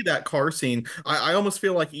Yeah. to me, that car scene, I almost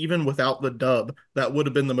feel like even without the dub, that would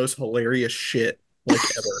have been the most hilarious shit like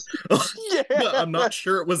ever. Yeah. But I'm not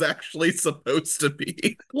sure it was actually supposed to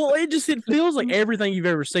be. Well, it feels like everything you've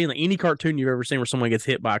ever seen, like any cartoon you've ever seen where someone gets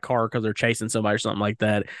hit by a car because they're chasing somebody or something like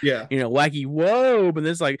that. Yeah. You know, wacky, whoa, but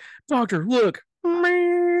then it's like, doctor, look,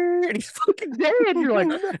 and he's fucking dead. You're like,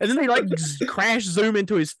 and then they like crash zoom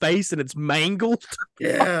into his face and it's mangled.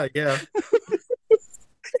 Yeah, yeah.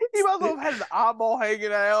 He might as well have had an eyeball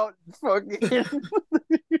hanging out. Fucking.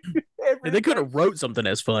 And they could have wrote something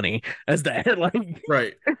as funny as that. Like,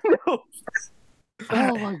 Right. Oh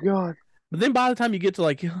my God. but then by the time you get to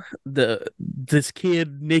like this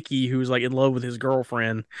kid Nicky who's like in love with his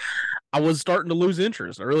girlfriend, I was starting to lose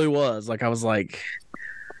interest. I really was. Like I was like,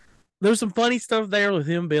 there's some funny stuff there with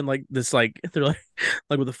him being like this, like they're like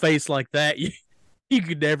with a face like that, you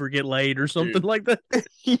could never get laid or something Dude. like that.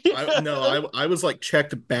 I was like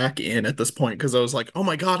checked back in at this point because I was like, oh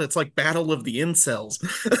my God, it's like Battle of the Incels.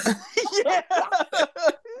 Yeah.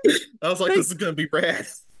 I was like, this is gonna be rad.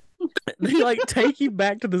 They like take you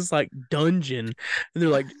back to this like dungeon and they're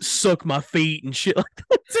like, suck my feet and shit like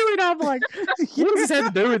that. Dude, I'm like, what does this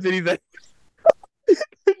have to do with anything?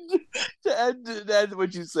 To add to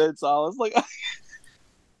what you said, Silas, like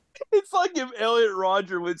it's like if Elliot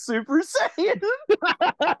Rodger went Super Saiyan.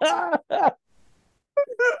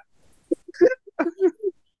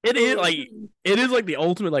 It is like the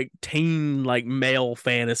ultimate like teen like male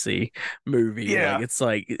fantasy movie. Yeah. Like, it's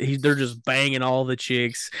like they're just banging all the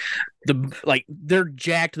chicks. They're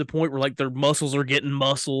jacked to the point where like their muscles are getting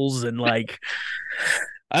muscles and like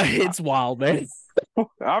it's wild, man.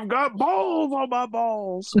 I've got balls on my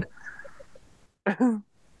balls.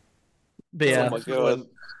 But yeah, Oh my God.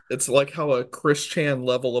 It's like how a Chris Chan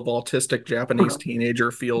level of autistic Japanese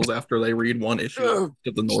teenager feels after they read one issue of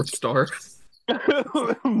the North Star.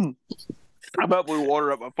 I'm about to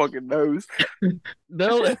water up my fucking nose.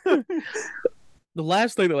 the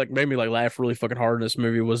last thing that like made me like laugh really fucking hard in this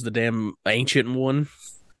movie was the damn ancient one.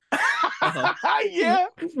 Yeah.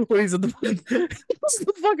 When he's at the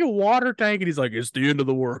fucking water tank and he's like, it's the end of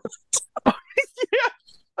the world. Yeah.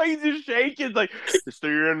 Like he's just shaking, like it's the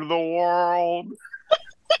end of the world.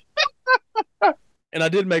 And I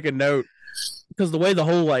did make a note because the way the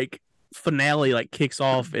whole like finale like kicks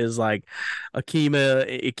off is like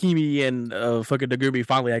Akimi and fucking Nagumi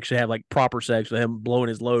finally actually have like proper sex with him blowing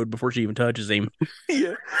his load before she even touches him.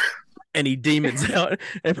 Yeah. And he demons out.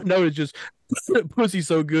 And the note is just pussy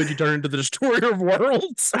so good you turn into the destroyer of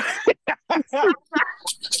worlds.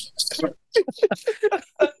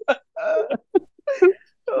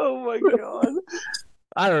 Oh my God.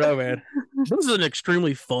 I don't know, man. This is an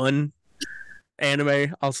extremely fun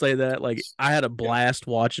anime. I'll say that. Like, I had a blast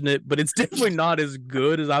watching it, but it's definitely not as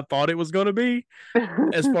good as I thought it was going to be.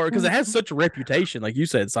 As far because it has such a reputation, like you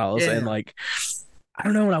said, Silas, and like I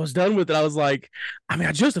don't know. When I was done with it, I was like, I mean,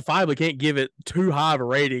 I justifiably can't give it too high of a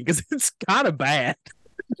rating because it's kind of bad.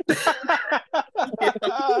 It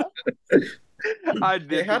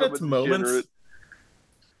had its moments,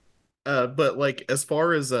 but like as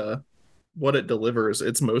far as what it delivers,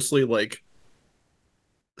 it's mostly like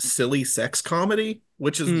silly sex comedy,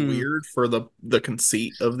 which is weird for the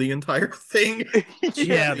conceit of the entire thing.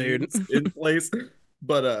 Yeah, dude, in place.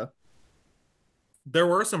 But there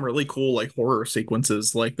were some really cool like horror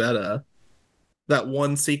sequences, like that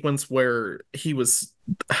one sequence where he was,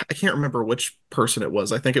 I can't remember which person it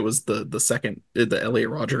was. I think it was the second, the Elliot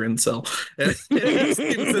Rodger incel. And he was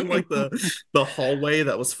in like the hallway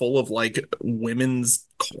that was full of like women's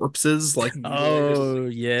corpses, like oh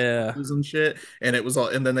yeah, and shit. And it was all,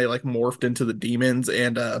 and then they like morphed into the demons.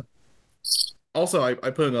 And also I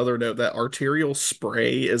put another note that arterial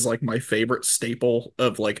spray is like my favorite staple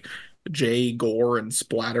of like J gore and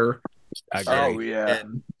splatter. Oh yeah,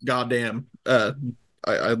 and goddamn, I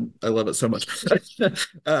love it so much.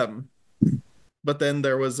 But then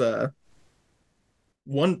there was the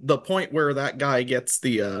point where that guy gets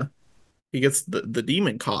the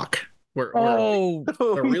demon cock. Where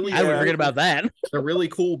the really I was forget about that. The really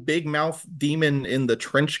cool big mouth demon in the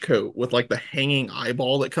trench coat with like the hanging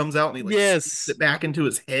eyeball that comes out and he like sticks it back into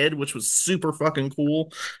his head, which was super fucking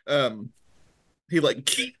cool. He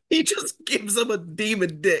just gives him a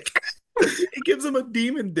demon dick. He gives him a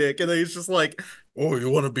demon dick, and then he's just like, "Oh, you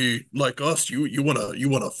want to be like us? You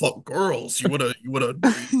wanna fuck girls? You wanna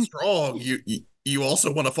be strong? You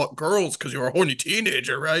also want to fuck girls because you're a horny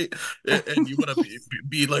teenager, right? And you want to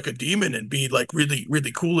be like a demon and be like really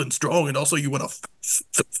really cool and strong, and also you want to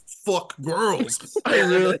fuck girls."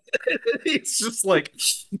 He's just like,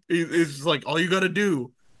 he's just like, all you gotta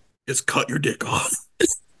do is cut your dick off.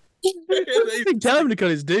 Tell him to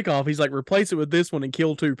cut his dick off. He's like, replace it with this one and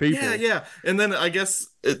kill 2 people. Yeah. And then I guess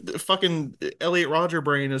fucking Elliot Rodger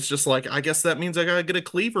brain is just like, I guess that means I gotta get a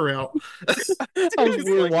cleaver out. I was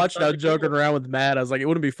really watching out joking around with Matt. I was like, it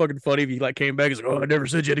wouldn't be fucking funny if he like came back and was like, oh, I never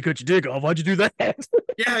said you had to cut your dick off. Why'd you do that?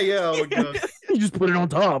 Yeah. Oh my god. You just put it on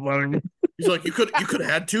top. He's like, you could have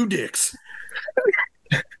had 2 dicks.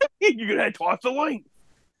 You could have had twice the length.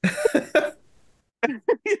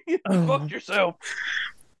 Fuck yourself.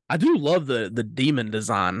 I do love the demon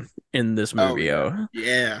design in this movie.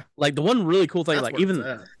 Yeah. Like the one really cool thing, that's like even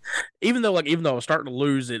though I was starting to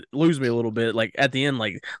lose me a little bit, like at the end,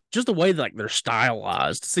 like just the way that like they're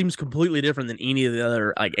stylized seems completely different than any of the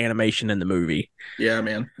other like animation in the movie. Yeah,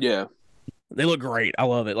 man. Yeah. They look great. I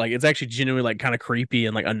love it. Like it's actually genuinely like kind of creepy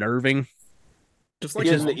and like unnerving. Just like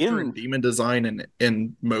the demon design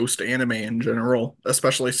in most anime in general,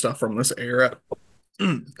 especially stuff from this era.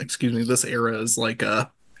 Excuse me, this era is like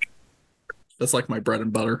that's like my bread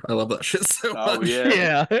and butter. I love that shit so much. Oh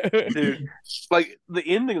yeah, dude. Like the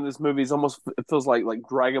ending of this movie is almost, it feels like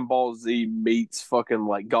Dragon Ball Z meets fucking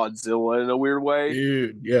like Godzilla in a weird way.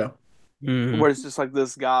 Dude, yeah. Mm-hmm. Where it's just like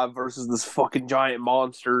this guy versus this fucking giant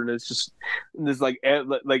monster, and it's just this like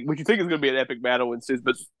what you think is going to be an epic battle ensues,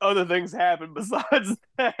 but other things happen besides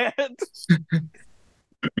that.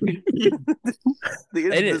 The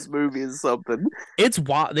end of this movie is something. It's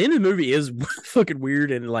wild. The end of the movie is fucking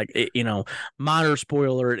weird, and like minor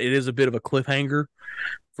spoiler, it is a bit of a cliffhanger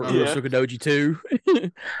for Urotsukidoji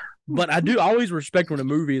 2. But I do always respect when a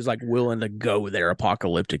movie is like willing to go there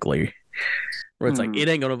apocalyptically, where it's like it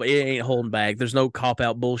ain't holding back. There's no cop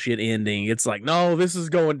out bullshit ending. It's like, no, this is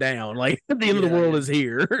going down. Like the end of the world is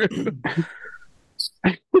here.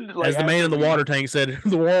 Like, as the man in the water tank said,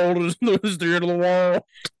 the world is the end of the world.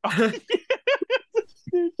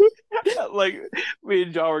 Like me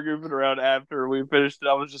and John were goofing around after we finished it.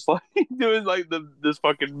 I was just like doing like this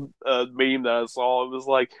fucking meme that I saw. It was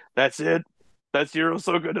like, that's it. That's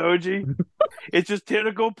Urotsukidoji. It's just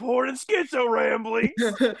tentacle porn and schizo rambling.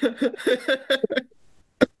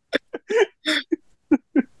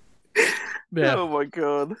 Yeah. Oh my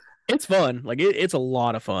god. It's fun. Like it's a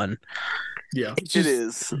lot of fun. Yeah. It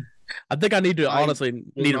is. I think I need to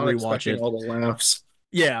rewatch it. All the laughs.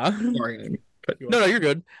 Yeah. Sorry. No, you're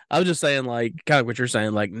good. I was just saying, like, kind of what you're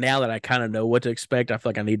saying. Like, now that I kind of know what to expect, I feel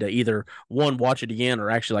like I need to either watch it again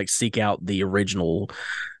or actually like seek out the original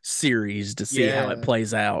series to see how it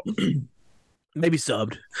plays out. Maybe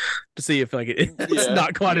subbed to see if like it's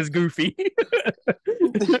not quite as goofy.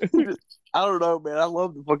 I don't know, man. I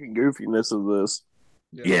love the fucking goofiness of this.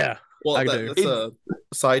 Yeah. Well, that's a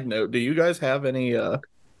side note. Do you guys have any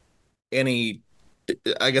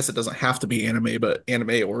I guess it doesn't have to be anime, but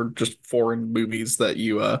anime or just foreign movies that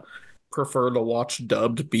you prefer to watch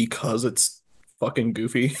dubbed because it's fucking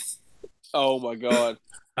goofy. Oh my god.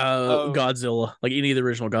 Godzilla, like any of the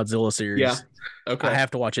original Godzilla series. Yeah. Okay. I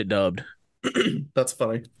have to watch it dubbed. That's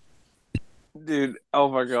funny. Dude, oh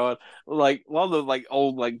my god! Like a lot of the like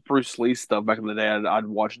old like Bruce Lee stuff back in the day, I'd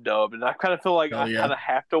watch dubbed, and I kind of feel like Oh, I yeah. kind of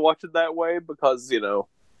have to watch it that way because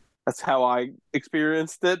that's how I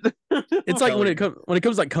experienced it. It's like when it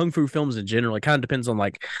comes like kung fu films in general, it kind of depends on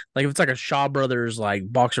like if it's like a Shaw Brothers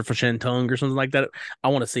like Boxer for Shentung or something like that. I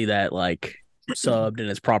want to see that like subbed in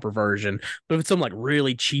its proper version. But if it's some like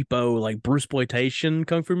really cheapo like Bruce exploitation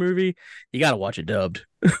kung fu movie, you got to watch it dubbed.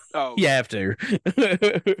 Oh, You have to.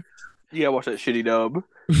 yeah, watch that shitty dub.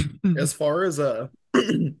 As far as God,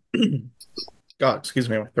 excuse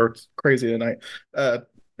me, my throat's crazy tonight.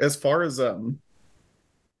 As far as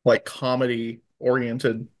like comedy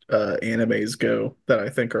oriented animes go that I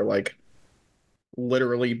think are like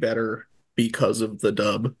literally better because of the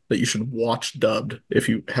dub that you should watch dubbed if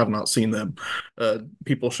you have not seen them.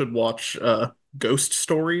 People should watch Ghost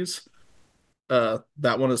Stories. That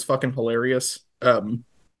one is fucking hilarious. And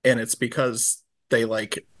it's because they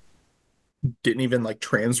like didn't even like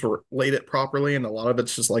translate it properly, and a lot of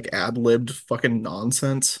it's just like ad-libbed fucking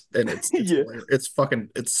nonsense, and it's Yeah. it's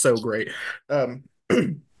so great.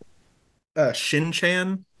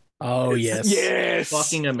 Shin-chan Oh is yes.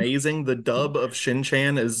 fucking amazing. The dub of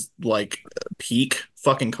Shin-chan is like peak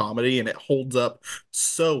fucking comedy, and it holds up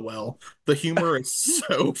so well. The humor is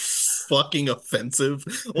so fucking offensive.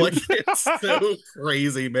 Like it's so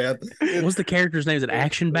crazy, man. What's the character's name? Is it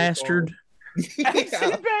Action Bastard? Action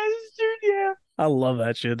Bastard, yeah. I love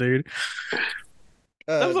that shit, dude.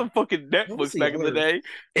 That was on fucking what was Netflix the back in the other- day.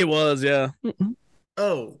 It was, yeah.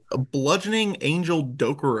 Oh, Bludgeoning Angel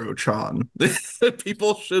Dokuro-chan.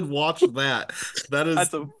 People should watch that.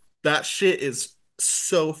 That shit is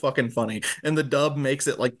so fucking funny, and the dub makes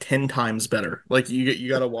it like 10 times better. Like you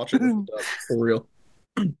got to watch it with the dub for real.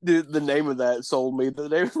 Dude, the name of that sold me. The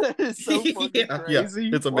name of that is so fucking Yeah, crazy.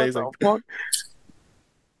 it's amazing. What the fuck?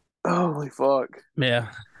 Holy fuck. Yeah.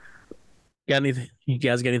 Got anything? You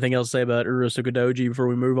guys got anything else to say about Urotsukidoji before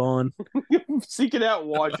we move on? Seek it out,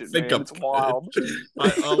 watch I it, think man. I'm It's good. wild.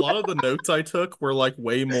 A lot of the notes I took were like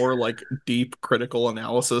way more like deep critical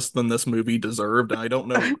analysis than this movie deserved. And I don't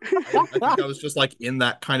know. I think I was just like in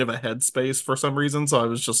that kind of a headspace for some reason. So I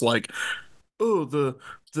was just like, oh,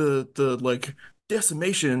 the like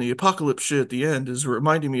decimation and the apocalypse shit at the end is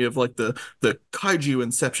reminding me of like the kaiju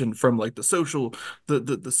inception from like the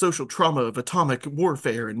social trauma of atomic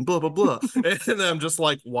warfare and blah blah blah. And I'm just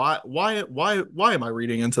like, why am I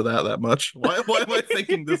reading into that much? Why am I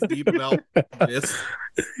thinking this deep about this?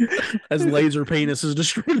 As laser penises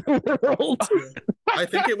destroy the world. I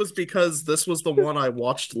think it was because this was the one I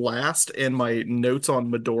watched last, and my notes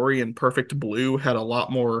on Midori and Perfect Blue had a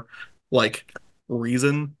lot more like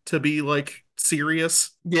reason to be like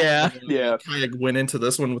serious. Yeah. Yeah. Kind of went into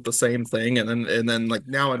this one with the same thing, and then like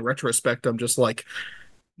now in retrospect, I'm just like,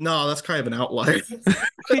 no, that's kind of an outlier.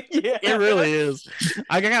 Yeah. It really is.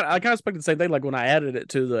 I kind of expected the same thing. Like when I added it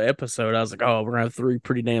to the episode, I was like, "Oh, we're gonna have 3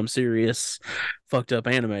 pretty damn serious, fucked up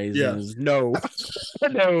animes." Yeah. And it was, no,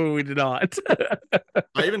 no, we did not.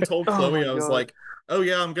 I even told Oh Chloe, my I was God. like, oh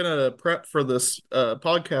yeah, I'm gonna prep for this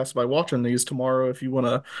podcast by watching these tomorrow if you want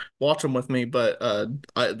to watch them with me, but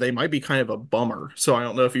they might be kind of a bummer, so I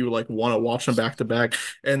don't know if you like want to watch them back to back.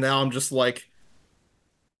 And now I'm just like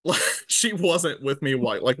she wasn't with me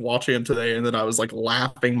like watching him today, and then I was like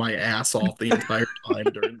laughing my ass off the entire time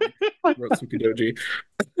during the Urotsukidoji.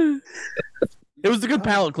 It was a good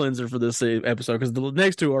palate cleanser for this episode because the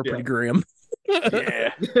next 2 are pretty grim. Yeah.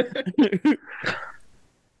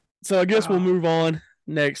 So I guess we'll move on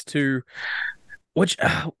next to which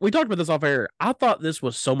we talked about this off air. I thought this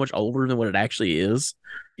was so much older than what it actually is.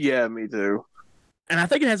 Yeah, me too. And I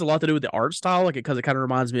think it has a lot to do with the art style, like because it kind of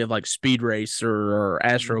reminds me of like Speed Racer or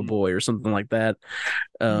Astro Boy or something like that.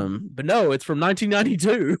 But no, it's from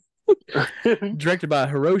 1992, directed by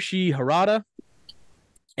Hiroshi Harada.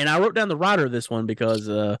 And I wrote down the writer of this one because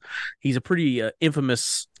he's a pretty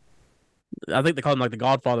infamous. I think they call him like the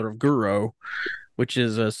Godfather of Guro, which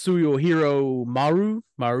is Suyohiro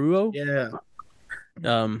Maruo. Yeah.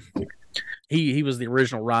 He was the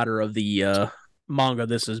original writer of the manga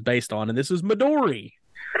this is based on, and this is Midori,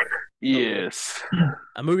 Yes.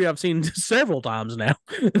 a movie I've seen several times now.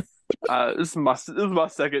 This is my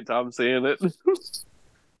second time seeing it.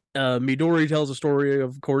 Midori tells a story,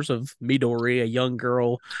 of course, of Midori, a young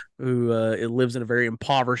girl who lives in a very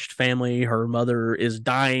impoverished family. Her mother is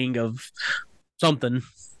dying of something,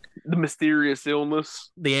 The mysterious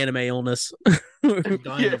illness. The anime illness.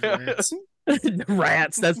 Dying of rats.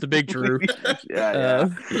 Rats, that's the big true. Yeah.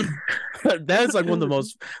 That's like one of the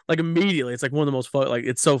most, like, immediately it's like one of the most like,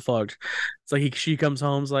 it's so fucked. It's like she comes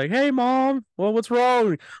home, is like, hey mom, well, what's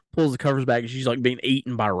wrong? Pulls the covers back and she's like being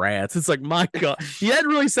eaten by rats. It's like, my god. Yeah, that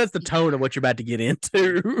really sets the tone of what you're about to get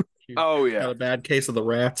into. Oh yeah. Got a bad case of the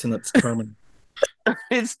rats, and it's terminal.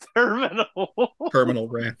 It's terminal. Terminal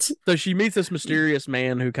rats. So she meets this mysterious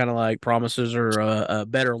man who kind of like promises her a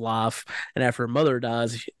better life, and after her mother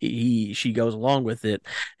dies, she goes along with it,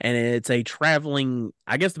 and it's a traveling.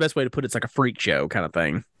 I guess the best way to put it's like a freak show kind of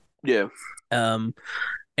thing. Yeah.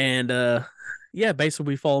 Yeah,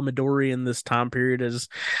 basically we follow Midori in this time period as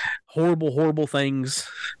horrible things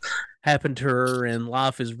happen to her, and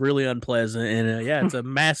life is really unpleasant, and yeah, it's a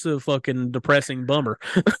massive fucking depressing bummer.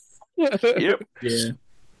 Yep. Yeah.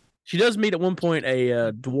 She does meet at one point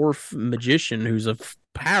a dwarf magician who's a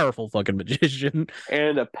powerful fucking magician.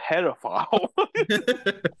 And a pedophile.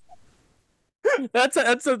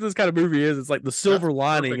 That's what this kind of movie is. It's like the silver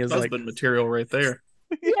lining is like husband material right there.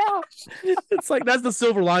 Yeah. It's like that's the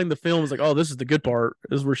silver lining of the film is like, oh, this is the good part.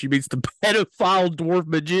 This is where she meets the pedophile dwarf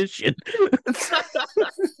magician.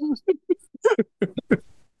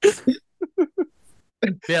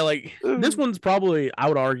 Yeah, like this one's probably, I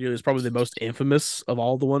would argue, is probably the most infamous of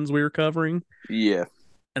all the ones we were covering. Yeah.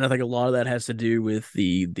 And I think a lot of that has to do with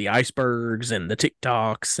the icebergs and the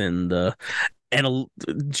TikToks and the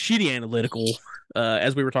shitty analytical,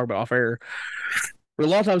 as we were talking about off air. But a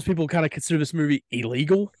lot of times people kind of consider this movie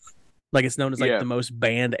illegal. Like it's known as like the most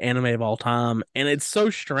banned anime of all time. And it's so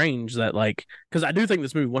strange that like, because I do think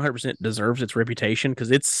this movie 100% deserves its reputation because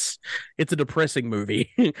it's a depressing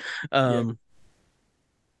movie.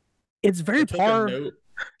 It's very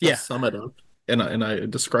sum it up, and I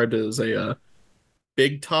described it as a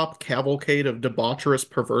big top cavalcade of debaucherous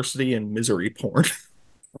perversity and misery porn.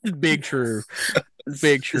 Big true.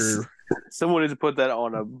 Someone needs to put that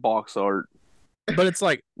on a box art. But it's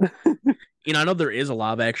like, I know there is a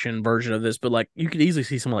live action version of this, but like you could easily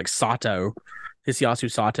see someone like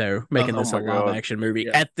Hisayasu Sato making this a live action movie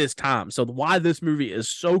at this time. So why this movie is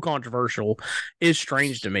so controversial is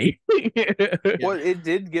strange to me. Well, it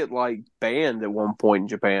did get like banned at one point in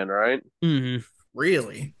Japan, right? Mm-hmm.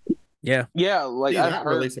 Really? Yeah. Yeah, like that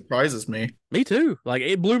really surprises me. Me too. Like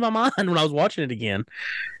it blew my mind when I was watching it again.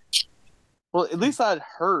 Well, at least I'd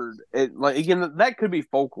heard it. Like again, that could be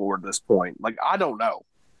folklore at this point. Like I don't know.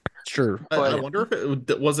 Sure. I wonder if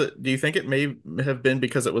it was it. Do you think it may have been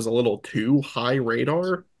because it was a little too high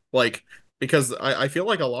radar? Like, because I feel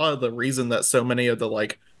like a lot of the reason that so many of the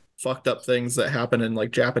like fucked up things that happen in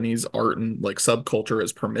like Japanese art and like subculture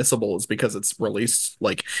is permissible is because it's released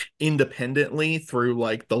like independently through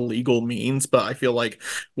like the legal means. But I feel like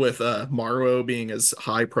with Maruo being as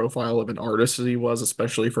high profile of an artist as he was,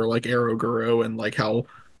 especially for like Eroguro and like how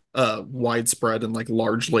widespread and like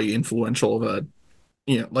largely influential of a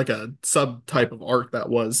like a subtype of art that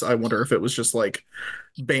was, I wonder if it was just like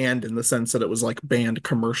banned in the sense that it was like banned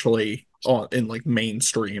commercially in like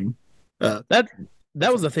mainstream. That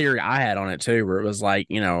was the theory I had on it too, where it was like,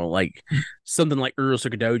 like something like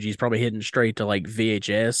Urotsukidoji is probably hidden straight to like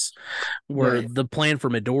VHS, where the plan for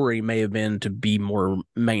Midori may have been to be more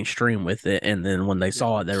mainstream with it, and then when they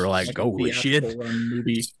saw it, they were like holy shit.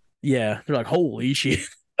 Movie. Yeah, they're like, holy shit.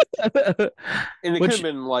 And it could have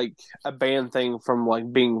been like a banned thing from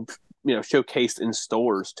like being showcased in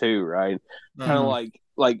stores too, right? Kind of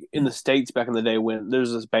like in the States back in the day when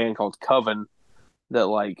there's this band called Coven that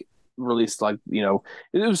like released like it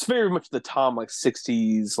was very much the time like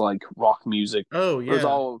 60s like rock music. Oh yeah, it was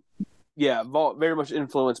all very much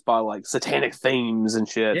influenced by like satanic themes and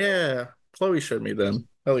shit. Yeah, Chloe showed me them.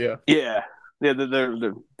 Hell yeah.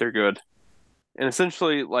 They're good. And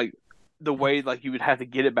essentially like the way like you would have to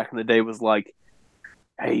get it back in the day was like,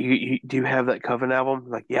 hey, you do you have that Coven album?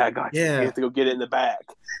 Like, yeah, I got you. You have to go get it in the back.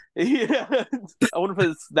 Yeah, I wonder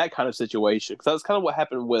if it's that kind of situation because that's kind of what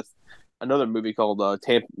happened with another movie called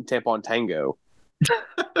Tampon Tango,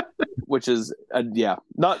 which is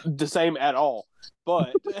not the same at all,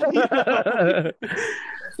 but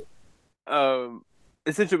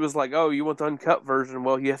essentially it was like, oh, you want the uncut version?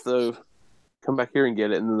 Well, you have to come back here and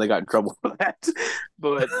get it, and then they got in trouble for that.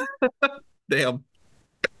 But damn.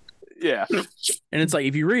 Yeah. And it's like,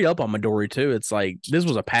 if you read up on Midori too, it's like this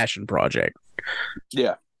was a passion project.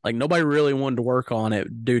 Yeah. Like nobody really wanted to work on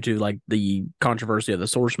it due to like the controversy of the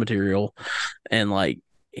source material, and like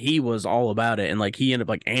he was all about it, and like he ended up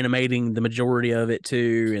like animating the majority of it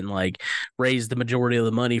too, and like raised the majority of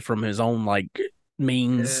the money from his own like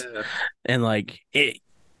means. And like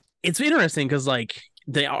it's interesting because like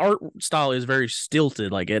the art style is very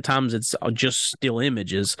stilted. Like at times it's just still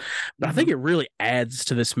images, but I think it really adds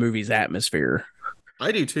to this movie's atmosphere.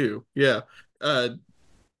 I do too. Yeah.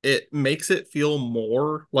 It makes it feel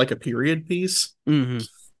more like a period piece.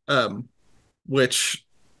 Which,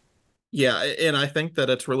 yeah, and I think that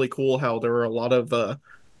it's really cool how there are a lot of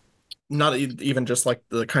not even just like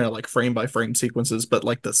the kind of like frame by frame sequences, but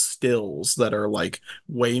like the stills that are like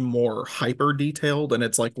way more hyper detailed, and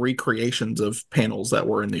it's like recreations of panels that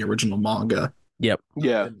were in the original manga. Yep.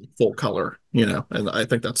 Yeah. In full color, you know, and I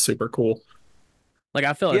think that's super cool. Like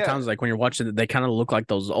I feel at times like when you're watching it, they kind of look like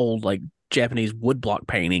those old like Japanese woodblock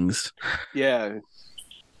paintings. Yeah.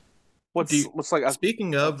 What's like?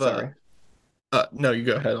 Speaking of, no, you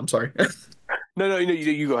go ahead. I'm sorry. No,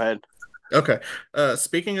 you go ahead. Okay.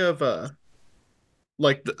 Speaking of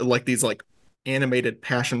like these like animated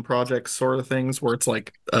passion projects sort of things where it's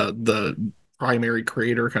like the primary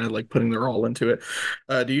creator kind of like putting their all into it.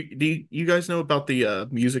 Do you guys know about the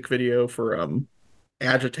music video for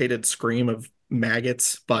Agitated Scream of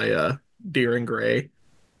Maggots by Deer Gray?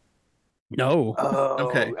 No.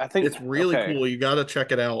 Okay. I think it's really cool. You got to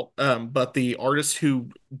check it out. But the artist who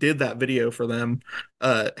did that video for them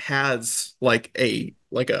has like a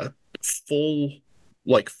full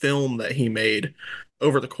like film that he made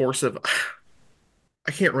over the course of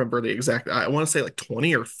I can't remember the exact, I want to say like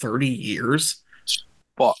 20 or 30 years.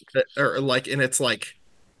 Fuck. Or like, and it's like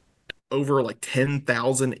over like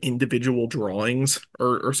 10,000 individual drawings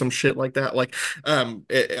or some shit like that. Like,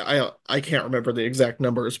 I can't remember the exact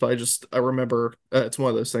numbers, but I remember it's one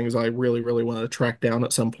of those things I really, really want to track down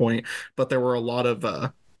at some point. But there were a lot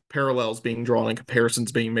of parallels being drawn and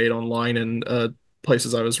comparisons being made online and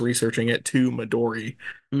places I was researching it to Midori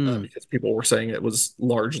because people were saying it was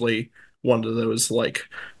largely one of those like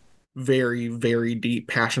very, very deep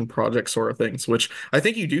passion project sort of things, which I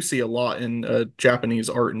think you do see a lot in Japanese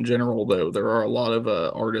art in general, though. There are a lot of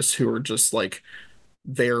artists who are just like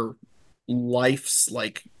their life's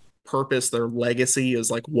like purpose, their legacy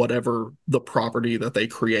is like whatever the property that they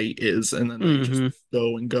create is, and then they just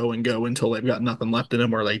go and go and go until they've got nothing left in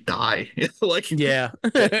them or they die. Like, yeah.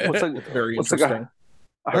 It's very interesting.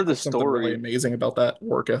 I heard the story really amazing about that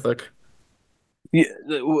work ethic. Yeah,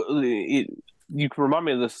 you can remind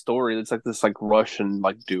me of this story. It's like this like Russian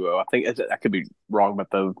like duo. I think I could be wrong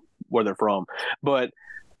about where they're from, but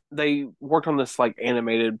they worked on this like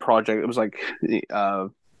animated project. It was like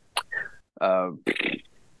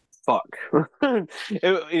fuck.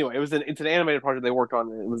 Anyway, it's an animated project they worked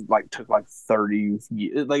on. And it was like took like 30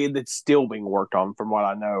 years. Like it's still being worked on from what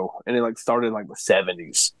I know, and it like started in like the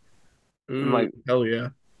 70s. Like hell yeah.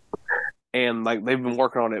 And like they've been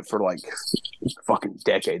working on it for like fucking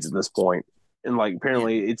decades at this point. And like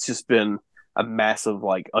apparently it's just been a massive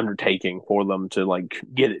like undertaking for them to like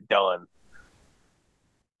get it done.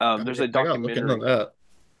 There's a documentary.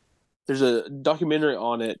 There's a documentary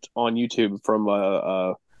on it on YouTube from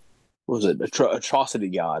what was it? Atrocity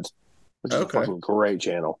God, which is a fucking great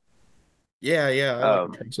channel. Yeah, I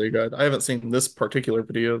like Atrocity God. I haven't seen this particular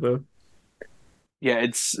video though. Yeah,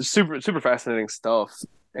 it's super fascinating stuff.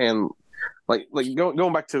 And like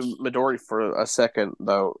going back to Midori for a second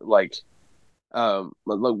though, like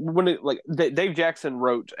when Dave Jackson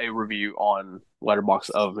wrote a review on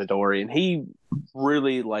Letterboxd of Midori, and he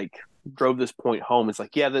really like drove this point home. It's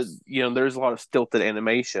like, yeah, there's a lot of stilted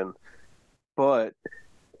animation, but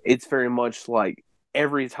it's very much like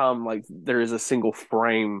every time like there is a single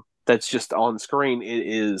frame that's just on screen, it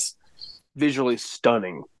is visually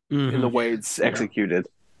stunning in the way it's executed.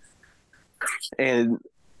 And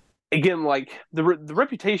again, like the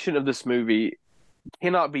reputation of this movie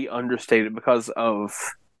cannot be understated because of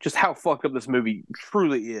just how fucked up this movie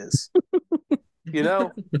truly is. You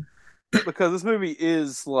know, because this movie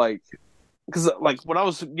is like, because like when I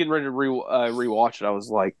was getting ready to rewatch it, I was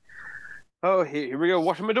like, oh, here we go,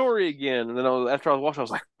 watching Midori again. And then after I was watching, I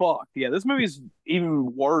was like, fuck, yeah, this movie's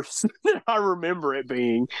even worse than I remember it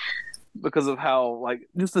being because of how like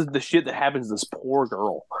just the shit that happens to this poor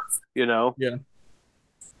girl, you know? Yeah.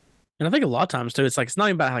 And I think a lot of times too, it's like it's not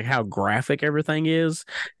even about like how graphic everything is.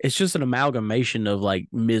 It's just an amalgamation of like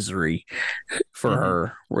misery for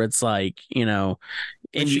her, where it's like, you know,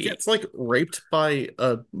 and she gets like raped by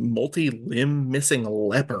a multi-limb missing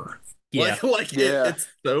leper. Yeah, it's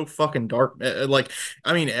so fucking dark. Like,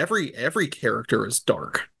 I mean, every character is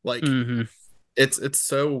dark. Like, it's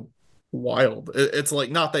so wild. It's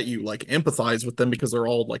like, not that you like empathize with them because they're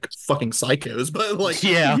all like fucking psychos, but like,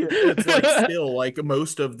 it's like still like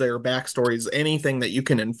most of their backstories, anything that you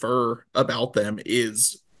can infer about them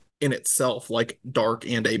is in itself like dark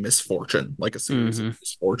and a misfortune, like a series of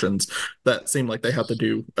misfortunes that seem like they have to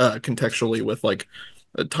do contextually with like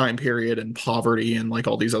a time period and poverty and like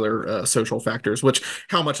all these other social factors, which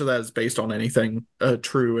how much of that is based on anything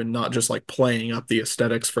true and not just like playing up the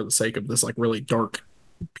aesthetics for the sake of this like really dark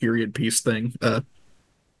period piece thing.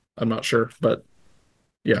 I'm not sure, but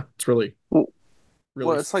yeah, it's really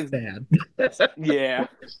it's like bad. Yeah,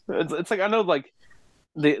 it's like I know like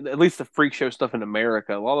at least the freak show stuff in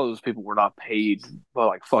America, a lot of those people were not paid by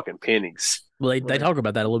like fucking pennies. Well, they talk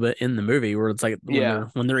about that a little bit in the movie where it's like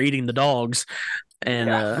when they're eating the dogs and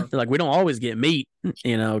they're like, we don't always get meat,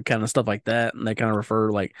 kind of stuff like that. And they kind of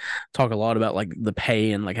talk a lot about like the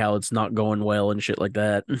pay and like how it's not going well and shit like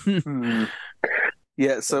that.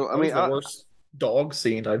 Yeah. So, I mean, the worst dog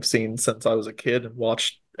scene I've seen since I was a kid and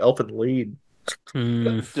watched Elfin Lead.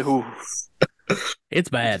 It's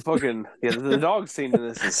bad. The dog scene in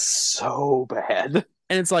this is so bad.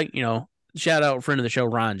 And it's like, shout out friend of the show,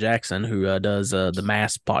 Ryan Jackson, who does the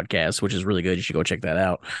Mass podcast, which is really good. You should go check that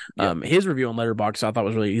out. His review on Letterboxd I thought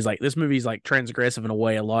was he's like, this movie's like transgressive in a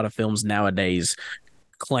way a lot of films nowadays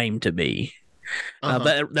claim to be.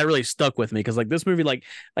 That really stuck with me because like this movie, like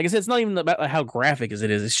I said, it's not even about how graphic as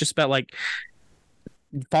it is. It's just about like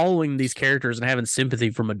following these characters and having sympathy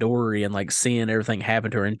for Midori and like seeing everything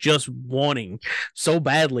happen to her and just wanting so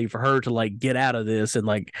badly for her to like get out of this and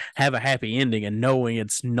like have a happy ending and knowing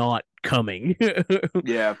it's not coming.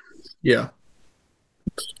 Yeah.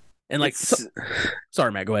 And like,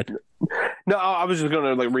 sorry, Matt, go ahead. No, I was just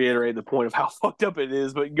gonna like reiterate the point of how fucked up it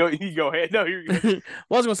is, but you go ahead. No, you're good.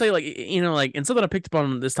 Well, I was gonna say like and something I picked up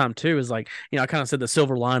on this time too is like I kind of said the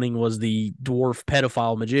silver lining was the dwarf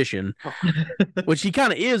pedophile magician, which he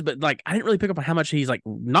kind of is, but like I didn't really pick up on how much he's like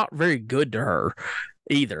not very good to her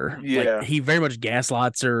either. Yeah, like, he very much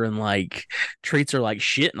gaslights her and like treats her like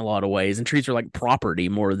shit in a lot of ways and treats her like property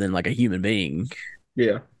more than like a human being.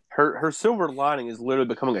 Yeah, her silver lining is literally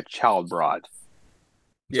becoming a child bride.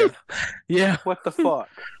 Yeah. What the fuck?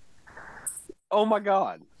 Oh my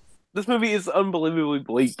god. This movie is unbelievably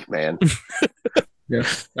bleak, man. Yeah.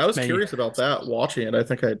 I was curious about that watching it. I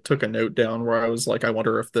think I took a note down where I was like, I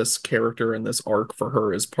wonder if this character and this arc for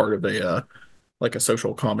her is part of a like a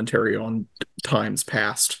social commentary on times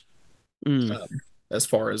past. As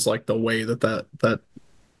far as like the way that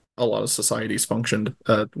a lot of societies functioned,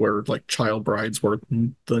 where like child brides were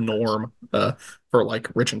the norm for like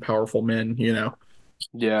rich and powerful men,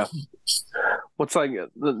 Yeah. What's like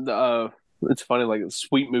it's funny, like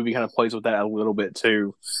Sweet movie kind of plays with that a little bit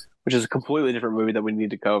too, which is a completely different movie that we need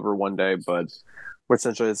to cover one day, but where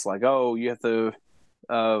essentially it's like, oh, you have to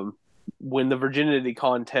win the virginity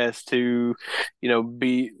contest to,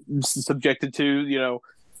 be subjected to,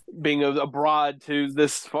 being a bride to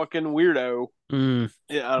this fucking weirdo. Yeah,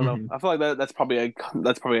 I don't know. I feel like that's probably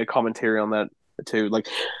a commentary on that too. Like,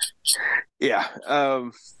 yeah.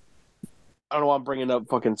 I don't know why I'm bringing up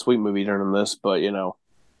fucking Sweet movie during this, but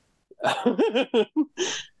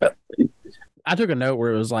I took a note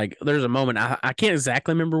where it was like there's a moment I can't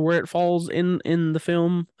exactly remember where it falls in the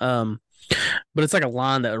film, but it's like a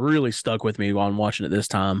line that really stuck with me while I'm watching it this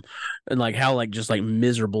time, and like how like just like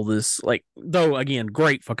miserable this like though again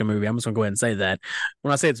great fucking movie. I'm just gonna go ahead and say that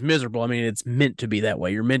when I say it's miserable, I mean it's meant to be that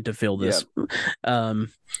way. You're meant to feel this. Yeah.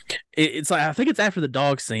 It's like I think it's after the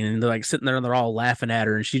dog scene and they're like sitting there and they're all laughing at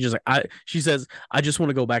her and she just like she says I just want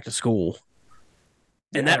to go back to school.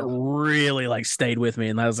 And that really like stayed with me,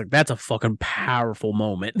 and I was like, "That's a fucking powerful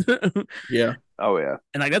moment." Yeah. Oh yeah.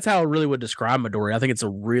 And like that's how I really would describe Midori. I think it's a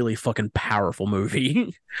really fucking powerful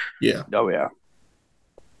movie. Yeah. Oh yeah.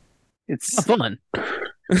 It's fun.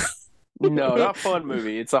 No, not fun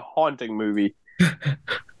movie. It's a haunting movie.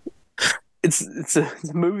 It's a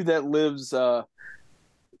movie that lives, lives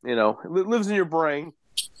in your brain,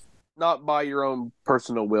 not by your own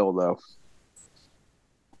personal will, though.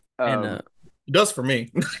 It does for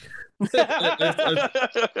me.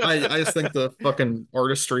 I just think the fucking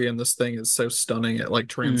artistry in this thing is so stunning. It like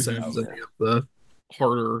transcends any of the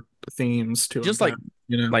harder themes to just unpack,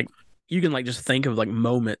 like like you can like just think of like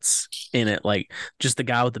moments in it, like just the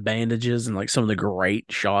guy with the bandages and like some of the great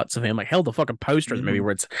shots of him. Like hell, the fucking posters maybe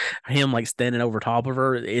where it's him like standing over top of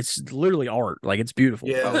her. It's literally art. Like it's beautiful.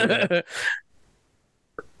 Yeah.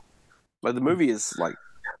 But the movie is like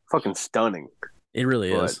fucking stunning. It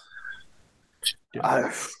really is.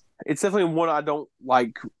 It's definitely one I don't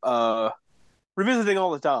like revisiting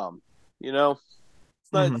all the time. It's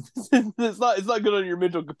not. It's not good on your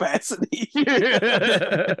mental capacity.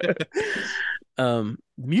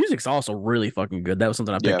 Music's also really fucking good. That was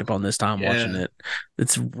something I picked up on this time watching it.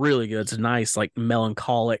 It's really good. It's a nice like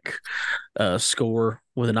melancholic score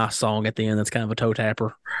with a nice song at the end. That's kind of a toe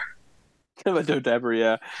tapper. Kind of a toe tapper,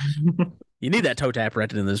 yeah. You need that toe tapper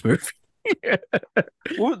in this movie.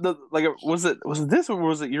 Was it this or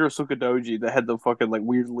was it Urotsukidoji that had the fucking like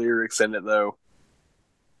weird lyrics in it though?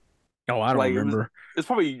 Oh, I don't remember. It was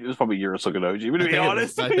probably Urotsukidoji, but to be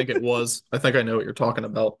honest. I think it was. I think I know what you're talking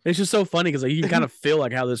about. It's just so funny because like you can kind of feel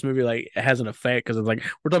like how this movie like has an effect because it's like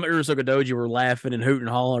we're talking about Urotsukidoji, we're laughing and hooting and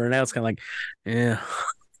hollering, and now it's kind of like, yeah,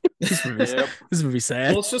 this movie's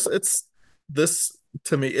sad. Well, it's this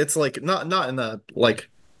to me. It's like not in a like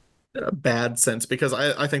a bad sense because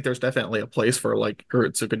I think there's definitely a place for like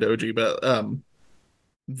Urotsukidoji, but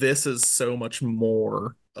this is so much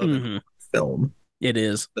more of a film. It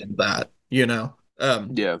is than that, you know.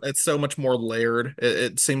 Yeah, it's so much more layered.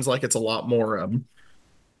 It seems like it's a lot more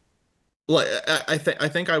like I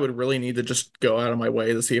think I would really need to just go out of my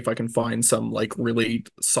way to see if I can find some like really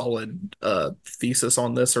solid thesis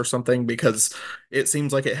on this or something because it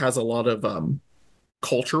seems like it has a lot of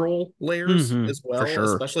cultural layers as well,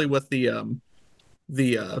 especially with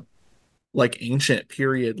the like ancient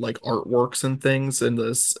period like artworks and things and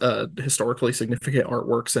this historically significant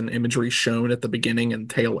artworks and imagery shown at the beginning and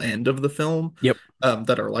tail end of the film. Yep.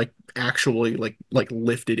 That are like actually like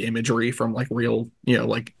lifted imagery from like real, you know,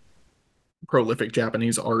 like prolific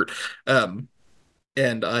Japanese art. And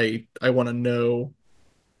I want to know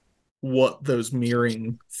what those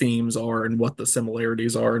mirroring themes are and what the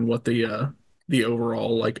similarities are and what the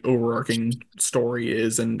overall like overarching story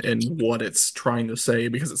is and what it's trying to say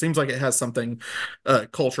because it seems like it has something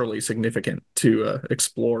culturally significant to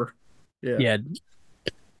explore. Yeah,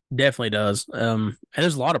 definitely does. And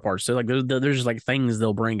there's a lot of parts. So like there's just like things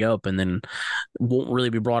they'll bring up and then won't really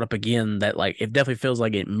be brought up again that like it definitely feels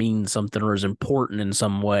like it means something or is important in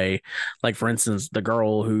some way. Like for instance, the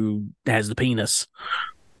girl who has the penis.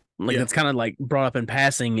 Like it's kind of like brought up in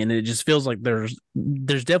passing, and it just feels like there's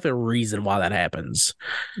definitely a reason why that happens.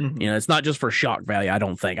 You know, it's not just for shock value. I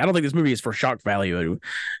don't think this movie is for shock value.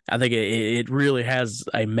 I think it really has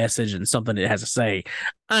a message and something it has to say.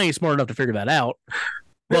 I ain't smart enough to figure that out,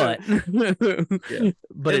 but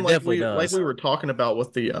but it definitely does. Like we were talking about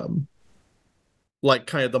with the like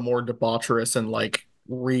kind of the more debaucherous and like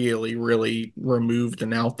really really removed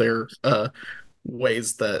and out there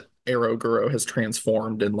ways that Eroguro has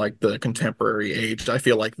transformed in like the contemporary age. I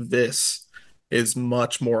feel like this is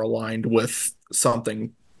much more aligned with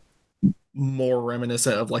something more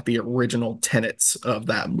reminiscent of like the original tenets of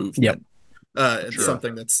that movement. It's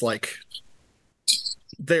something that's like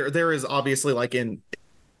there is obviously like in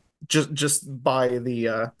just by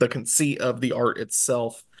the conceit of the art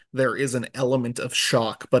itself, there is an element of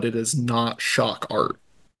shock, but it is not shock art.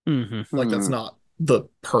 Like that's not the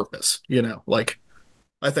purpose, you know, like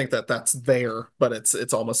I think that's there, but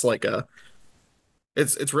it's almost like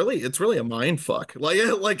it's really a mind fuck. Like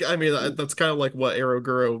I mean that's kind of like what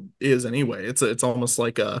Eroguro is anyway. It's almost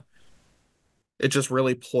like it just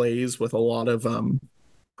really plays with a lot of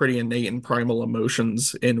pretty innate and primal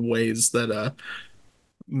emotions in ways that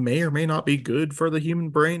may or may not be good for the human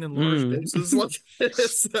brain in large doses. Like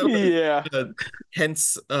so,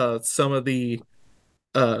 hence some of the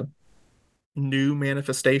new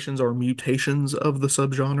manifestations or mutations of the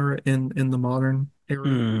subgenre in the modern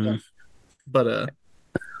era. But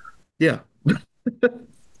yeah.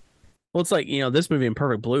 Well, it's like, you know, this movie and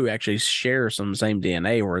Perfect Blue actually share some same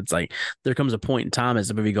DNA where it's like there comes a point in time as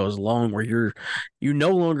the movie goes along where you no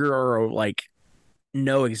longer are like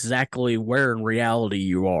know exactly where in reality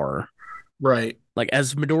you are. Right. Like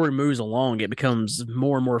as Midori moves along, it becomes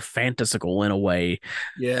more and more fantasical in a way.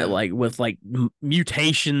 Yeah. Like with like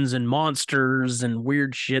mutations and monsters and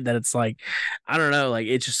weird shit that it's like, I don't know, like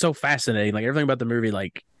it's just so fascinating. Like everything about the movie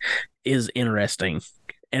like is interesting.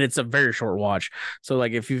 And it's a very short watch. So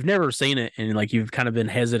like if you've never seen it and like you've kind of been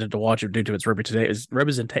hesitant to watch it due to its reputation.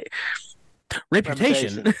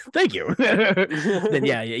 Thank you. Then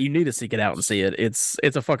yeah, you need to seek it out and see it. It's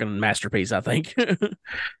a fucking masterpiece, I think.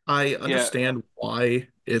 I understand why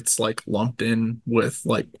it's like lumped in with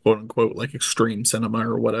like quote unquote like extreme cinema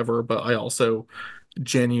or whatever, but I also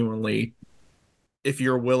genuinely, if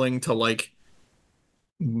you're willing to like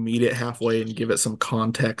meet it halfway and give it some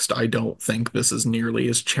context, I don't think this is nearly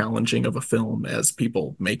as challenging of a film as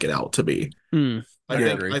people make it out to be.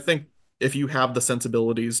 I think if you have the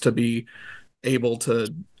sensibilities to be able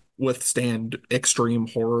to withstand extreme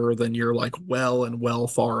horror, then you're like well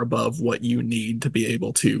far above what you need to be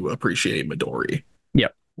able to appreciate Midori.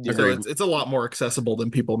 Yep. So it's a lot more accessible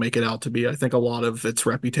than people make it out to be. I think a lot of its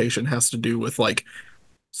reputation has to do with like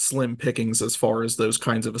slim pickings as far as those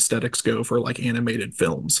kinds of aesthetics go for like animated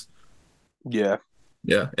films. Yeah,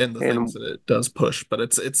 and the things that it does push, but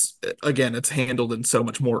it's again, it's handled in so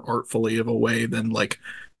much more artfully of a way than like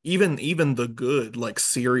even the good, like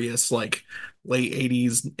serious, like late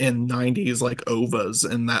 80s and 90s, like OVAs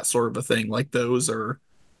and that sort of a thing, like those are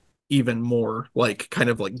even more like kind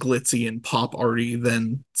of like glitzy and pop arty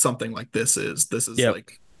than something like this is. This is Yep.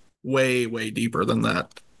 like way deeper than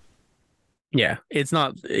that. Yeah, it's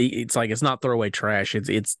not. It's like it's not throwaway trash.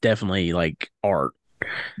 It's definitely like art.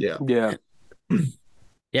 Yeah. Yeah.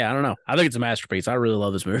 Yeah, I don't know. I think it's a masterpiece. I really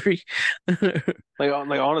love this movie. Like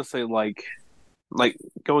honestly, like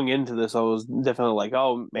going into this, I was definitely like,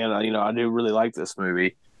 oh man, I do really like this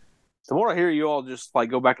movie. The more I hear you all just like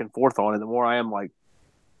go back and forth on it, the more I am like,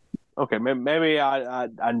 okay, maybe I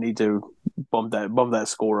need to bump that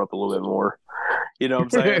score up a little bit more. You know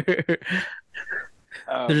what I'm saying?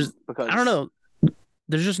 Because I don't know.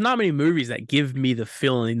 There's just not many movies that give me the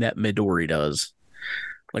feeling that Midori does.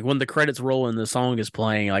 Like when the credits roll and the song is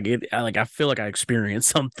playing, I feel like I experienced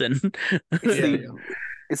something.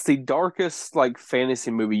 It's the darkest like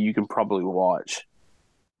fantasy movie you can probably watch.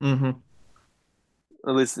 Mm-hmm.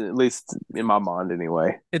 At least in my mind,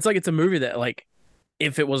 anyway. It's like it's a movie that like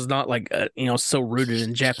if it was not like so rooted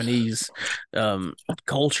in Japanese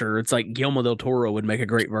culture, it's like Guillermo del Toro would make a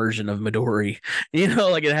great version of Midori.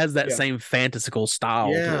 Like it has that same fantastical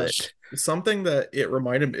style to it. Something that it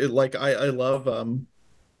reminded me, like I love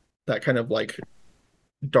that kind of like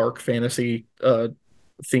dark fantasy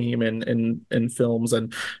theme in films,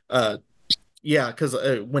 and because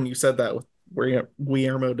when you said that with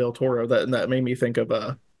Guillermo del Toro, that made me think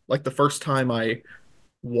of like the first time I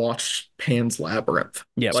watched Pan's Labyrinth.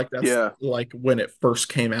 Yeah, like that's like when it first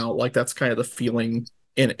came out, like that's kind of the feeling,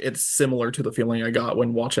 and it's similar to the feeling I got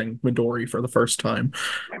when watching Midori for the first time.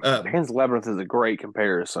 Pan's Labyrinth is a great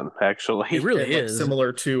comparison, actually. It really is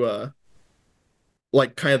similar to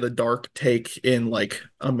like kind of the dark take in like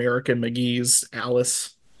American McGee's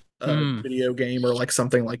Alice video game, or like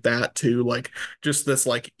something like that too. Like just this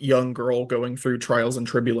like young girl going through trials and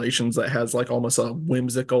tribulations that has like almost a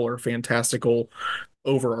whimsical or fantastical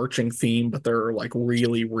overarching theme, but there are like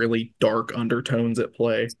really dark undertones at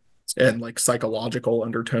play, and like psychological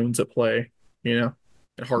undertones at play, and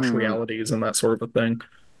harsh realities and that sort of a thing.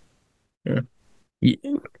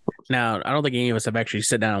 Now, I don't think any of us have actually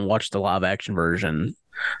sit down and watched the live action version.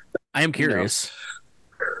 I am curious.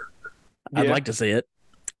 I'd like to see it.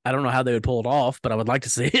 I don't know how they would pull it off, but I would like to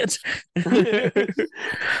see it.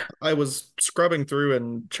 I was scrubbing through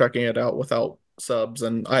and checking it out without subs,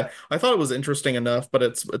 and I thought it was interesting enough, but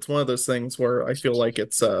it's one of those things where I feel like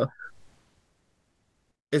it's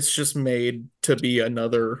just made to be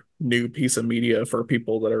another new piece of media for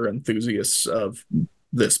people that are enthusiasts of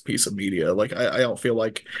this piece of media. Like I don't feel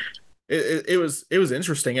like it was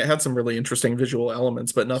interesting. It had some really interesting visual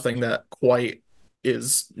elements, but nothing that quite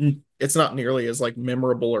it's not nearly as like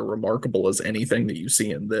memorable or remarkable as anything that you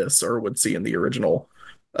see in this or would see in the original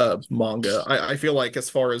manga. I feel like as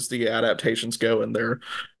far as the adaptations go and their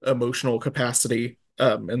emotional capacity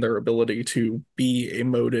and their ability to be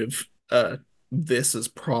emotive, this is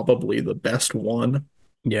probably the best one.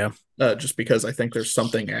 Yeah. Just because I think there's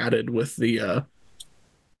something added with the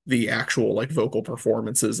actual like vocal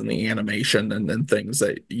performances and the animation and things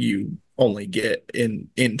that you only get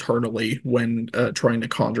internally when trying to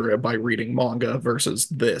conjure it by reading manga versus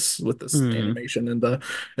this with this animation and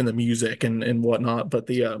the music and whatnot. But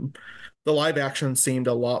the live action seemed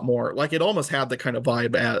a lot more like it almost had the kind of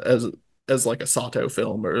vibe as like a Sato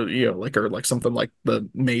film, or or like something like the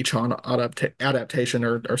Mei-chan adaptation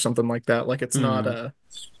or something like that. Like it's not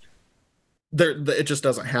it just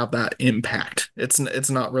doesn't have that impact. It's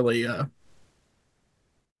not really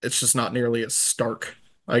it's just not nearly as stark,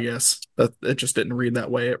 I guess. That it just didn't read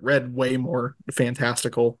that way. It read way more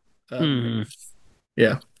fantastical.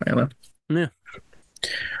 Yeah, I don't know. Yeah.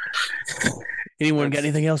 Anyone got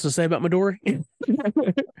anything else to say about Midori?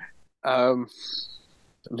 I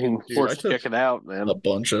mean, worth checking out, man. A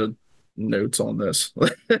bunch of notes on this.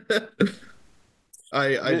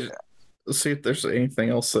 I just see if there's anything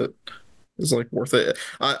else that is like worth it.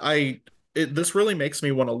 This really makes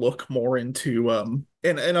me want to look more into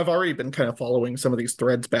and I've already been kind of following some of these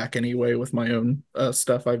threads back anyway with my own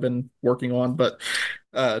stuff I've been working on, but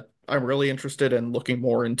I'm really interested in looking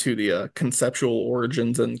more into the conceptual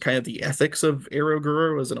origins and kind of the ethics of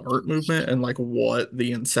Eroguro as an art movement, and like what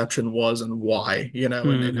the inception was and why, and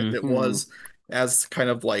if it was as kind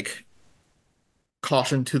of like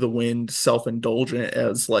caution to the wind, self-indulgent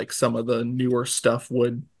as like some of the newer stuff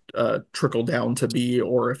would trickle down to be,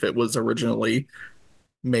 or if it was originally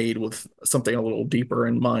made with something a little deeper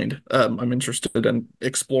in mind. I'm interested in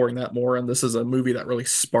exploring that more, and this is a movie that really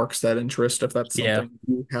sparks that interest. If that's something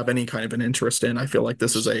you have any kind of an interest in, I feel like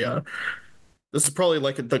this is this is probably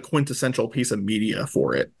like the quintessential piece of media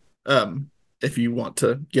for it. If you want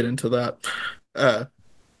to get into that. Uh,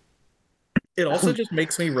 it also just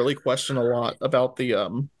makes me really question a lot about the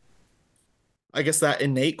I guess that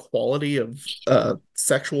innate quality of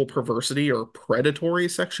sexual perversity or predatory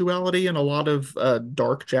sexuality in a lot of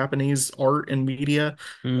dark Japanese art and media,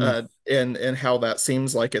 Mm. and how that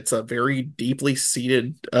seems like it's a very deeply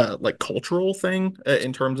seated like cultural thing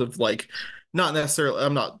in terms of like not necessarily.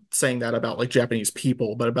 I'm not saying that about like Japanese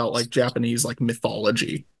people, but about like Japanese like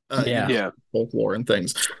mythology, Yeah. Yeah. folklore and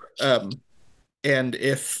things. And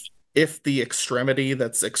if the extremity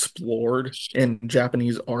that's explored in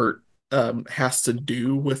Japanese art has to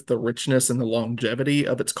do with the richness and the longevity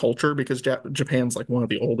of its culture, because Japan's like one of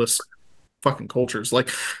the oldest fucking cultures. Like,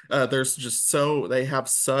 there's just they have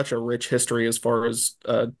such a rich history as far as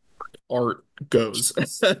art goes,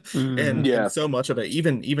 Mm. and Yeah. so much of it,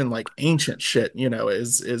 even like ancient shit,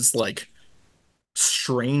 is like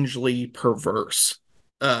strangely perverse.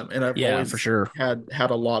 And I've Yeah, for always sure.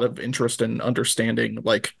 had a lot of interest in understanding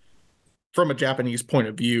like from a Japanese point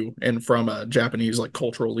of view and from Japanese like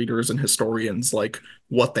cultural leaders and historians like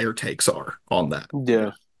what their takes are on that.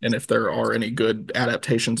 Yeah. And if there are any good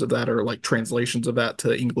adaptations of that or like translations of that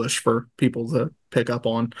to English for people to pick up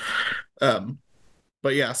on. Um,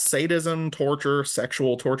 but yeah, sadism, torture,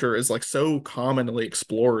 sexual torture is like so commonly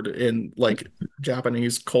explored in like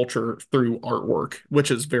Japanese culture through artwork, which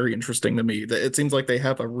is very interesting to me. That it seems like they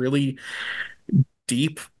have a really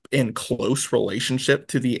deep and close relationship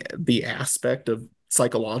to the aspect of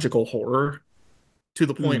psychological horror, to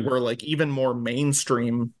the point where like even more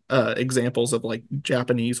mainstream examples of like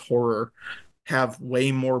Japanese horror have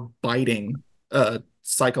way more biting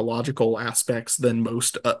psychological aspects than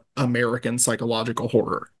most American psychological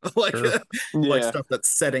horror. Like Sure. like Yeah. stuff that's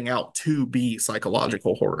setting out to be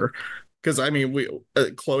psychological horror. Because I mean, we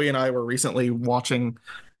Chloe and I were recently watching.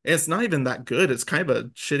 It's not even that good. It's kind of a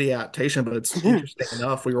shitty adaptation, but it's interesting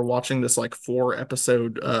enough. We were watching this like 4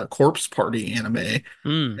 episode Corpse Party anime,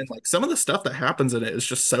 Mm. and like some of the stuff that happens in it is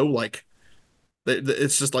just so like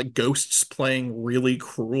it's just like ghosts playing really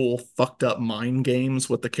cruel, fucked up mind games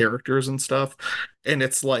with the characters and stuff. And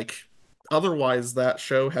it's like, otherwise, that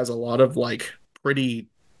show has a lot of like pretty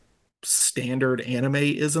standard anime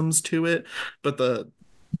isms to it, but the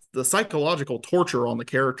psychological torture on the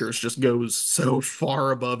characters just goes so far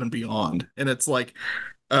above and beyond. And it's like,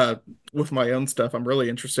 uh, with my own stuff, I'm really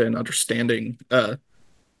interested in understanding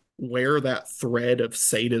where that thread of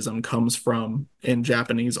sadism comes from in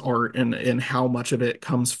Japanese art, and how much of it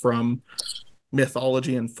comes from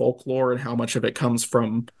mythology and folklore, and how much of it comes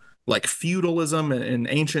from like feudalism and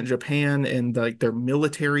ancient Japan, and like their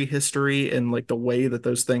military history, and like the way that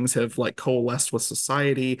those things have like coalesced with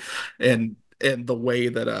society, and the way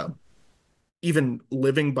that even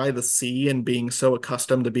living by the sea and being so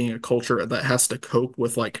accustomed to being a culture that has to cope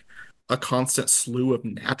with like a constant slew of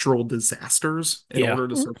natural disasters in Yeah. order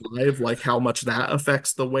to survive, like how much that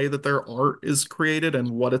affects the way that their art is created and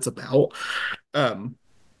what it's about. Um,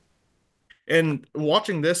 and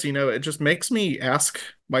watching this, it just makes me ask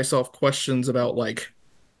myself questions about like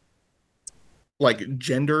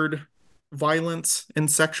gendered violence and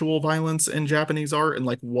sexual violence in Japanese art, and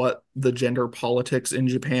like what the gender politics in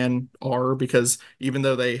Japan are, because even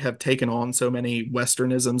though they have taken on so many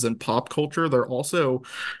westernisms in pop culture, they're also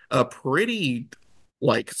a pretty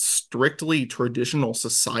like strictly traditional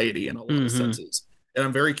society in a lot of Mm-hmm. senses. And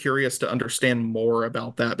I'm very curious to understand more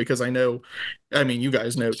about that, because I mean, you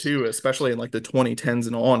guys know too, especially in like the 2010s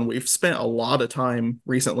and on, we've spent a lot of time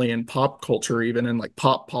recently in pop culture, even in like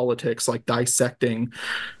pop politics, like dissecting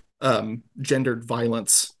gendered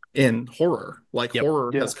violence in horror. Like Yep.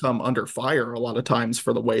 horror Yeah. has come under fire a lot of times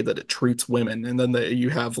for the way that it treats women. And then you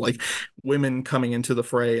have like women coming into the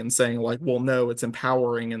fray and saying like, well, no, it's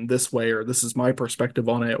empowering in this way, or this is my perspective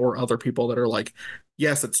on it, or other people that are like,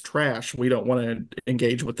 yes, it's trash. We don't want to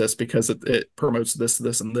engage with this because it promotes this,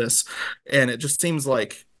 this, and this. And it just seems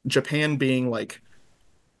like Japan, being like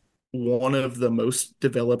one of the most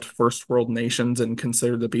developed first world nations and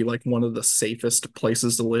considered to be like one of the safest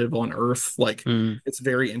places to live on earth, like Mm. it's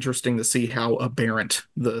very interesting to see how aberrant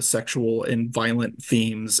the sexual and violent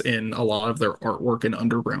themes in a lot of their artwork and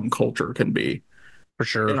underground culture can be. For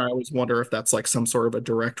sure. And I always wonder if that's like some sort of a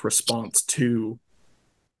direct response to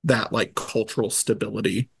that like cultural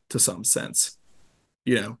stability to some sense,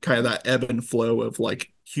 kind of that ebb and flow of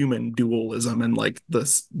like human dualism, and like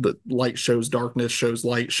the light shows darkness, shows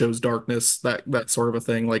light, shows darkness, that sort of a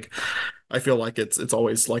thing. Like I feel like it's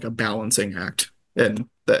always like a balancing act, and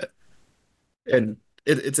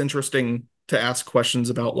it's interesting to ask questions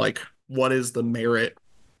about like what is the merit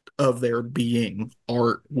of there being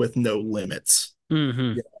art with no limits.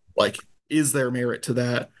 Mm-hmm. Like, is there merit to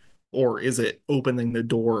that, or is it opening the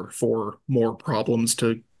door for more problems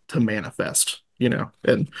to manifest?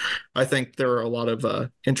 And I think there are a lot of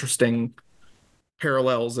interesting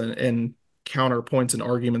parallels and counterpoints and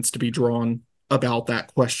arguments to be drawn about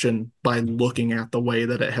that question by looking at the way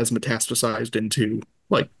that it has metastasized into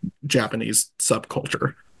like Japanese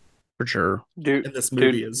subculture. For sure. Dude, And this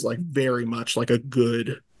movie is like very much like a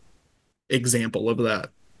good example of that.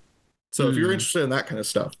 So if you're interested in that kind of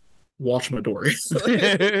stuff, watch Midori.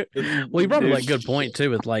 Well, you brought up like a good point too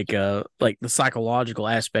with like the psychological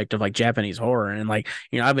aspect of like Japanese horror, and like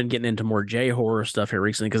I've been getting into more J horror stuff here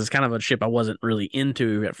recently because it's kind of a ship I wasn't really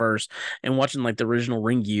into at first, and watching like the original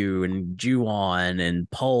Ringyu and Ju-on and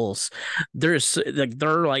Pulse, there's like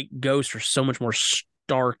their like ghosts are so much more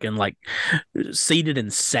stark and like seated in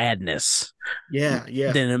sadness yeah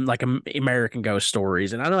than like American ghost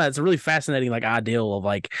stories. And I know that's a really fascinating like ideal of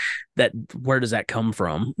like that, where does that come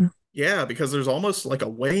from? Yeah, because there's almost like a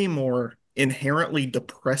way more inherently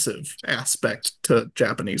depressive aspect to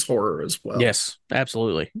Japanese horror as well. Yes,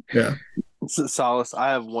 absolutely. Yeah. Solace, I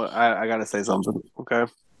have one. I gotta say something. Okay,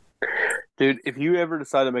 dude, if you ever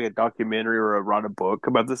decide to make a documentary or write a book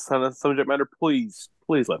about this kind of subject matter, please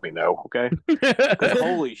let me know. Okay, 'cause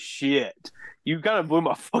holy shit, you kind of blew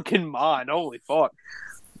my fucking mind. Holy fuck.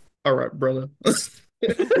 All right, brother.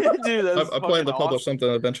 Dude, I plan to publish something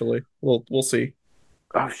eventually. We'll see.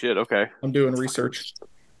 Oh shit. Okay. I'm doing research.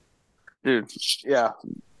 Dude, yeah.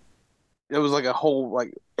 It was like a whole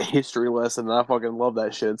like history lesson, and I fucking love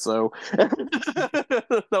that shit. So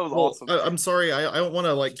that was awesome. I'm sorry, I don't want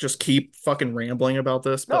to like just keep fucking rambling about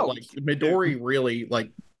this, but like Midori really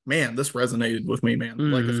like, man, this resonated with me,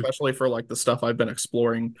 man. Like especially for like the stuff I've been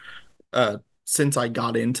exploring since I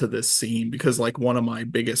got into this scene, because like one of my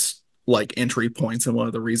biggest like entry points and one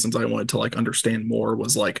of the reasons I wanted to like understand more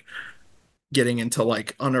was like getting into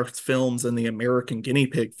like unearthed films and the American guinea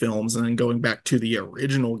pig films, and then going back to the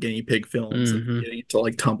original guinea pig films and getting into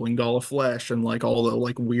like Tumbling Doll of Flesh and like all the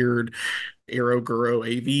like weird Aroguro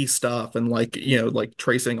AV stuff, and like like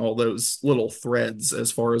tracing all those little threads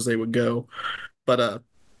as far as they would go. But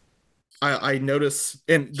I notice,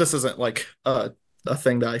 and this isn't like a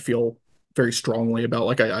thing that I feel very strongly about,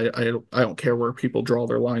 like I don't care where people draw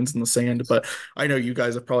their lines in the sand, but I know you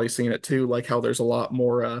guys have probably seen it too, like how there's a lot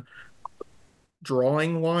more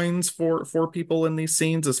drawing lines for people in these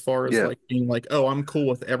scenes, as far as like being like, oh, I'm cool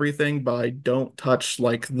with everything, but I don't touch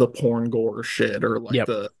like the porn gore shit, or like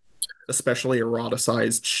the especially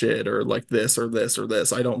eroticized shit, or like this or this or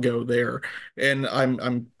this. I don't go there. And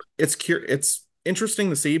it's interesting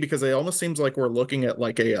to see, because it almost seems like we're looking at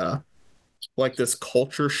like a like this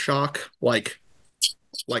culture shock like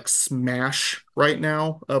smash right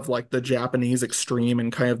now of like the Japanese extreme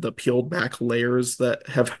and kind of the peeled back layers that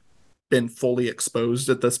have been fully exposed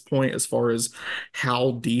at this point, as far as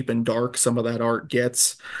how deep and dark some of that art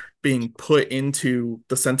gets being put into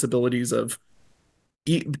the sensibilities of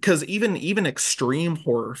because even extreme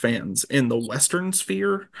horror fans in the Western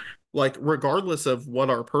sphere, like regardless of what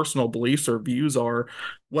our personal beliefs or views are,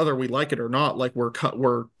 whether we like it or not, like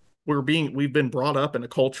we've been brought up in a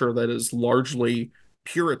culture that is largely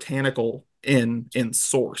puritanical in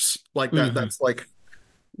source, like that's like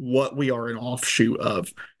what we are an offshoot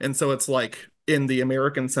of. And so it's like in the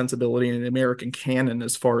American sensibility and the American canon,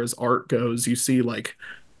 as far as art goes, you see like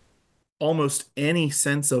almost any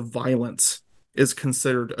sense of violence is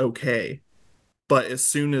considered okay, but as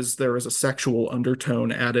soon as there is a sexual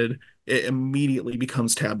undertone added, it immediately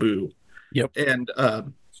becomes taboo. And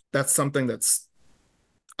that's something that's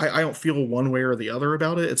I don't feel one way or the other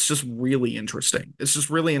about it. It's just really interesting. It's just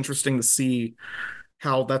really interesting to see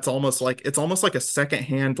how that's almost like a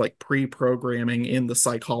secondhand like pre-programming in the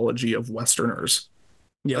psychology of Westerners.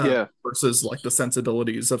 Versus like the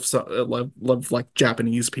sensibilities of like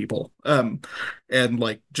Japanese people. And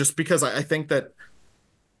like, just because I think that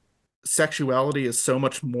sexuality is so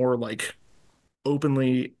much more like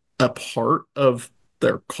openly a part of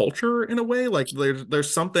their culture in a way, like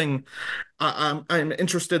there's something I'm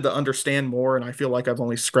interested to understand more, and I feel like I've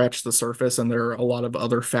only scratched the surface, and there are a lot of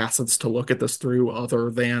other facets to look at this through other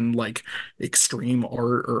than like extreme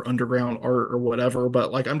art or underground art or whatever.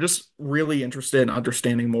 But like I'm just really interested in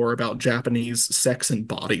understanding more about Japanese sex and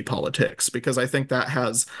body politics, because I think that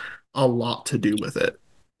has a lot to do with it.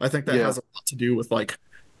 I think that has a lot to do with like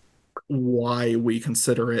why we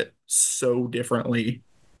consider it so differently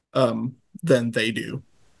than they do.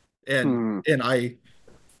 And I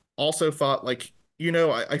also thought like,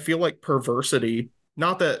 I feel like perversity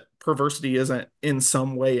not that perversity isn't in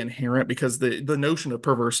some way inherent, because the notion of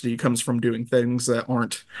perversity comes from doing things that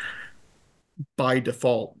aren't by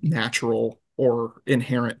default natural or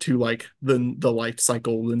inherent to like the life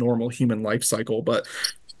cycle, the normal human life cycle, but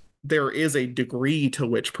there is a degree to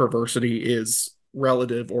which perversity is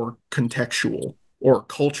relative or contextual or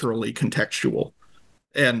culturally contextual.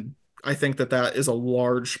 And I think that that is a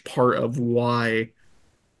large part of why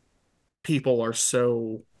people are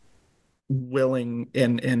so willing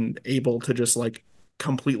and able to just like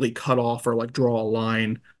completely cut off or like draw a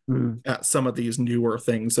line at some of these newer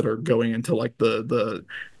things that are going into like the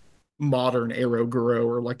modern Arrow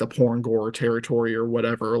or like the porn gore territory or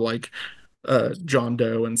whatever, like John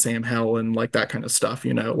Doe and Sam Hell and like that kind of stuff,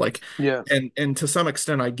 you know, like Yeah. and to some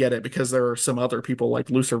extent I get it, because there are some other people like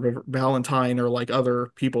Lucer Valentine or like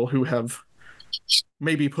other people who have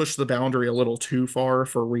maybe pushed the boundary a little too far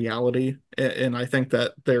for reality. And I think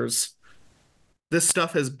that this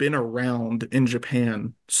stuff has been around in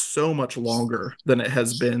Japan so much longer than it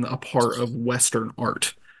has been a part of Western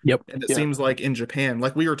art. Yep. And it Yeah. seems like in Japan,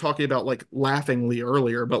 like we were talking about like laughingly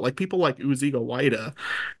earlier, but like people like Uziga Waida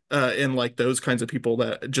and like those kinds of people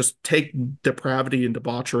that just take depravity and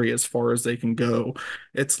debauchery as far as they can go.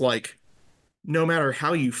 It's like no matter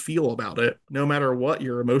how you feel about it, no matter what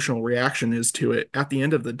your emotional reaction is to it, at the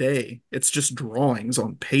end of the day, it's just drawings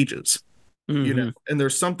on pages, you know? And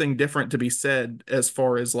there's something different to be said as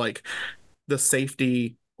far as like the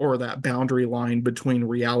safety or that boundary line between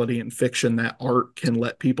reality and fiction that art can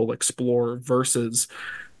let people explore versus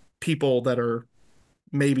people that are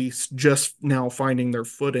maybe just now finding their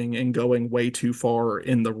footing and going way too far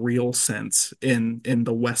in the real sense in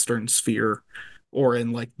the Western sphere or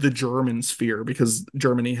in like the German sphere, because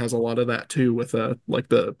Germany has a lot of that too with like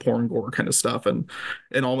the porn gore kind of stuff, and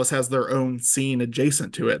almost has their own scene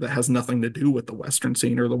adjacent to it that has nothing to do with the Western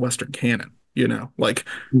scene or the Western canon, you know, like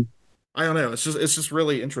I don't know, it's just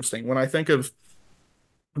really interesting when I think of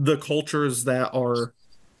the cultures that are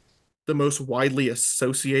the most widely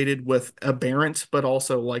associated with aberrant but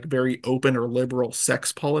also like very open or liberal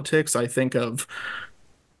sex politics. I think of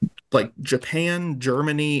like Japan,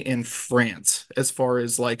 Germany, and France as far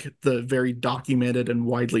as like the very documented and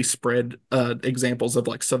widely spread examples of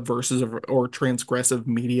like subversive or transgressive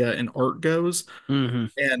media and art goes.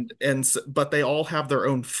 But they all have their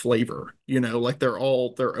own flavor, you know, like they're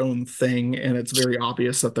all their own thing, and it's very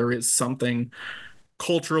obvious that there is something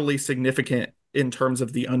culturally significant in terms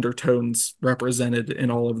of the undertones represented in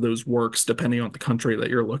all of those works, depending on the country that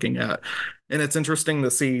you're looking at. And it's interesting to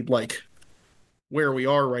see like where we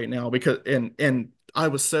are right now, because and I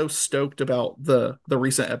was so stoked about the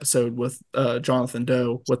recent episode with Jonathan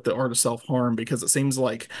Doe with the art of self-harm, because it seems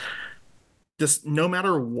like just no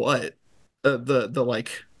matter what the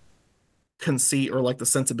like conceit or like the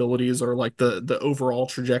sensibilities or like the overall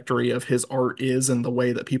trajectory of his art is, and the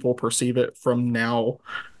way that people perceive it from now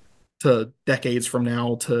to decades from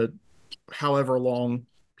now to however long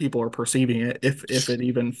people are perceiving it, if it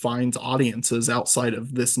even finds audiences outside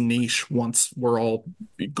of this niche once we're all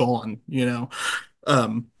gone, you know.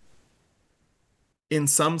 um in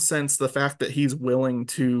some sense, the fact that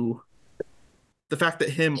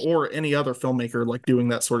him or any other filmmaker like doing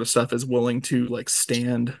that sort of stuff is willing to like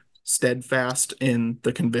stand steadfast in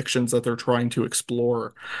the convictions that they're trying to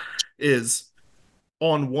explore is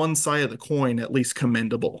on one side of the coin at least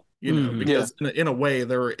commendable, you know, because in a way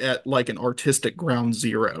they're at like an artistic ground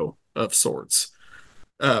zero of sorts.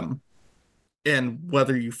 And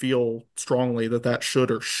whether you feel strongly that that should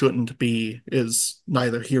or shouldn't be is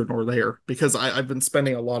neither here nor there, because I've been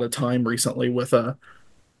spending a lot of time recently with a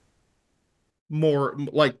more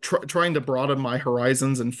like trying to broaden my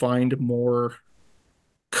horizons and find more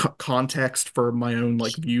context for my own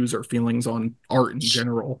like views or feelings on art in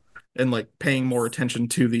general, and like paying more attention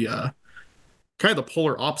to the kind of the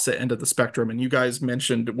polar opposite end of the spectrum. And you guys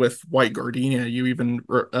mentioned with White Gardenia, you even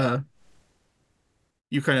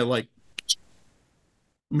you kind of like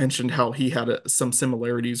mentioned how he had some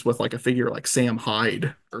similarities with like a figure like Sam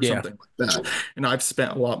Hyde or something like that. And I've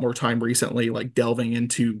spent a lot more time recently like delving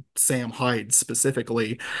into Sam Hyde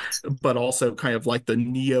specifically, but also kind of like the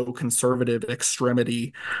neoconservative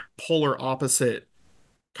extremity, polar opposite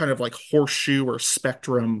kind of like horseshoe or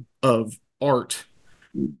spectrum of art,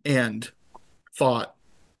 and thought,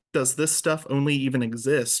 does this stuff only even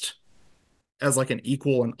exist as like an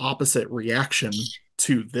equal and opposite reaction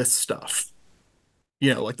to this stuff?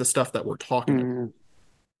 You know, like the stuff that we're talking about.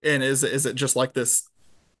 And is it just like this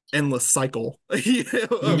endless cycle you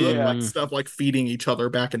know, of like stuff like feeding each other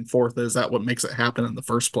back and forth? Is that what makes it happen in the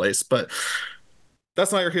first place? But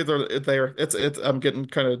that's neither here nor there. It's I'm getting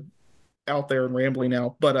kind of out there and rambling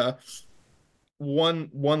now. But one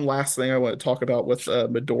last thing I want to talk about with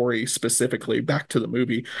Midori specifically, back to the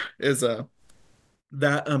movie, is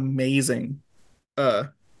that amazing uh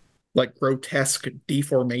like grotesque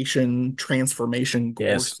deformation transformation gore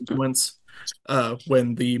Yes. sequence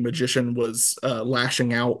when the magician was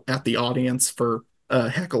lashing out at the audience for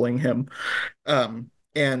heckling him.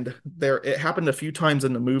 And there, it happened a few times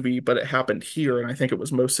in the movie, but it happened here, and I think it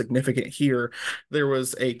was most significant here. There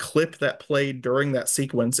was a clip that played during that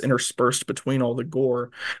sequence, interspersed between all the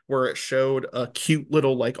gore, where it showed a cute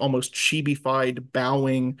little, like almost chibi-fied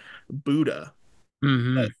bowing Buddha.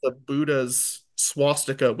 Mm-hmm. The Buddha's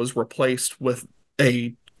swastika was replaced with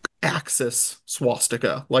a Axis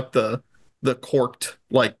swastika, like the corked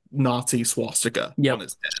like Nazi swastika Yep. on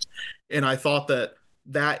his head. And I thought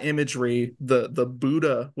that imagery, the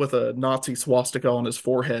Buddha with a Nazi swastika on his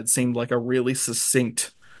forehead, seemed like a really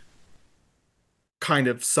succinct kind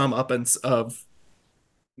of sum up of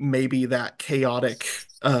maybe that chaotic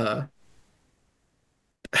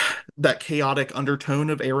undertone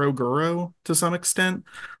of Eroguro to some extent,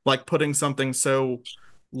 like putting something so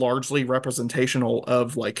largely representational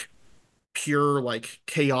of like pure like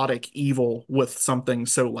chaotic evil with something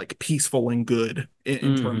so like peaceful and good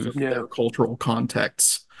in terms of their cultural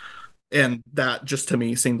contexts. And that just to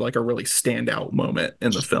me seemed like a really standout moment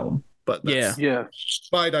in the film. But that's,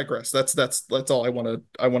 but I digress. That's all I want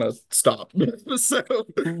to stop. So,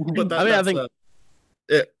 but that, I think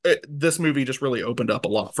this movie just really opened up a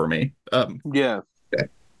lot for me. Yeah. Okay.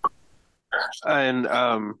 And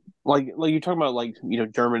like you're talking about, like, you know,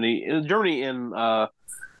 Germany and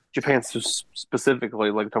Japan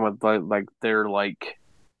specifically, like talking about like their like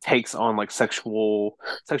takes on like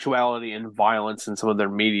sexuality and violence in some of their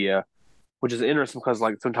media, which is interesting because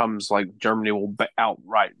like sometimes like Germany will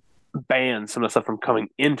outright ban some of the stuff from coming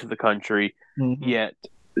into the country, yet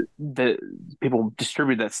the people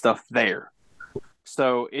distribute that stuff there.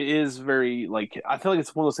 So it is very like, I feel like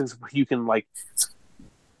it's one of those things where you can like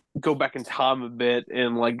go back in time a bit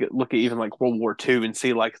and like look at even like World War II and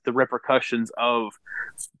see like the repercussions of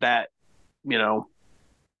that, you know,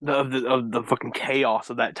 of the fucking chaos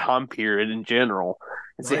of that time period in general,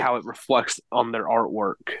 and see how it reflects on their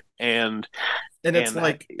artwork. And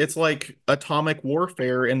it's like atomic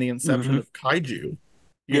warfare and the inception of kaiju,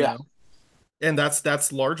 you know. And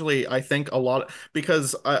that's largely, I think, a lot,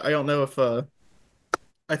 because I don't know if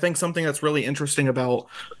I think something that's really interesting about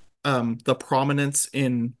the prominence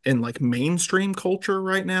in like mainstream culture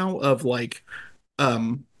right now of like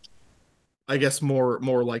I guess more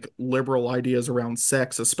like liberal ideas around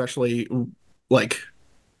sex, especially like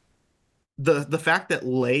the fact that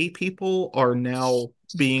lay people are now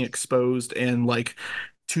being exposed and like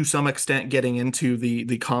to some extent getting into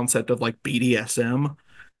the concept of like BDSM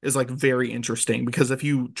is like very interesting, because if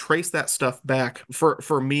you trace that stuff back,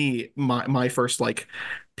 for me, my first like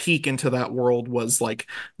peek into that world was like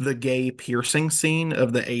the gay piercing scene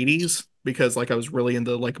of the 80s, because like I was really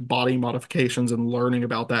into like body modifications and learning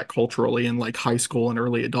about that culturally in like high school and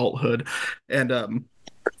early adulthood. And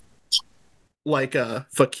like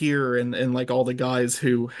Fakir and like all the guys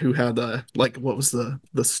who had like, what was the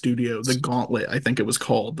studio, the Gauntlet, I think it was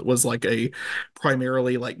called, was like a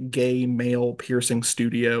primarily like gay male piercing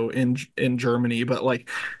studio in Germany. But like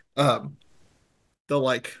the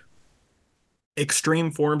like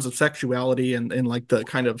extreme forms of sexuality and like the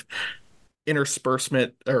kind of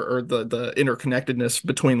interspersement or the interconnectedness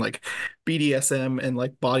between like BDSM and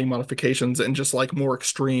like body modifications and just like more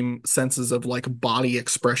extreme senses of like body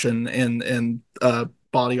expression and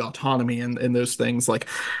body autonomy and those things. Like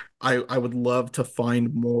I would love to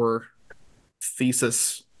find more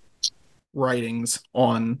thesis writings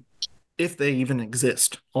on, if they even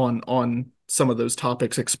exist, on some of those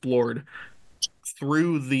topics explored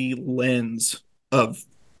through the lens of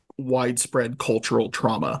widespread cultural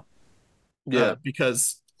trauma.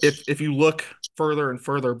 Because if you look further and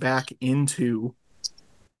further back into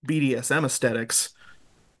BDSM aesthetics,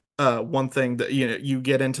 one thing that, you know, you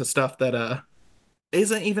get into stuff that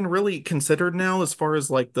isn't even really considered now as far as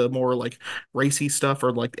like the more like racy stuff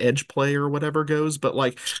or like edge play or whatever goes, but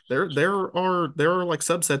like there are like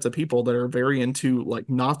subsets of people that are very into like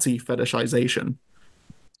Nazi fetishization.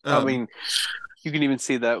 I mean, you can even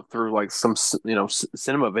see that through like some, you know,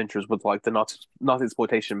 cinema ventures with like the Nazi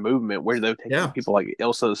exploitation movement, where they're taking people like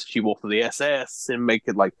Elsa, She-Wolf of the SS, and make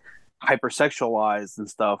it like hypersexualized and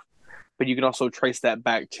stuff. But you can also trace that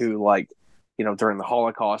back to like, you know, during the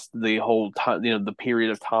Holocaust, the whole time, you know, the period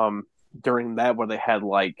of time during that where they had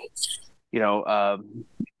like, you know,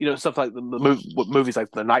 stuff like what movies like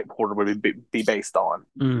The Night Porter would be based on.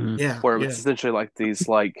 Where it's essentially like these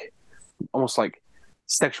like almost like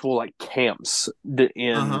sexual like camps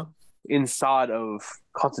in inside of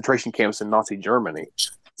concentration camps in Nazi Germany.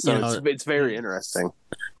 So it's very interesting.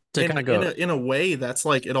 In a way, that's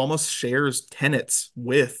like it almost shares tenets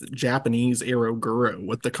with Japanese Eroguro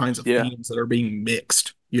with the kinds of themes that are being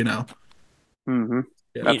mixed, you know? Mm-hmm.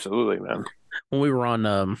 Yeah. Absolutely, man. When we were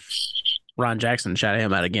on Ryan Jackson, shout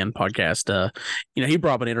him out again, podcast, he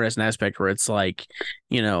brought up an interesting aspect where it's like,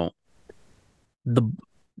 the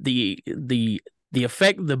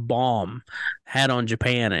effect the bomb had on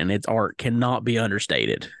Japan and its art cannot be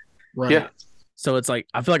understated. Right. Yeah. So it's like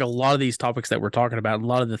I feel like a lot of these topics that we're talking about, a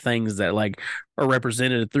lot of the things that like are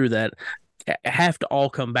represented through that have to all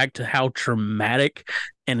come back to how traumatic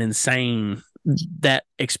and insane that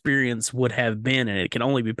experience would have been, and it can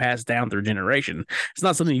only be passed down through generation. It's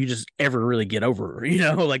not something you just ever really get over,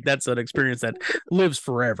 like that's an experience that lives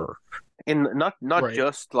forever. And not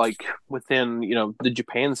just like within, the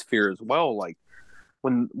Japan sphere as well. Like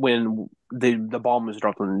when the bomb was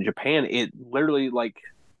dropped in Japan, it literally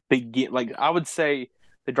I would say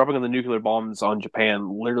the dropping of the nuclear bombs on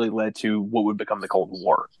Japan literally led to what would become the Cold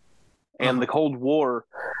War. And the Cold War,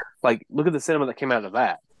 like, look at the cinema that came out of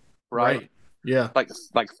that, right? Yeah. Like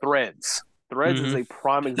Threads. Threads is a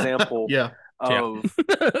prime example of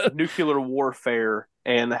nuclear warfare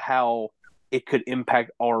and how it could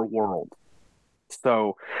impact our world.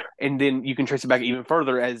 So, and then you can trace it back even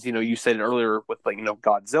further, as you said earlier with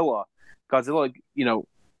Godzilla. Godzilla,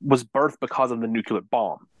 was birthed because of the nuclear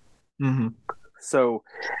bomb. Mm-hmm. So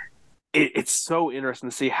it's so interesting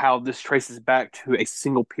to see how this traces back to a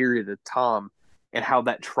single period of time and how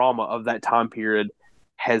that trauma of that time period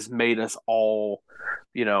has made us all,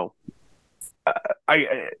 it's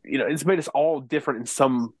made us all different in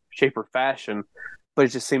some shape or fashion. But it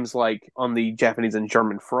just seems like on the Japanese and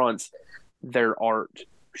German fronts, their art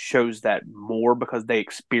shows that more because they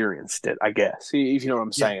experienced it, I guess. If you know what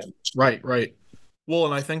I'm saying. Right. Well,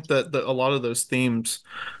 and I think that a lot of those themes,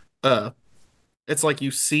 it's like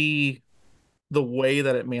you see the way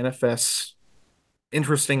that it manifests,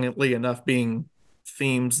 interestingly enough, being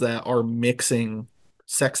themes that are mixing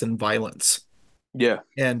sex and violence. Yeah.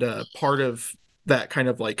 And part of that kind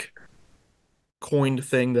of like coined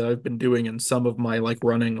thing that I've been doing in some of my like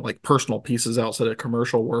running like personal pieces outside of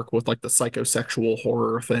commercial work with like the psychosexual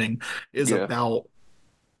horror thing is about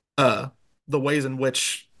the ways in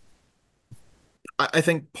which I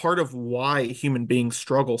think part of why human beings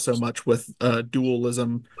struggle so much with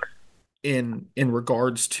dualism in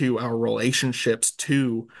regards to our relationships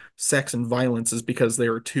to sex and violence is because they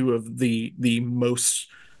are two of the most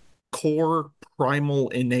core, primal,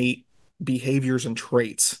 innate behaviors and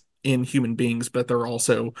traits in human beings, but they're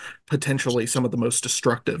also potentially some of the most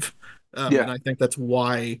destructive. And I think that's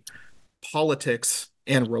why politics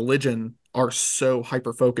and religion are so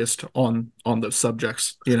hyper focused on those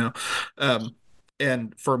subjects,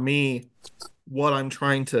 and for me, what I'm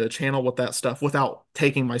trying to channel with that stuff without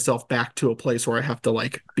taking myself back to a place where I have to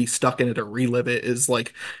like be stuck in it or relive it is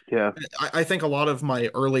like, I think a lot of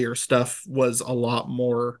my earlier stuff was a lot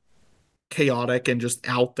more chaotic and just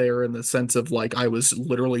out there in the sense of like I was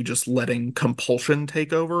literally just letting compulsion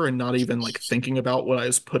take over and not even like thinking about what I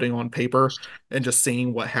was putting on paper and just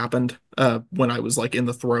seeing what happened when I was like in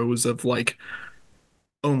the throes of like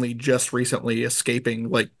only just recently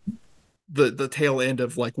escaping like the tail end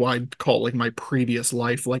of like what I'd call like my previous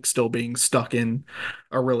life, like still being stuck in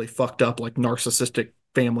a really fucked up like narcissistic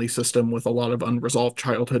family system with a lot of unresolved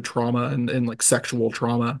childhood trauma and like sexual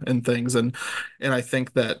trauma and things. And I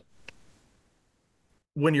think that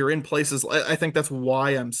when you're in places, I think that's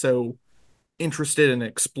why I'm so interested in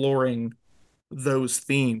exploring those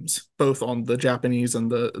themes, both on the Japanese and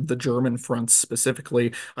the German fronts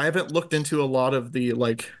specifically. I haven't looked into a lot of the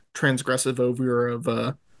like transgressive over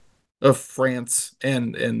of France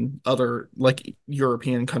and other like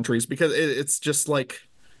European countries because it's just like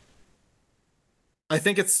I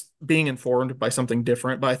think it's being informed by something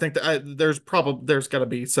different, but I think that there's got to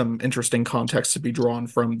be some interesting context to be drawn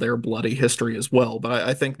from their bloody history as well. But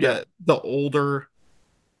I think that the older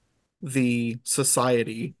the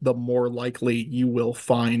society, the more likely you will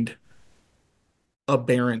find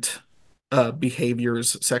aberrant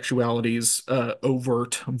behaviors, sexualities,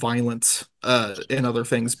 overt violence, and other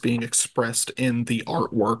things being expressed in the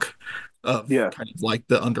artwork of kind of like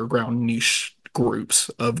the underground niche groups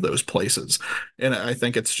of those places. And I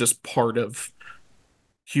think it's just part of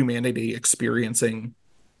humanity experiencing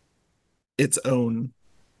its own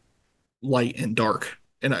light and dark.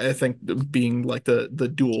 And I think being like the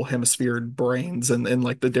dual hemisphered brains and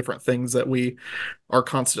like the different things that we are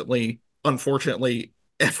constantly, unfortunately,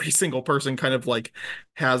 every single person kind of like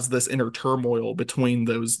has this inner turmoil between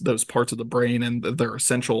those parts of the brain, and they're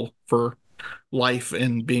essential for life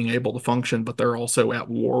and being able to function, but they're also at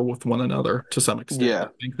war with one another to some extent. Yeah. I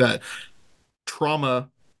think that trauma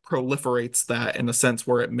proliferates that in a sense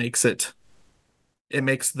where it makes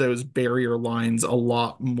those barrier lines a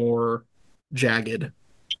lot more jagged,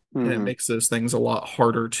 and it makes those things a lot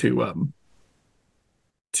harder to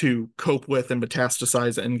cope with and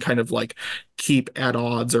metastasize and kind of like keep at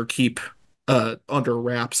odds or keep under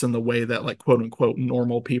wraps in the way that like quote unquote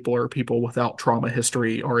normal people or people without trauma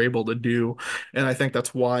history are able to do. And I think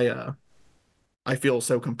that's why I feel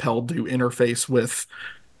so compelled to interface with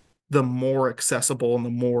the more accessible and the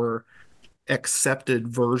more accepted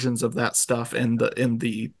versions of that stuff and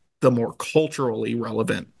the more culturally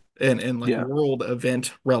relevant and like world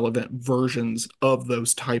event relevant versions of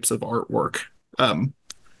those types of artwork.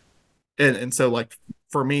 And so like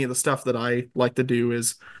for me, the stuff that I like to do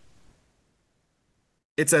is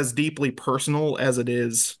it's as deeply personal as it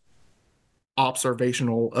is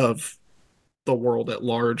observational of the world at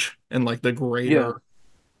large and like the greater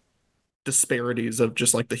disparities of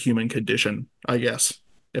just like the human condition, I guess,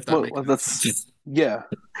 if that makes sense. That's yeah.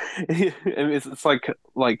 It's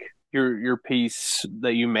like your piece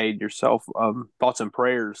that you made yourself, Thoughts and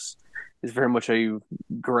Prayers, is very much a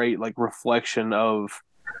great like reflection of,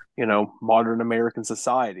 you know, modern American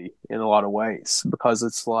society in a lot of ways, because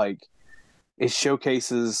it's like it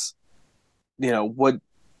showcases, you know, what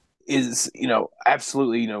is, you know,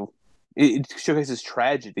 absolutely, you know, it showcases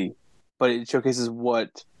tragedy, but it showcases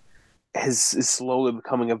what is slowly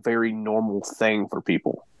becoming a very normal thing for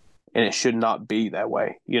people, and it should not be that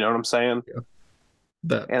way. You know what I'm saying?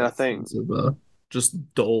 Yeah. I think sense of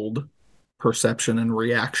just dulled perception and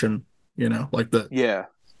reaction, you know, like the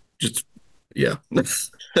just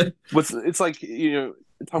it's like, you know,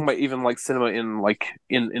 talking about even like cinema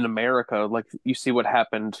in America, like you see what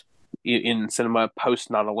happened in cinema post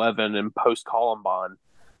 9/11 and post Columbine.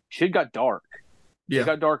 Shit got dark. It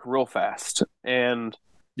got dark real fast. And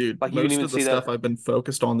dude, like most of the stuff I've been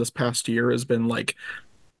focused on this past year has been like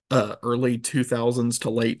early 2000s to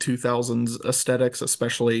late 2000s aesthetics,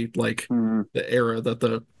 especially like the era that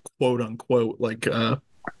the quote unquote like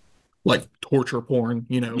torture porn,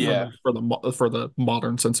 you know, for the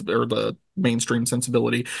modern sensibility or the mainstream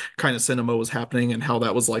sensibility kind of cinema was happening, and how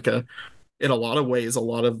that was like in a lot of ways, a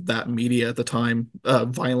lot of that media at the time,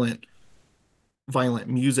 violent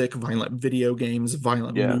music, violent video games,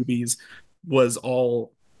 violent movies, was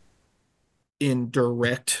all in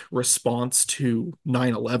direct response to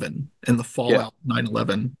 9/11 and the fallout of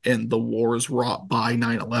 9/11 and the wars wrought by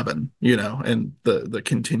 9/11, you know, and the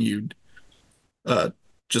continued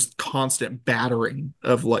just constant battering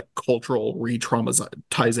of like cultural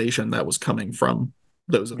re-traumatization that was coming from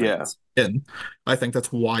those events. And I think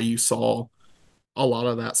that's why you saw a lot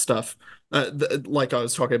of that stuff. Like I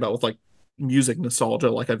was talking about with like music nostalgia,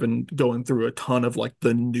 like I've been going through a ton of like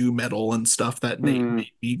the new metal and stuff that made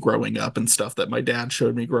me growing up, and stuff that my dad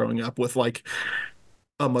showed me growing up, with like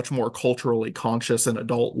a much more culturally conscious and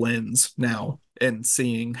adult lens now, and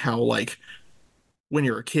seeing how like when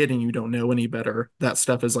you're a kid and you don't know any better, that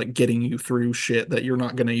stuff is like getting you through shit that you're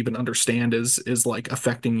not going to even understand is like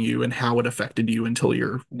affecting you and how it affected you until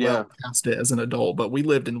you're well past it as an adult. But we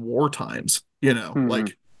lived in war times, you know,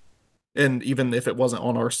 like, and even if it wasn't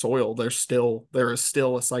on our soil, there is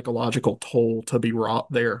still a psychological toll to be wrought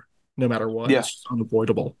there, no matter what. It's just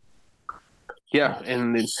unavoidable. Yeah,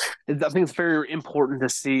 and I think it's very important to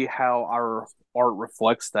see how our art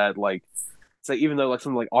reflects that. Like, it's like, even though like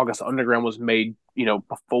something like August Underground was made, you know,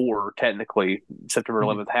 before technically September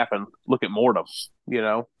 11th happened, look at Mortem, you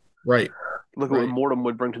know? Right. Look at what Mortem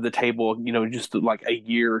would bring to the table, you know, just like a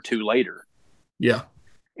year or two later. Yeah.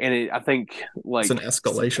 And I think like it's an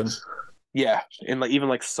escalation. Yeah, and like even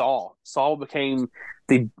like Saw became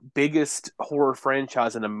the biggest horror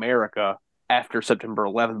franchise in America after September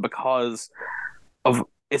 11th because of,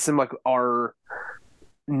 it seemed like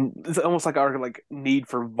it's almost like our like need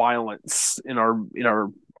for violence in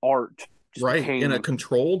our art, right, in a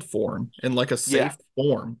controlled form, in like a safe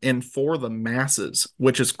form, and for the masses,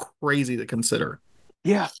 which is crazy to consider.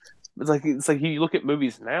 Yeah, it's like you look at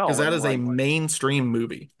movies now, because that is like, a mainstream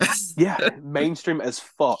movie. Yeah, mainstream as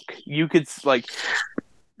fuck. You could like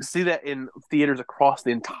see that in theaters across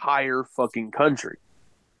the entire fucking country,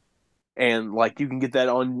 and like you can get that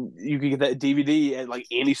DVD at like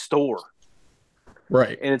any store.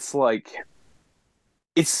 Right. And it's like,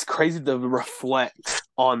 it's crazy to reflect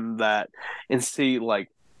on that and see like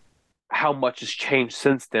how much has changed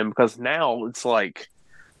since then, because now it's like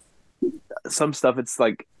some stuff, it's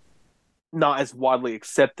like not as widely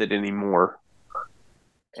accepted anymore.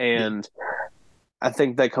 And I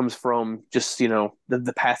think that comes from just, you know,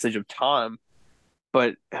 the passage of time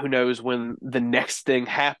but who knows when the next thing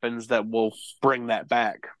happens that will bring that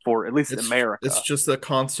back for at least America. It's just a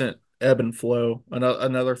constant ebb and flow.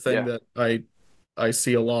 Another thing Yeah. that I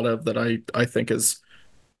see a lot of that I think is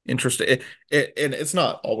interesting. And it's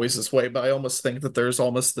not always this way, but I almost think that there's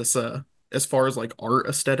almost this as far as like art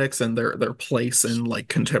aesthetics and their place in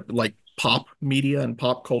like like pop media and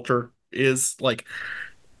pop culture is like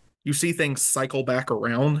you see things cycle back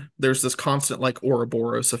around. There's this constant like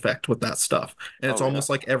Ouroboros effect with that stuff. And it's almost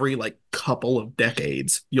like every like couple of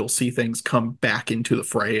decades you'll see things come back into the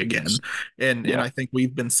fray again. And I think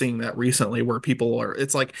we've been seeing that recently where people are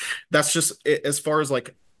it's like that's just as far as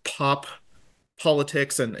like pop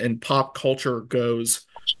politics and pop culture goes,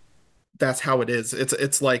 that's how it is.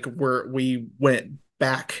 It's like where we went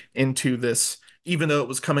back into this, even though it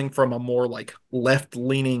was coming from a more like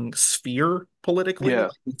left-leaning sphere politically,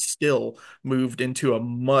 like, it still moved into a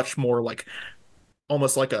much more like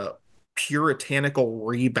almost like a puritanical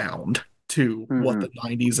rebound to what the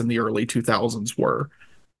 90s and the early 2000s were.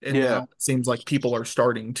 And now it seems like people are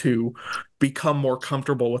starting to become more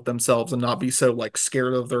comfortable with themselves and not be so like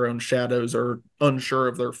scared of their own shadows or unsure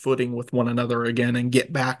of their footing with one another again and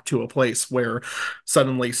get back to a place where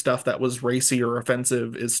suddenly stuff that was racy or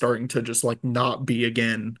offensive is starting to just like not be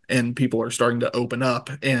again. And people are starting to open up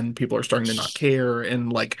and people are starting to not care.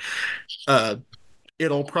 And like,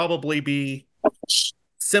 it'll probably be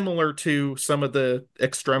similar to some of the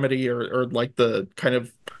extremity or like the kind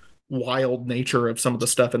of wild nature of some of the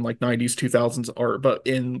stuff in like 90s 2000s art, but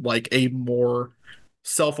in like a more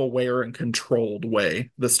self-aware and controlled way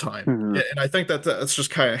this time. And I think that's just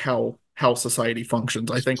kind of how society functions.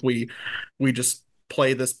 I think we just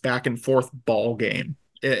play this back and forth ball game,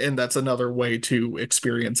 and that's another way to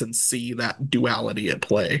experience and see that duality at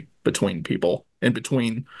play between people and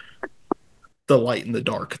between the light and the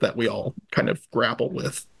dark that we all kind of grapple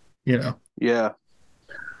with, you know.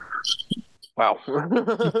 Wow.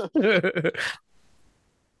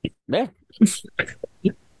 Yeah.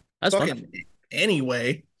 That's fun.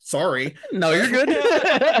 Anyway, sorry. No, you're good.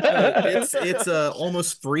 It's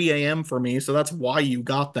almost 3 a.m. for me, so that's why you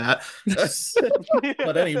got that.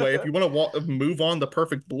 But anyway, if you want to move on to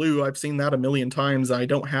Perfect Blue, I've seen that a million times. I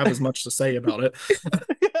don't have as much to say about it.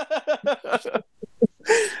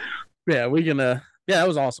 Yeah, we can that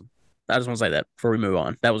was awesome. I just want to say that before we move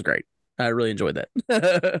on. That was great. I really enjoyed that.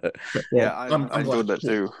 I enjoyed that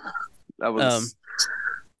too. That was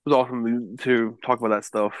it was awesome to talk about that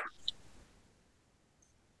stuff.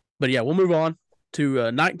 But yeah, we'll move on to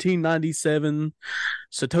 1997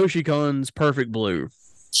 Satoshi Kon's Perfect Blue.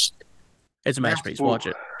 It's a masterpiece. Watch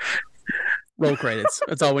it. Roll credits.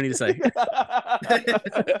 That's all we need to say.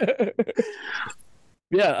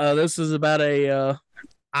 Yeah, this is about a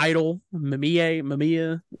idol,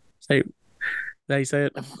 Mamiya. Say how you say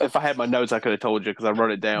it? If I had my notes, I could have told you because I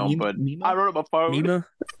wrote it down, but I wrote it on my phone. Mima?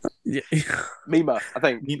 Yeah. Mima, I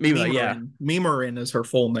think. Mima, yeah. Mimarin is her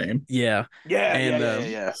full name. Yeah.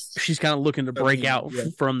 Yeah. She's kind of looking to break out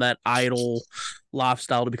from that idol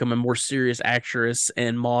lifestyle to become a more serious actress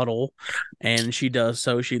and model. And she does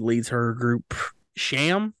so. She leads her group,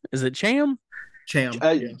 Sham. Is it Cham? Cham,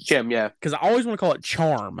 yeah. Because I always want to call it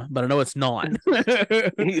Charm, but I know it's not.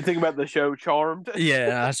 You think about the show Charmed?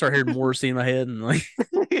 Yeah, I start hearing Morrissey in my head, and like,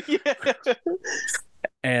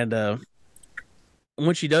 and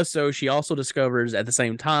when she does so, she also discovers at the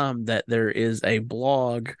same time that there is a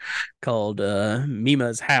blog called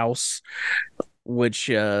Mima's House,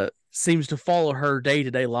 which seems to follow her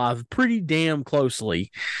day-to-day life pretty damn closely.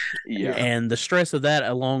 Yeah. And the stress of that,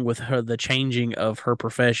 along with the changing of her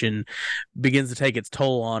profession, begins to take its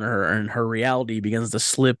toll on her, and her reality begins to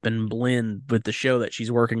slip and blend with the show that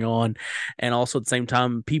she's working on. And also at the same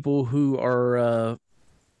time, people who are,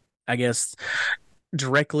 I guess,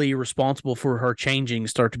 directly responsible for her changing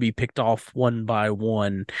start to be picked off one by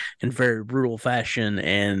one in very brutal fashion,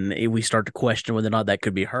 and we start to question whether or not that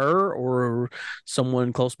could be her or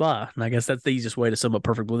someone close by. And I guess that's the easiest way to sum up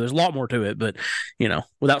Perfect Blue. There's a lot more to it, but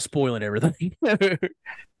without spoiling everything.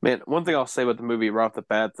 Man, one thing I'll say about the movie right off the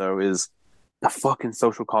bat though is the fucking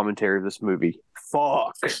social commentary of this movie.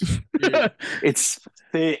 Fuck. It's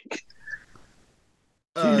thick.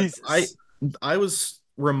 I was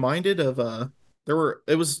reminded of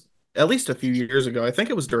it was at least a few years ago. I think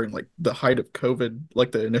it was during like the height of COVID,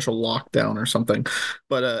 like the initial lockdown or something.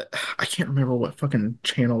 But I can't remember what fucking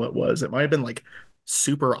channel it was. It might have been like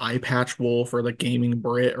Super Eye Patch Wolf or like Gaming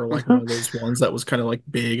Brit or like one of those ones that was kind of like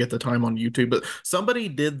big at the time on YouTube. But somebody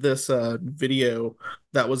did this video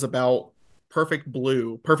that was about Perfect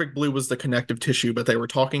Blue. Perfect Blue was the connective tissue, but they were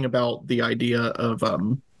talking about the idea of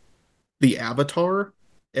the Avatar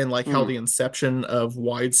and like how the inception of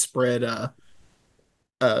widespread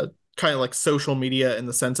kind of like social media in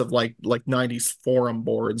the sense of like 90s forum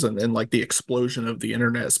boards and like the explosion of the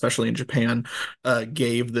internet, especially in Japan,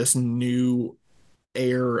 gave this new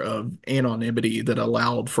air of anonymity that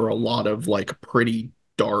allowed for a lot of like pretty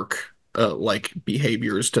dark like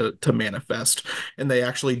behaviors to manifest. And they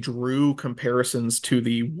actually drew comparisons to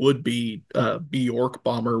the would-be Bjork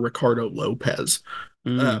bomber Ricardo Lopez.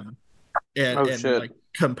 Um, and shit. like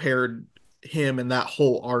compared him and that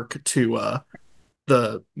whole arc to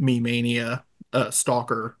the Me Mania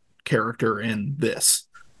stalker character in this.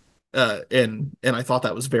 And I thought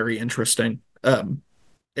that was very interesting.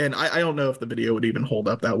 And I don't know if the video would even hold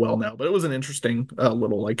up that well now, but it was an interesting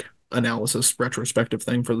little like analysis retrospective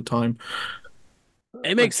thing for the time.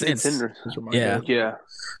 It makes sense. Yeah.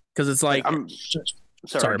 Because it's like I'm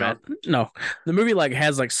sorry, Matt. No, the movie like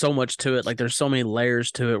has like so much to it. Like there's so many layers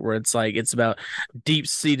to it where it's like it's about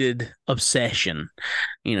deep-seated obsession,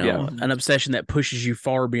 an obsession that pushes you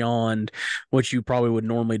far beyond what you probably would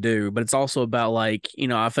normally do. But it's also about like,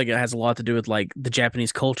 I think it has a lot to do with like the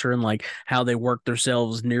Japanese culture and like how they work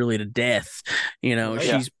themselves nearly to death.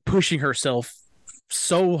 She's pushing herself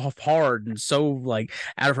so hard and so like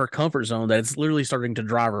out of her comfort zone that it's literally starting to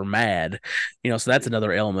drive her mad, so that's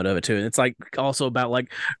another element of it too. And it's like also about like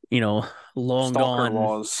long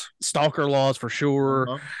gone stalker laws for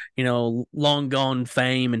sure. Long gone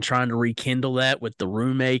fame and trying to rekindle that with the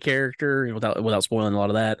roommate character, without spoiling a lot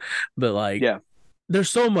of that. But like there's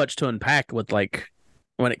so much to unpack with like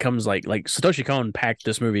when it comes like Satoshi Kon packed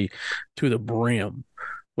this movie to the brim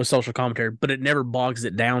with social commentary, but it never bogs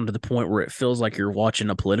it down to the point where it feels like you're watching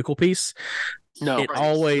a political piece. No, it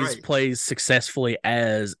always plays successfully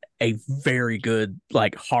as a very good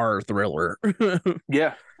like horror thriller.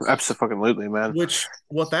 Yeah, absolutely, man.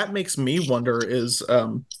 What that makes me wonder is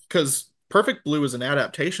because Perfect Blue is an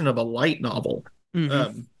adaptation of a light novel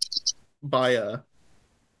by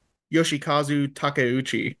Yoshikazu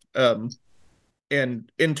Takeuchi.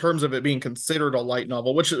 And in terms of it being considered a light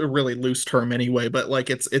novel, which is a really loose term anyway, but like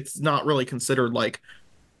it's not really considered like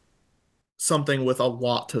something with a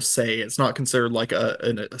lot to say. It's not considered like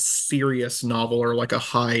a serious novel or like a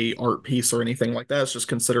high art piece or anything like that. It's just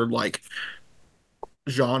considered like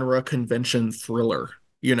genre convention thriller,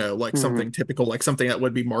 like something typical, like something that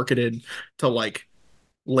would be marketed to like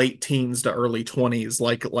late teens to early 20s,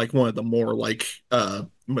 like one of the more like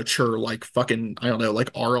mature like fucking I don't know like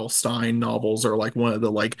R.L. Stine novels, or like one of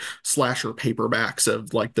the like slasher paperbacks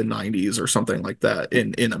of like the 90s or something like that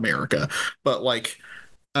in America. But like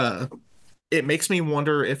it makes me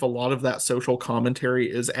wonder if a lot of that social commentary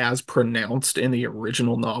is as pronounced in the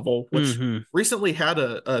original novel, which recently had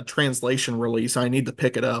a translation release. I need to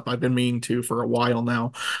pick it up. I've been meaning to for a while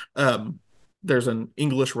now. There's an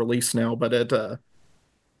English release now, but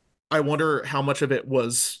I wonder how much of it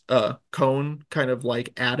was Cohn kind of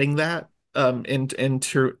like adding that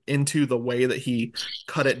into the way that he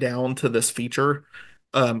cut it down to this feature,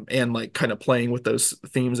 and like kind of playing with those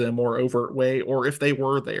themes in a more overt way, or if they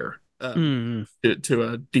were there to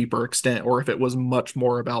a deeper extent, or if it was much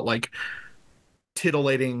more about like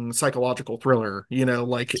titillating psychological thriller,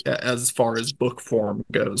 like as far as book form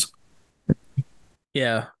goes.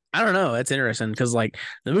 Yeah. I don't know. That's interesting because like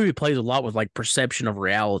the movie plays a lot with like perception of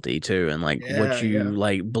reality too, and like what you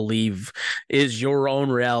like believe is your own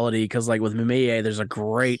reality. Because like with Mimie, there's a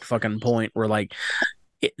great fucking point where like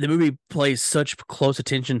the movie plays such close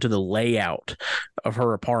attention to the layout of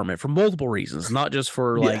her apartment for multiple reasons, not just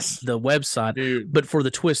for like the website, but for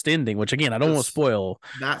the twist ending, which again I don't want to spoil.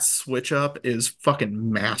 That switch up is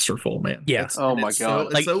fucking masterful, man. Yeah. Oh my god.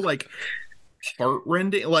 It's so like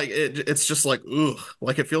heartrending, like it's just like ugh,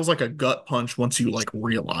 like it feels like a gut punch once you like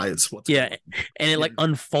realize what's and it like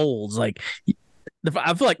unfolds. Like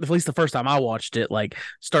I feel like at least the first time I watched it, like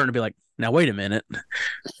starting to be like, now wait a minute,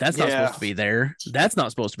 that's not supposed to be there. That's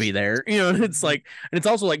not supposed to be there. It's like, and it's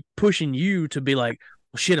also like pushing you to be like,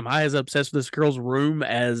 well, shit, am I as obsessed with this girl's room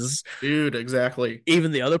as exactly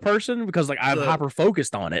even the other person? Because like I'm hyper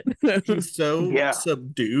focused on it. He's so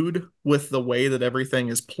subdued with the way that everything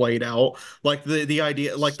is played out, like the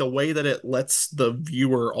idea, like the way that it lets the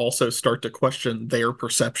viewer also start to question their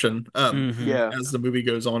perception as the movie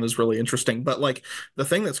goes on is really interesting. But like the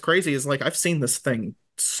thing that's crazy is like I've seen this thing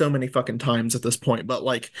so many fucking times at this point, but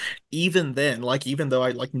like even then, like even though I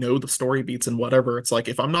like know the story beats and whatever, it's like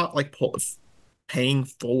if I'm not like paying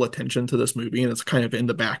full attention to this movie and it's kind of in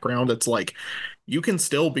the background, it's like you can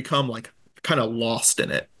still become like kind of lost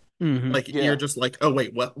in it. Like you're just like, oh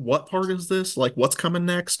wait, what part is this, like what's coming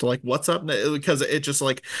next, like what's up because it just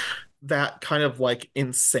like that kind of like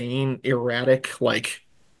insane erratic like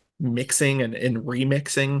mixing and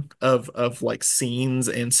remixing of like scenes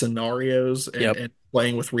and scenarios and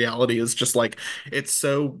playing with reality is just like it's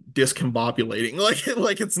so discombobulating.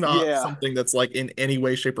 Like it's not something that's like in any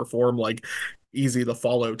way, shape, or form like easy to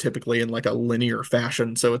follow typically in like a linear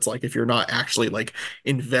fashion. So it's like if you're not actually like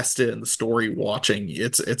invested in the story watching,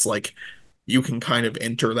 it's like you can kind of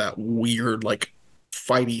enter that weird like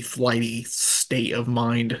fighty flighty state of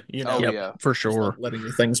mind, you know. For Just, sure. like, letting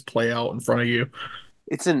the things play out in front of you.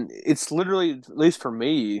 It's literally, at least for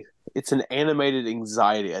me, it's an animated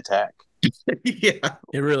anxiety attack. Yeah,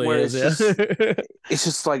 it really Where is. It's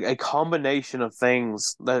just like a combination of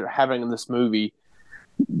things that are happening in this movie.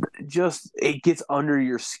 Just it gets under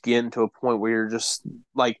your skin to a point where you're just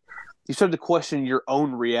like you start to question your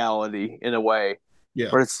own reality in a way. Yeah.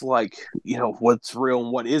 Where it's like, you know, what's real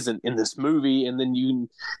and what isn't in this movie, and then you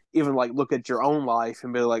even like look at your own life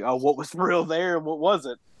and be like, oh, what was real there and what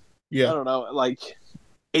wasn't? Yeah. I don't know. Like,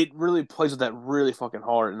 it really plays with that really fucking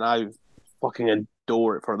hard, and I fucking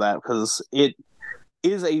adore it for that because it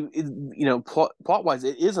is plot wise,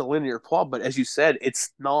 it is a linear plot, but as you said,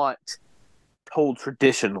 it's not told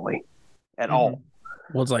traditionally at all.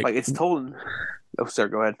 Well, it's like it's told. Oh, sorry,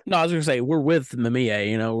 go ahead. No, I was gonna say we're with Mamiya,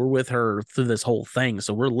 you know, we're with her through this whole thing,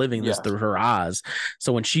 so we're living this through her eyes.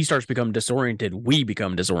 So when she starts to become disoriented, we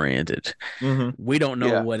become disoriented. We don't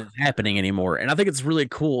know what is happening anymore, and I think it's really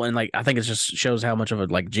cool. And like, I think it just shows how much of a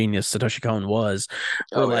like genius Satoshi Kon was.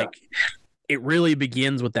 Where it really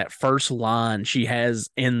begins with that first line she has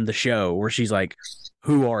in the show, where she's like,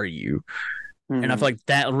 "Who are you?" And I feel like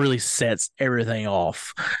that really sets everything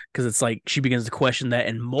off because it's like she begins to question that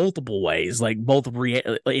in multiple ways, like both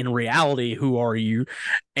in reality, who are you,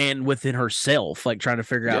 and within herself, like trying to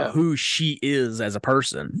figure out who she is as a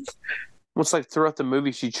person. Well, it's like throughout the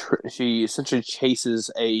movie, she essentially chases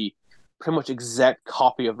a pretty much exact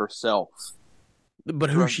copy of herself,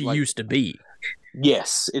 but who she used to be.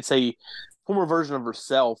 Yes, it's a former version of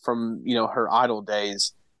herself from her idol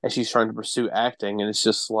days, as she's trying to pursue acting, and it's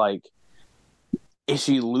just like. Is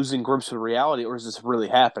she losing grips with reality, or is this really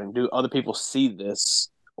happening? Do other people see this,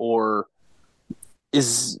 or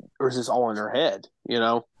is this all in her head?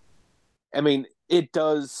 I mean, it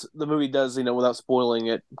does. The movie does, without spoiling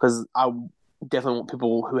it, because I definitely want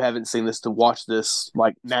people who haven't seen this to watch this.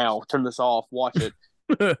 Like now, turn this off, watch it.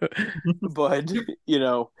 But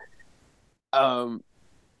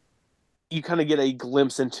you kind of get a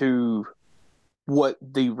glimpse into what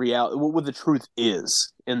the truth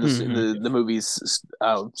is in this in the movie's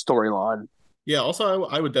storyline. Yeah, also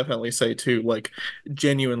I would definitely say too, like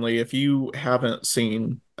genuinely, if you haven't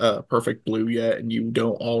seen Perfect Blue yet and you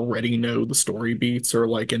don't already know the story beats or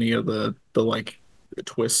like any of the like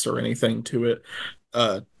twists or anything to it,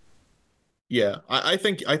 I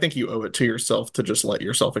think you owe it to yourself to just let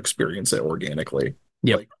yourself experience it organically.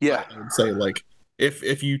 Yep. I would say like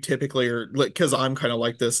if you typically are like, because I'm kind of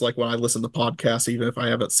like this, like when I listen to podcasts, even if I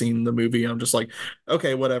haven't seen the movie, I'm just like,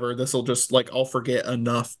 okay, whatever, this will just like I'll forget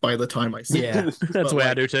enough by the time I see it. That's the way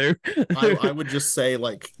I do too. I would just say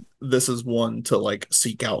like this is one to like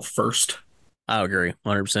seek out first. I agree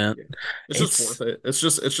 100%. It's just worth it. It's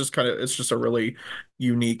just a really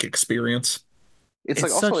unique experience. It's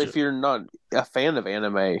like also if you're not a fan of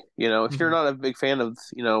anime, if you're not a big fan of,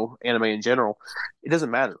 anime in general, it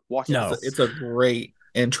doesn't matter. Watch it. No, it's a great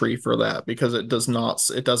entry for that because it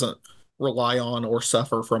doesn't rely on or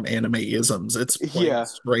suffer from anime-isms. It's playing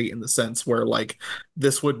straight in the sense where like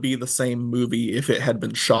this would be the same movie if it had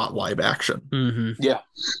been shot live action. Yeah.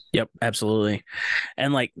 Yep, absolutely.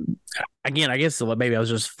 And like again, I guess maybe I was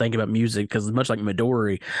just thinking about music because much like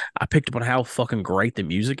Midori, I picked up on how fucking great the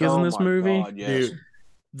music is in this movie. God, yes.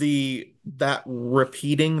 Dude, that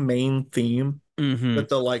repeating main theme with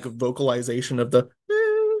the like vocalization of the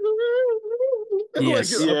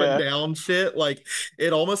up and down shit, like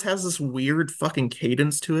it almost has this weird fucking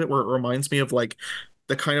cadence to it where it reminds me of like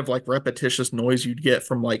the kind of like repetitious noise you'd get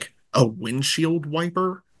from like a windshield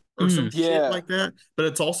wiper or some shit like that. But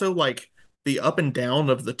it's also like the up and down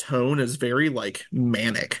of the tone is very like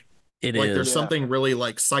manic. There's something really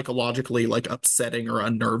like psychologically like upsetting or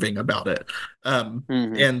unnerving about it.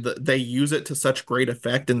 And they use it to such great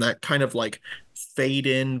effect in that kind of like fade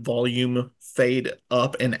in volume, fade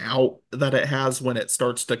up and out that it has when it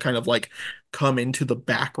starts to kind of like come into the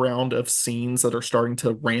background of scenes that are starting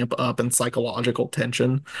to ramp up and psychological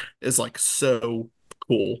tension is like so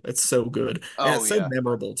cool. It's so good. And it's so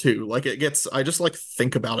memorable too. Like I just like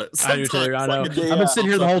think about it sometimes. I do too. I know. I've been sitting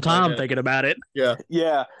here the whole time thinking about it.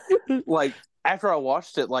 Yeah. Like after I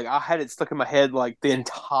watched it, like I had it stuck in my head like the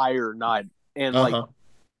entire night. And like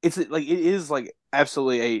it's like it is like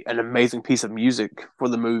absolutely an amazing piece of music for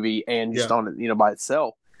the movie and just on it, by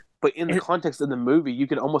itself. But in the context of the movie, you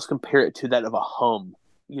can almost compare it to that of a hum.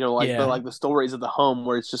 like the stories of the hum,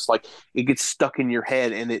 where it's just like it gets stuck in your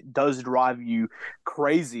head and it does drive you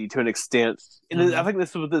crazy to an extent. And I think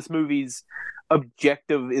this is what this movie's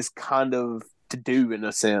objective is kind of to do, in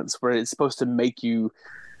a sense, where it's supposed to make you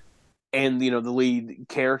and the lead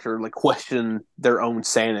character like question their own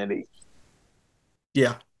sanity.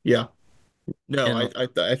 Yeah. No,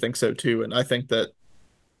 I think so too, and I think that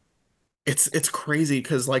it's crazy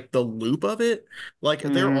because like the loop of it, like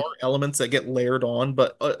there are elements that get layered on,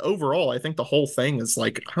 but overall I think the whole thing is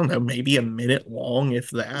like, I don't know, maybe a minute long, if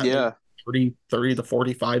that. Yeah. 30 to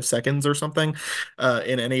 45 seconds or something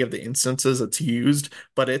in any of the instances it's used,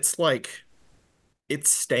 but it's like its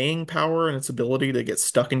staying power and its ability to get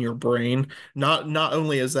stuck in your brain. Not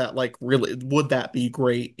only is that like, really would that be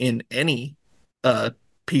great in any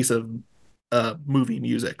piece of movie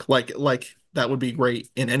music, like that would be great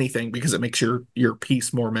in anything because it makes your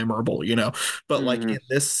piece more memorable, but like in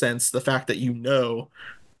this sense, the fact that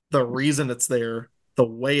the reason it's there, the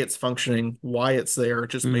way it's functioning, why it's there,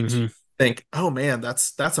 just makes you think, oh man,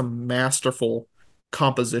 that's a masterful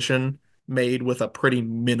composition made with a pretty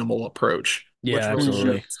minimal approach. Yeah, which really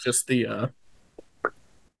absolutely. shows just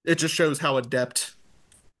it just shows how adept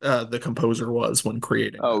the composer was when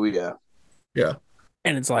creating. Oh yeah.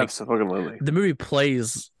 And it's like, absolutely, the movie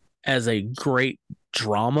plays as a great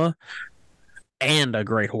drama and a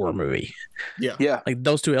great horror movie. Yeah. Like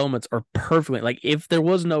those two elements are perfectly, like if there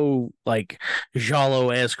was no like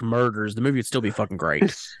Giallo-esque murders, the movie would still be fucking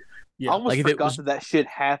great. Yeah. I almost Like, if it was- that shit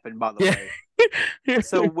happened, by the way.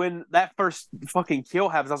 So when that first fucking kill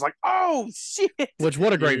happens, I was like, oh shit. Which,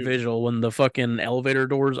 what a great Dude. visual when the fucking elevator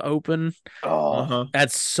doors open. Oh,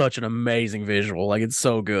 That's such an amazing visual. Like, it's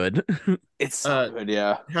so good. it's so good,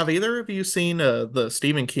 yeah. Have either of you seen the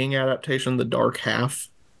Stephen King adaptation, The Dark Half?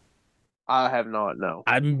 I have not, no.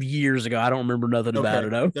 I'm years ago. I don't remember nothing about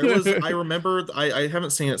it. No. I remember, I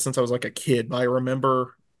haven't seen it since I was like a kid, but I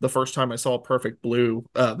remember the first time I saw Perfect Blue,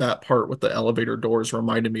 that part with the elevator doors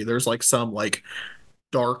reminded me there's like some like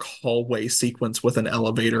dark hallway sequence with an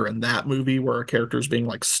elevator in that movie where a character's being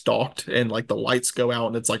like stalked and like the lights go out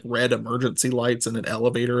and it's like red emergency lights and an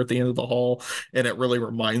elevator at the end of the hall, and it really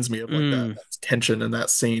reminds me of like that tension in that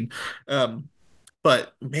scene.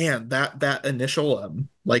 But man, that initial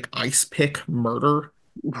like ice pick murder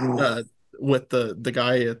with the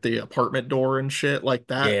guy at the apartment door and shit like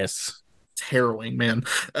that, Yes, it's harrowing, man.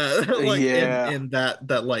 Like in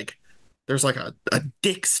that like there's like a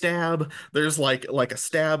dick stab. There's like a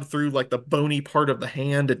stab through like the bony part of the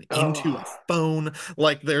hand and into a bone.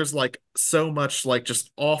 Like there's like so much like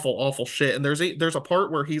just awful shit. And there's a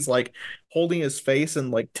part where he's like holding his face and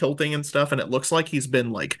like tilting and stuff, and it looks like he's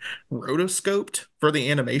been like rotoscoped for the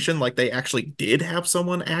animation. Like they actually did have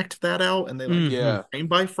someone act that out, and they like frame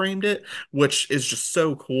by framed it, which is just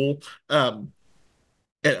so cool.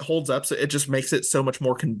 It holds up, so it just makes it so much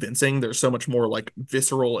more convincing. There's so much more like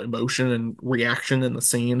visceral emotion and reaction in the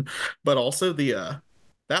scene, but also the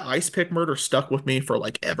that ice pick murder stuck with me for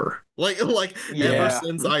like ever, ever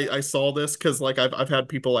since I saw this, because like I've had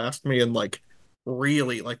people ask me in like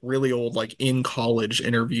really old like in college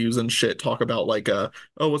interviews and shit talk about like oh,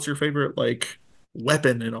 what's your favorite like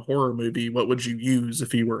weapon in a horror movie? What would you use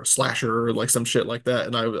if you were a slasher, or like some shit like that?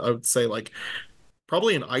 And I would say like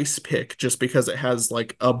probably an ice pick, just because it has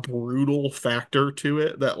like a brutal factor to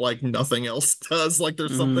it that like nothing else does. Like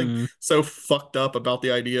there's something so fucked up about the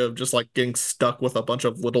idea of just like getting stuck with a bunch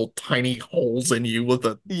of little tiny holes in you with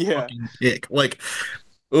a fucking pick. Like,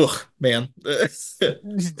 ugh, man. It's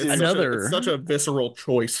such a visceral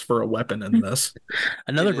choice for a weapon in this.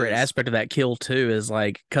 Another great aspect of that kill too is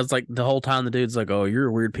like, because like the whole time the dude's like, oh, you're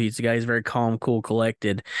a weird pizza guy. He's very calm, cool,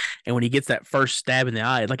 collected, and when he gets that first stab in the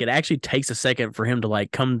eye, like it actually takes a second for him to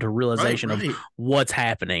like come to realization of what's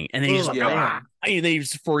happening, and then he's like,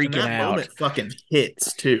 he's freaking and that out. Moment fucking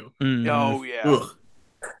hits too. Oh yeah. Ugh.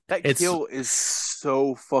 That kill is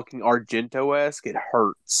so fucking Argento-esque, it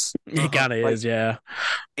hurts. It kind of is, yeah.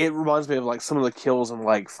 It reminds me of like some of the kills in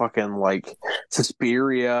like fucking like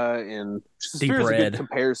Suspiria and Deep Red. A good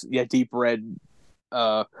comparison. Yeah, Deep Red.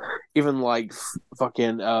 Even like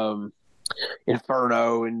fucking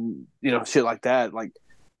Inferno and shit like that. Like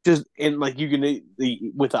just and like you can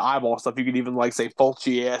with the eyeball stuff, you can even like say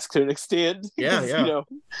Fulci-esque to an extent. Yeah.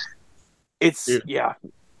 It's Dude. yeah.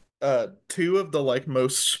 Two of the like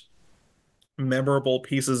most memorable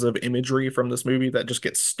pieces of imagery from this movie that just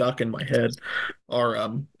get stuck in my head are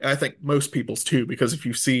I think most people's too, because if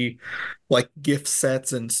you see like GIF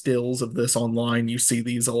sets and stills of this online, you see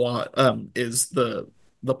these a lot, is the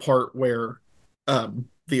part where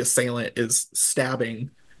the assailant is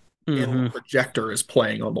stabbing and the projector is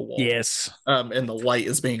playing on the wall. Yes. And the light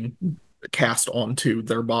is being cast onto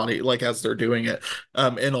their body, like as they're doing it.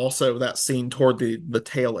 And also that scene toward the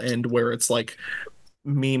tail end where it's like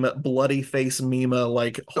Mima, bloody face Mima,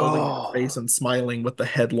 like holding her face and smiling with the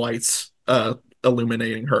headlights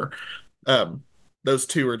illuminating her. Those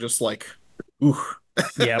two are just like, ooh.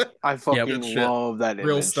 Yep. I fucking Shit. love that image.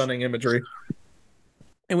 Real stunning imagery.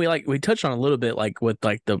 And we touched on a little bit like with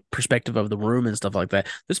like the perspective of the room and stuff like that.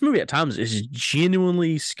 This movie at times is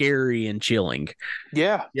genuinely scary and chilling.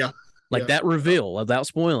 Yeah. Like that reveal, without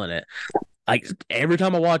spoiling it. Like every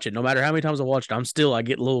time I watch it, no matter how many times I watch it, I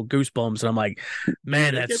get little goosebumps and I'm like,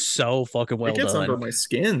 man, that's so fucking well done. It gets done. under my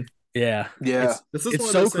skin. Yeah. This is it's one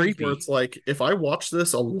of so those things creepy. where it's like, if I watch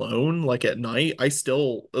this alone, like at night, I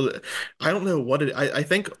don't know what I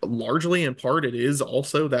think largely in part it is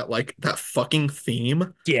also that like that fucking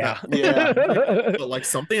theme. Yeah. But like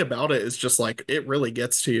something about it is just like, it really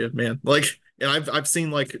gets to you, man. Like, and I've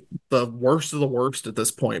seen like the worst of the worst at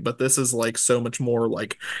this point, but this is like so much more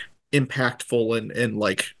like impactful and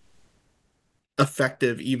like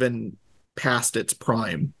effective even past its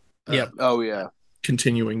prime. Yep. Oh yeah.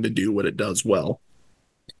 Continuing to do what it does well.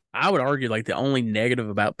 I would argue like the only negative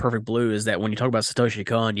about Perfect Blue is that when you talk about Satoshi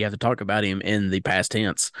Kon, you have to talk about him in the past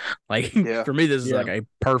tense. Like for me, this is like a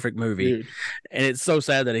perfect movie. Dude. And it's so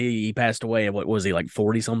sad that he passed away. What was he, like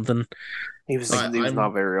 40 something? He was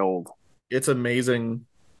not very old. It's amazing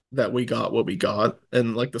that we got what we got,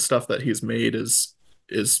 and like the stuff that he's made is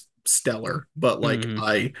stellar. But like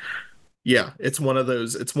it's one of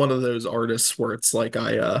those artists where it's like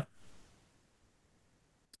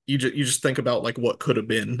you just think about like what could have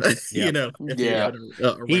been, you know, if he had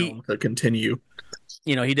around to continue.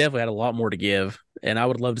 You know, he definitely had a lot more to give, and I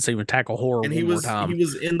would love to see him tackle horror and one more time. He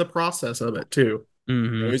was in the process of it too.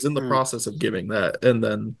 Mm-hmm. You know, he's in the process of giving that, and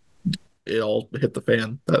then it all hit the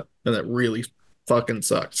fan. And that really fucking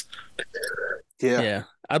sucks. Yeah.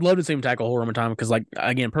 I'd love to see him tackle horror one time because, like,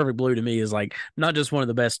 again, Perfect Blue to me is like not just one of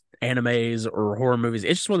the best animes or horror movies.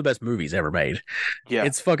 It's just one of the best movies ever made. Yeah,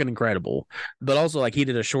 it's fucking incredible. But also, like, he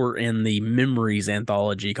did a short in the Memories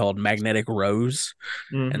anthology called Magnetic Rose,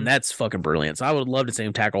 and that's fucking brilliant. So I would love to see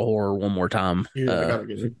him tackle horror one more time. Yeah, I gotta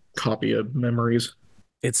get a copy of Memories.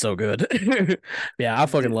 It's so good. Yeah, I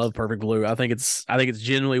fucking love Perfect Blue. I think it's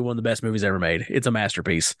genuinely one of the best movies ever made. It's a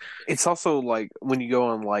masterpiece. It's also like when you go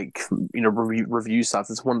on like review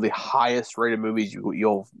sites, it's one of the highest rated movies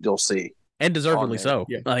you'll see, and deservedly so.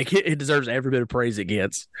 Yeah. Like it deserves every bit of praise it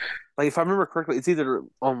gets. Like if I remember correctly, it's either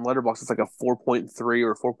on Letterboxd, it's like a 4.3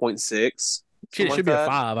 or 4.6. Shit, it should be a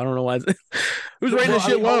 5. I don't know why. Who's rating this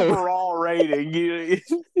shit low? Overall rating.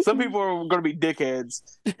 Some people are going to be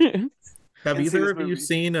dickheads. Have either of you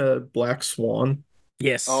seen a Black Swan?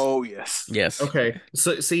 Yes. Oh, yes. Yes. Okay.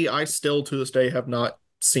 So see, I still to this day have not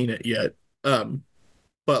seen it yet.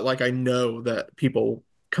 But like I know that people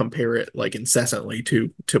compare it like incessantly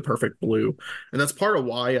to Perfect Blue. And that's part of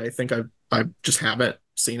why I think I just haven't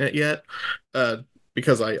seen it yet.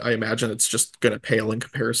 Because I imagine it's just gonna pale in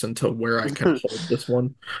comparison to where I can hold this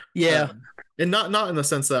one. Yeah. And not in the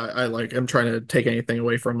sense that I like am trying to take anything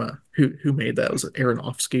away from who made that. Was it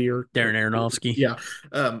Aronofsky or Darren Aronofsky? Yeah.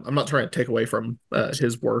 I'm not trying to take away from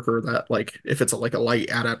his work or that, like if it's like a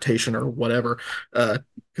light adaptation or whatever,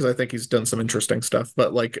 because I think he's done some interesting stuff.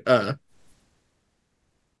 But like I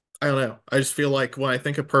don't know. I just feel like when I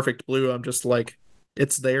think of Perfect Blue, I'm just like,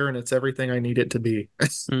 it's there and it's everything I need it to be.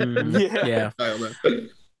 Yeah. I don't know.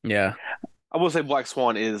 Yeah. I will say Black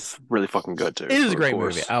Swan is really fucking good too. It is a great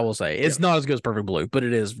movie. I will say it's not as good as Perfect Blue, but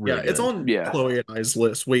it is really good. It's on Chloe and I's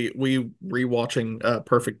list. We rewatching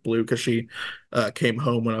Perfect Blue because she came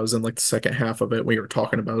home when I was in like the second half of it. We were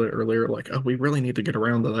talking about it earlier, like, oh, we really need to get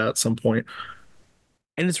around to that at some point.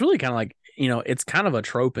 And it's really kind of like, you know, it's kind of a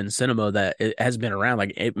trope in cinema that it has been around.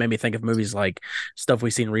 Like it made me think of movies like stuff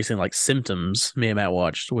we've seen recently, like Symptoms, me and Matt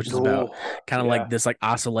watched, which is about kind of like this like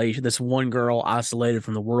isolation, this one girl isolated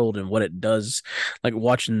from the world and what it does, like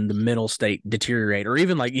watching the mental state deteriorate. Or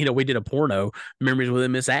even like, you know, we did a porno, Memories with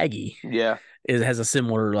Miss Aggie. Yeah. It has a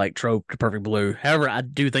similar like trope to Perfect Blue. However, I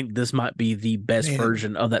do think this might be the best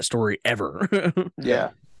version of that story ever.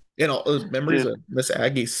 Yeah. You know, Memories of Miss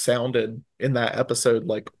Aggie sounded in that episode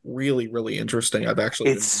like really, really interesting.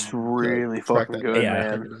 It's really fucking good,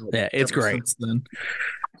 man. Yeah, it's great. Then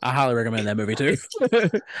I highly recommend that movie too.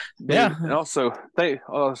 Yeah, and also, I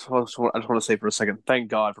just want to say for a second,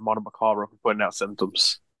 thank God for Mono Macabre for putting out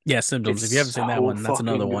Symptoms. Yeah, Symptoms. If you haven't seen that one, that's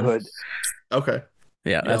another one. Good. Okay.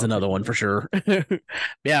 Yeah, that's another one for sure.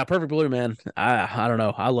 Yeah, Perfect Blue, man. I don't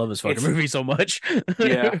know. I love this fucking movie so much.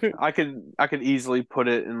 Yeah, I could easily put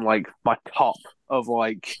it in like my top of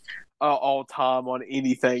like all time on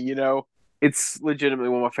anything. You know, it's legitimately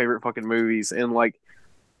one of my favorite fucking movies. And like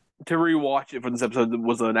to rewatch it for this episode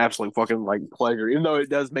was an absolute fucking like pleasure. Even though it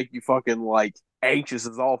does make you fucking like anxious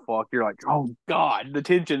as all fuck, you're like, oh god, the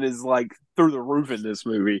tension is like through the roof in this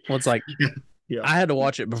movie. Well, it's like Yeah. I had to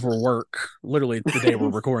watch it before work, literally the day we're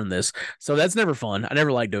recording this. So that's never fun. I never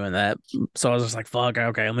like doing that. So I was just like, fuck,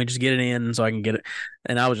 okay, let me just get it in so I can get it.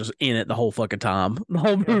 And I was just in it the whole fucking time. The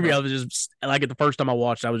whole movie, I was just like, the first time I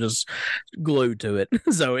watched, I was just glued to it.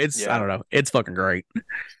 So it's, I don't know, it's fucking great.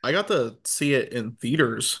 I got to see it in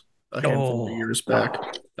theaters a handful of years back.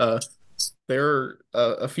 There are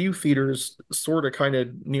a few theaters sort of kind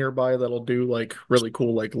of nearby that'll do like really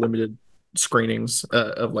cool, like limited screenings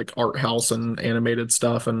of like art house and animated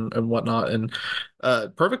stuff and whatnot. And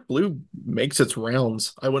Perfect Blue makes its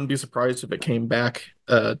rounds. I wouldn't be surprised if it came back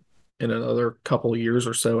in another couple of years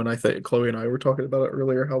or so. And I think Chloe and I were talking about it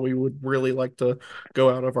earlier, how we would really like to go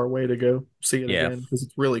out of our way to go see it again, because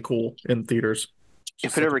it's really cool in theaters.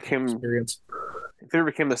 If it ever came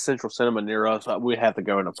to Central Cinema near us, we'd have to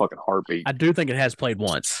go in a fucking heartbeat. I do think it has played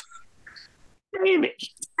once. Damn it!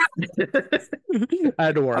 I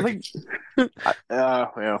had to work. I think,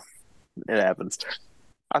 well, it happens.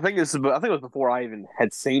 I think it was before I even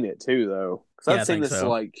had seen it too, though. Because I'd seen this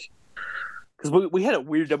like, because we had a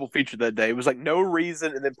weird double feature that day. It was like No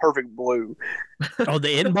Reason and then Perfect Blue. Oh,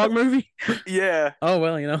 the Edinburgh movie? Yeah. Oh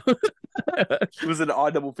well, you know. It was an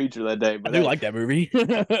odd double feature that day. But I do like that movie.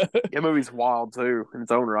 That movie's wild too in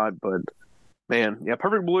its own right, but man, yeah,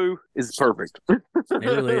 Perfect Blue is perfect. It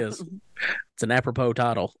really is. It's an apropos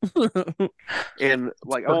title. And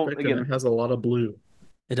like, again, it has a lot of blue.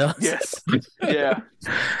 It does. Yes. Yeah.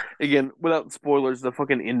 Again, without spoilers, the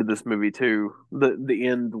fucking end of this movie too. The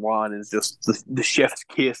end line is just the chef's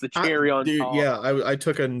kiss, the cherry on top. Yeah, I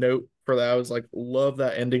took a note for that. I was like, love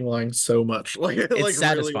that ending line so much. Like, it's like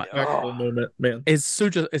satisfying. Really impactful moment, man. It's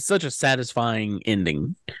such a satisfying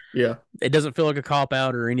ending. Yeah. It doesn't feel like a cop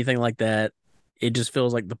out or anything like that. It just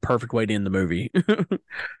feels like the perfect way to end the movie.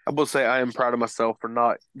 I will say I am proud of myself for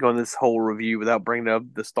not going this whole review without bringing up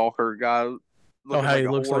the stalker guy. How like he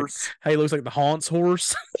looks horse. How he looks like the Haunts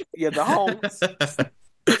horse. Yeah, the Haunts.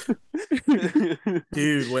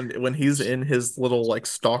 Dude, when he's in his little like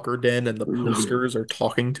stalker den and the posters are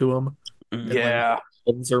talking to him. Yeah.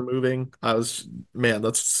 Heads are moving. Man,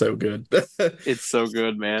 that's so good. It's so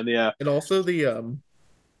good, man. Yeah. And also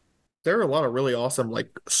there are a lot of really awesome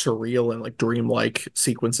like surreal and like dreamlike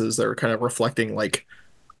sequences that are kind of reflecting like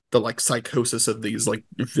the like psychosis of these like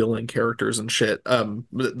villain characters and shit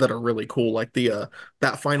that are really cool, like the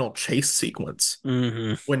that final chase sequence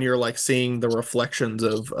when you're like seeing the reflections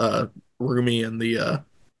of Rumi and the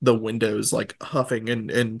windows like huffing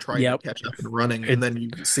and trying to catch up and running, and then you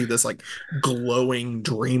see this like glowing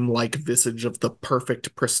dreamlike visage of the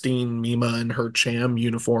perfect pristine Mima in her Cham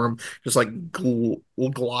uniform just like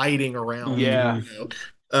gliding around, you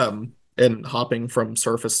know? And hopping from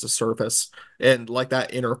surface to surface, and like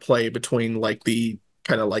that interplay between like the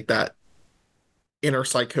kind of like that inner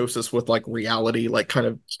psychosis with like reality like kind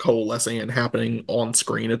of coalescing and happening on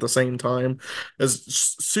screen at the same time is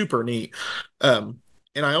super neat. And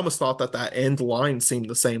I almost thought that end line seemed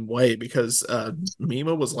the same way, because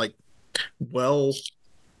Mima was like well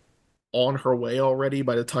on her way already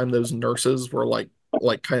by the time those nurses were like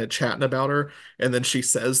kind of chatting about her, and then she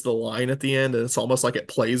says the line at the end, and it's almost like it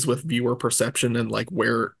plays with viewer perception and like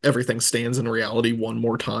where everything stands in reality one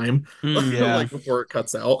more time. Like before it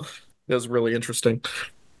cuts out. It was really interesting.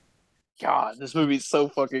 God, this movie's so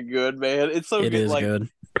fucking good, man. It's so good. It is like, good.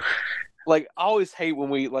 Like, I always hate when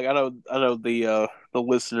we like. I know the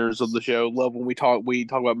listeners of the show love when we talk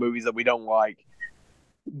about movies that we don't like.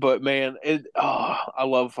 But man, I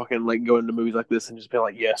love fucking like going to movies like this and just being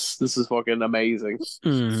like, yes, this is fucking amazing.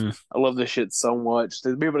 I love this shit so much.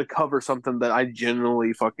 To be able to cover something that I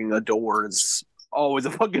genuinely fucking adore is always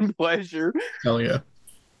a fucking pleasure. Hell yeah.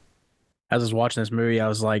 I was just watching this movie, I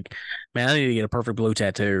was like, man, I need to get a Perfect Blue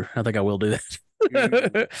tattoo. I think I will do that.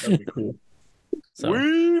 That'd be cool. So.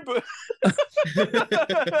 Weeb.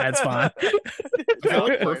 That's fine. I feel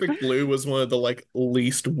like Perfect Blue was one of the like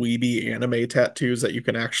least weeby anime tattoos that you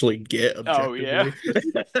can actually get objectively. Oh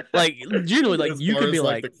yeah. Like generally, like you could be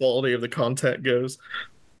like the quality of the content goes.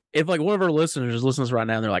 If like one of our listeners listens right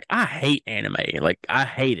now and they're like, I hate anime, like I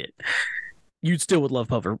hate it, you still would love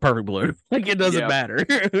Perfect Blue. Like it doesn't matter.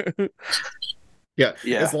 Yeah.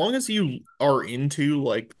 As long as you are into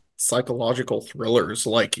like psychological thrillers,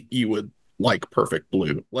 like you would like Perfect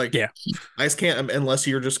Blue. Like, I just can't, unless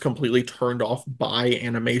you're just completely turned off by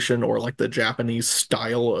animation or like the Japanese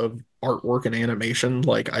style of artwork and animation.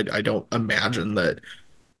 Like, I don't imagine that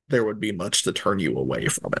there would be much to turn you away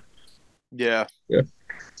from it. Yeah.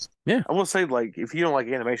 Yeah. I will say, like, if you don't like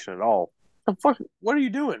animation at all, The fuck? What are you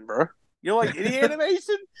doing, bro? You don't like any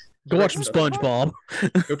animation? Go watch some SpongeBob.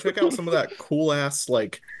 Go check out some of that cool ass,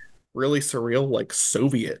 like really surreal, like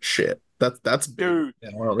Soviet shit. That's big. Dude.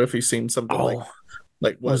 I don't know if you've seen something Oh,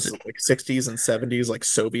 like was was it like 60s and 70s like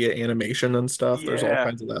Soviet animation and stuff. There's all Yeah.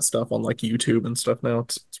 kinds of that stuff on like YouTube and stuff now.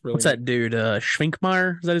 It's really what's that dude?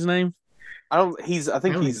 Schwinkmeyer? Is that his name? I think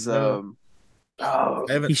don't he's even know. I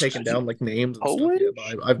haven't he's- taken down like names and stuff Polish? yet,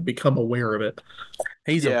 but I've become aware of it.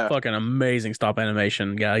 He's Yeah. a fucking amazing stop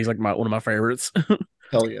animation guy. He's like one of my favorites.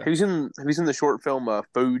 Hell yeah. have you seen the short film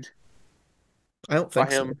Food I don't by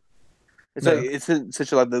think so. him? It's No. like it's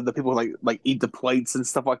essentially like the people like eat the plates and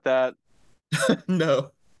stuff like that.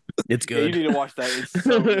 No. It's Yeah, you good. need to watch that. It's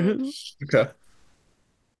so good. Okay.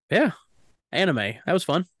 Yeah, anime. That was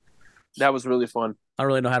fun. That was really fun. I don't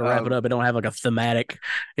really know how to wrap it up. I don't have like a thematic.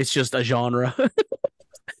 It's just a genre.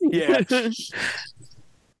 Yeah.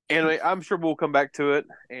 Anyway, I'm sure we'll come back to it.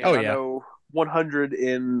 And Oh, I yeah. know 100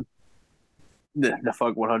 in the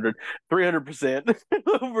fuck 100, 300%.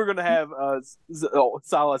 We're gonna have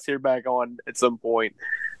Silas here back on at some point.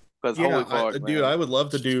 Because holy fuck, dude, man. I would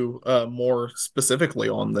love to do more specifically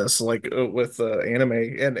on this, like with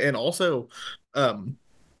anime, and also,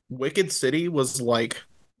 Wicked City was like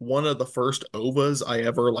one of the first OVAs I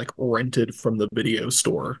ever like rented from the video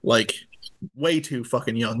store, like way too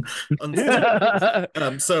fucking young.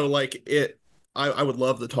 So like I would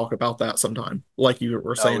love to talk about that sometime, like you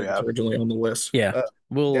were saying, yeah. it was originally on the list. Yeah,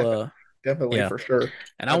 we'll Definitely yeah. for sure.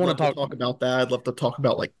 And I want to talk about that. I'd love to talk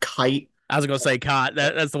about like Kite. I was gonna say Cot.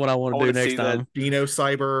 That's the one I want to do next time. Dino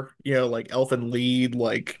Cyber, like Elfin Lead,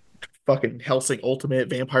 like fucking Hellsing Ultimate,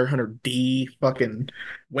 Vampire Hunter D, fucking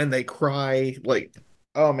When They Cry, like,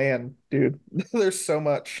 oh man, dude, there's so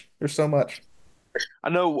much. There's so much. I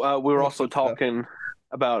know we were also talking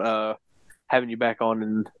about having you back on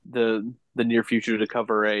in the near future to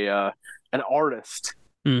cover an artist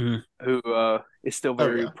who is still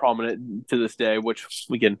very prominent to this day, which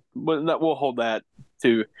we'll hold that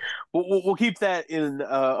to. We'll keep that in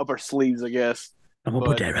up our sleeves, I guess. I'm gonna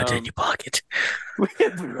put that right there in your pocket.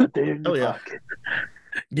 Right there in your pocket.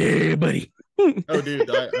 Yeah, buddy. Oh, dude,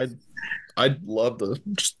 I'd love to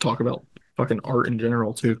just talk about fucking art in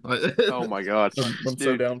general too. Oh my god, I'm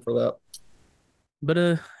so down for that.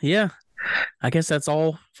 But yeah, I guess that's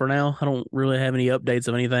all for now. I don't really have any updates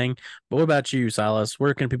of anything. But what about you, Silas?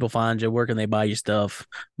 Where can people find you? Where can they buy you stuff?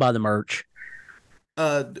 Buy the merch?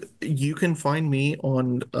 You can find me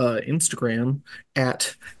on Instagram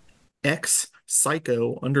at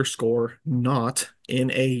Xpsycho _not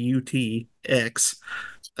NAUTX.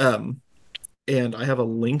 And I have a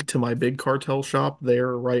link to my big cartel shop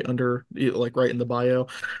there right under, like right in the bio.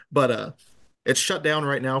 But it's shut down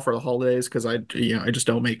right now for the holidays because I just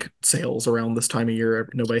don't make sales around this time of year.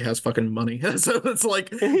 Nobody has fucking money. So it's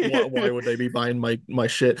like, why would they be buying my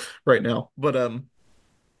shit right now? But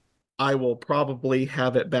I will probably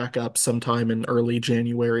have it back up sometime in early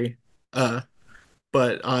January. But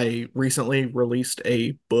I recently released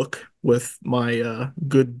a book with my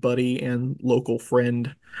good buddy and local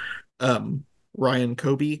friend, Ryan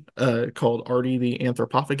Kobe, called Artie the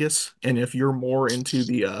Anthropophagus. And if you're more into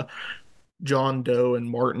the John Doe and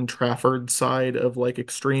Martin Trafford side of like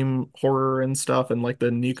extreme horror and stuff, and like the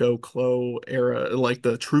Nico Clo era, like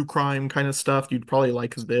the true crime kind of stuff, you'd probably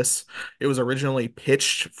like this. It was originally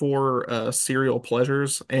pitched for Serial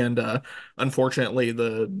Pleasures, and unfortunately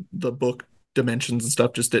the book dimensions and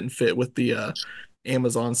stuff just didn't fit with the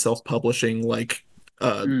Amazon self-publishing like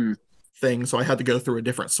thing, so I had to go through a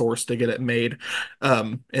different source to get it made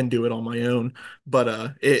and do it on my own.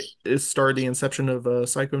 But it started the inception of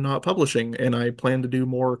Psychonaut Publishing, and I plan to do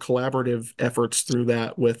more collaborative efforts through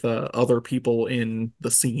that with other people in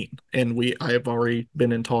the scene, and I have already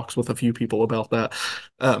been in talks with a few people about that.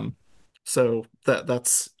 So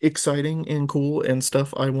that's exciting and cool and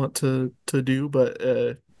stuff I want to do.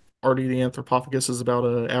 But Artie the Anthropophagus is about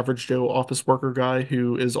an average Joe office worker guy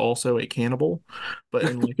who is also a cannibal, but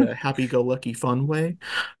in like a happy-go-lucky fun way.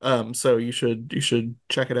 So you should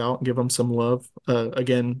check it out and give him some love.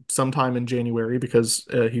 Again, sometime in January, because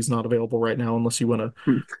he's not available right now unless you want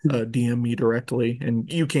to DM me directly, and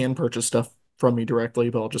you can purchase stuff from me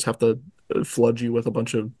directly, but I'll just have to flood you with a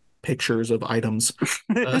bunch of pictures of items.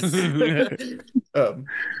 I've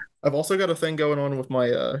also got a thing going on with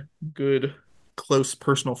my good close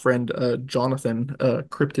personal friend Jonathan,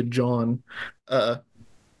 Cryptid John. I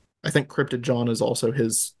think Cryptid John is also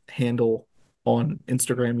his handle on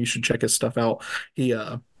Instagram. You should check his stuff out.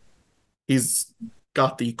 He's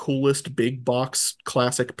got the coolest big box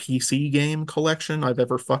classic PC game collection I've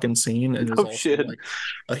ever fucking seen, and is Oh also shit. like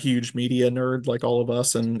a huge media nerd like all of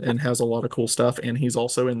us, and has a lot of cool stuff. And he's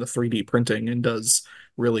also in the 3D printing and does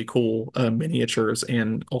really cool miniatures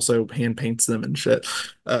and also hand paints them and shit.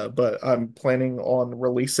 But I'm planning on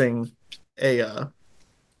releasing a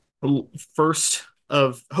first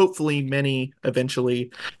of hopefully many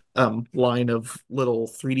eventually line of little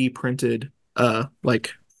 3D printed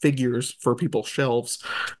like figures for people's shelves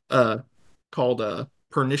uh called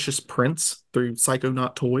Pernicious Prince through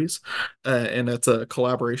Psychonaut Toys. And it's a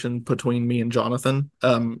collaboration between me and Jonathan.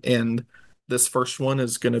 And this first one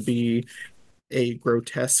is going to be a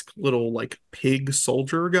grotesque little like pig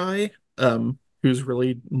soldier guy who's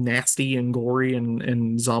really nasty and gory and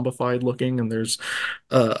zombified looking, and there's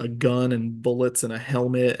a gun and bullets and a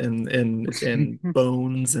helmet and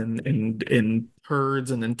bones and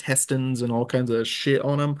herds and intestines and all kinds of shit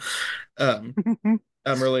on him. um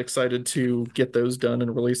I'm really excited to get those done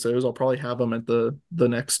and release those. I'll probably have them at the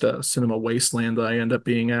next Cinema Wasteland that I end up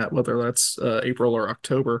being at, whether that's April or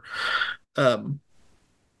October. um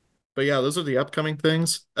but yeah, those are the upcoming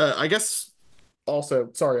things. I guess also,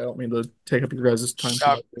 sorry, I don't mean to take up your guys'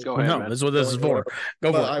 time. Go ahead, No, man. that's what this is for.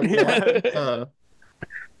 Go But for it.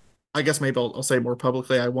 I guess maybe I'll say more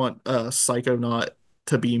publicly, I want Psychonaut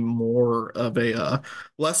to be more of a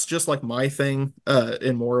less just like my thing,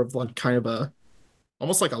 and more of like kind of a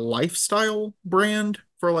almost like a lifestyle brand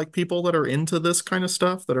for like people that are into this kind of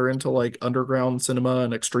stuff, that are into like underground cinema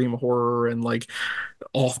and extreme horror and like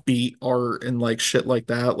offbeat art and like shit like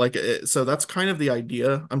that. So that's kind of the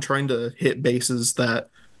idea. I'm trying to hit bases that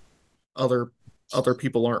other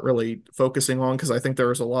people aren't really focusing on, because I think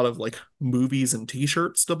there's a lot of like movies and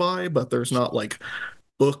t-shirts to buy, but there's not like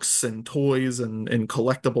books and toys and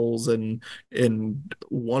collectibles and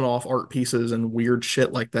one-off art pieces and weird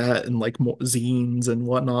shit like that, and like more zines and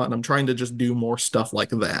whatnot. And I'm trying to just do more stuff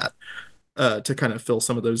like that to kind of fill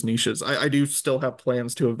some of those niches. I do still have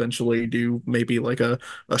plans to eventually do maybe like a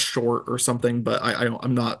short or something, but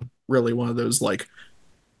I'm not really one of those like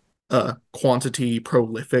quantity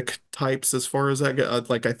prolific types as far as that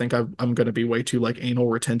like I think I'm going to be way too like anal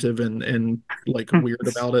retentive and like weird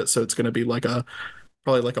about it, so it's going to be like a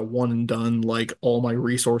probably like a one and done, like all my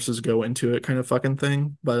resources go into it kind of fucking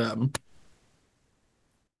thing. But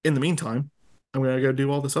in the meantime, I'm gonna go do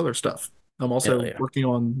all this other stuff. I'm also working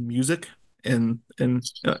on music and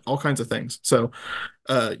all kinds of things. So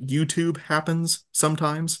YouTube happens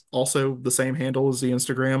sometimes. Also the same handle as the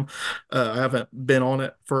Instagram. I haven't been on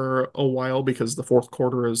it for a while because the fourth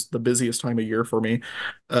quarter is the busiest time of year for me.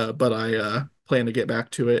 But I plan to get back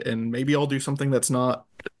to it, and maybe I'll do something that's not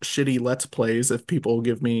shitty let's plays if people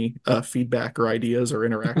give me feedback or ideas or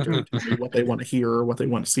interact or tell me what they want to hear or what they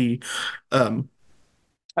want to see. I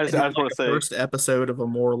just want to say first episode of a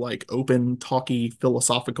more like open, talky,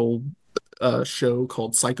 philosophical show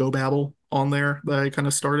called Psychobabble on there that I kind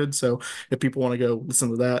of started. So if people want to go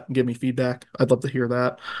listen to that and give me feedback, I'd love to hear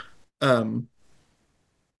that.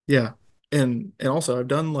 Yeah. And also I've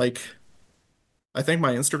done like, I think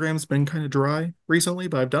my Instagram's been kind of dry recently,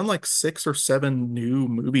 but I've done like 6 or 7 new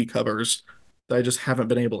movie covers that I just haven't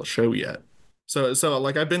been able to show yet. So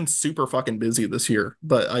like I've been super fucking busy this year,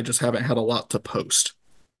 but I just haven't had a lot to post.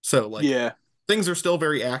 So like yeah, things are still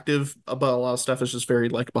very active, but a lot of stuff is just very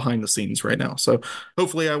like behind the scenes right now. So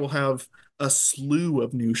hopefully I will have a slew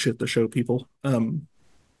of new shit to show people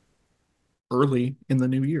early in the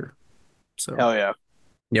new year. So hell yeah.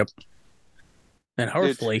 Yep. And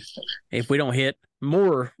hopefully, if we don't hit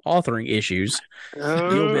more authoring issues,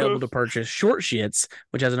 you'll be able to purchase Short Shits,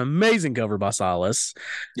 which has an amazing cover by Silas.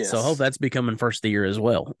 Yes. So I hope that's becoming first of the year as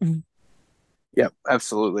well. Yep,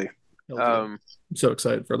 absolutely. I'm so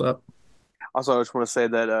excited for that. Also, I just want to say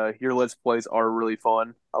that your Let's Plays are really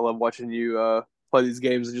fun. I love watching you play these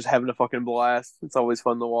games and just having a fucking blast. It's always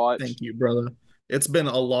fun to watch. Thank you, brother. It's been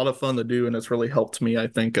a lot of fun to do, and it's really helped me, I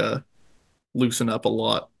think, loosen up a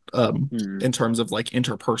lot in terms of like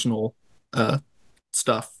interpersonal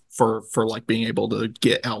stuff for like being able to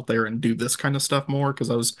get out there and do this kind of stuff more,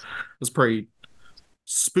 because I was pretty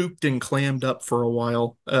spooked and clammed up for a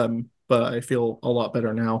while, but I feel a lot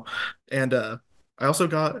better now. And I also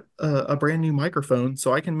got a brand new microphone,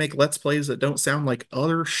 so I can make Let's Plays that don't sound like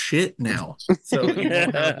other shit now. So you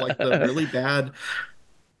won't have like the really bad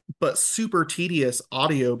but super tedious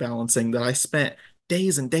audio balancing that I spent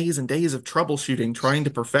days and days and days of troubleshooting trying to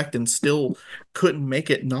perfect, and still couldn't make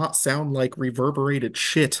it not sound like reverberated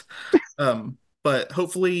shit. But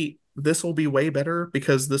hopefully this will be way better,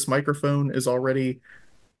 because this microphone is already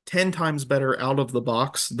 10 times better out of the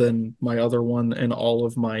box than my other one, and all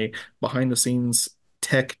of my behind the scenes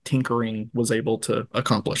tech tinkering was able to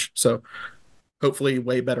accomplish. So hopefully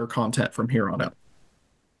way better content from here on out.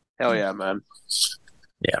 Hell yeah, man.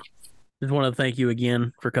 Yeah. Just want to thank you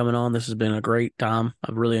again for coming on. This has been a great time.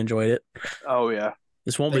 I've really enjoyed it. Oh yeah.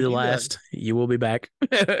 This won't be the last. You will be back.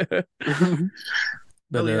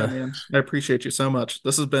 But yeah, man, I appreciate you so much.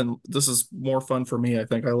 This is more fun for me. I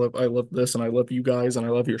think I love this, and I love you guys, and I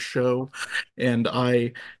love your show. And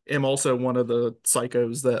I am also one of the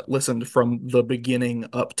psychos that listened from the beginning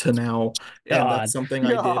up to now, and that's something I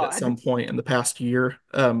did at some point in the past year.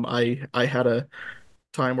 I had a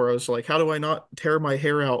time where I was like, how do I not tear my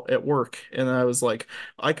hair out at work? And I was like,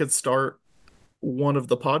 I could start one of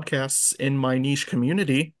the podcasts in my niche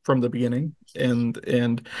community from the beginning,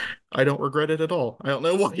 and I don't regret it at all. I don't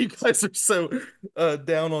know why you guys are so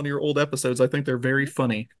down on your old episodes. I think they're very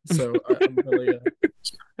funny. So I'm really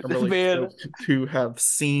stoked to have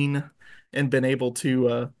seen and been able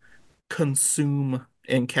to consume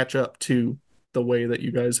and catch up to the way that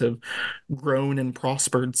you guys have grown and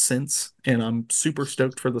prospered since. And I'm super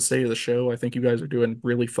stoked for the state of the show. I think you guys are doing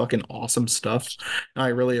really fucking awesome stuff. I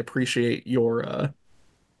really appreciate your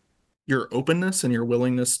openness and your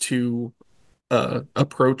willingness to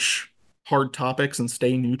approach hard topics and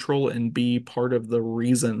stay neutral and be part of the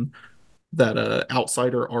reason that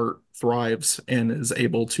outsider art thrives and is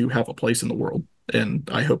able to have a place in the world. And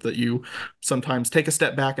I hope that you sometimes take a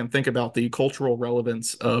step back and think about the cultural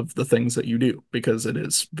relevance of the things that you do, because it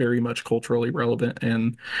is very much culturally relevant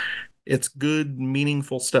and it's good,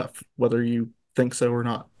 meaningful stuff, whether you think so or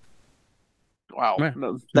not. Wow.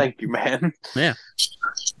 No, thank you, man. Yeah.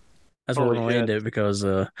 That's what we're going to end it, because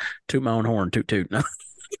toot my own horn, toot toot.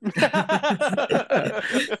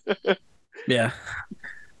 Yeah.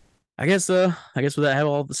 I guess with that, I have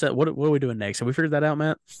all the set. What are we doing next? Have we figured that out,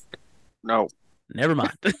 Matt? No. Never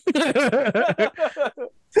mind.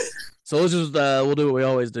 So let's just we'll do what we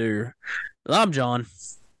always do. I'm John.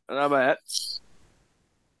 And I'm Matt.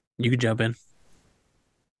 You can jump in.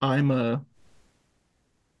 I'm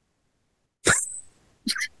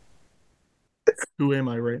who am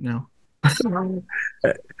I right now?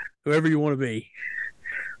 Whoever you want to be.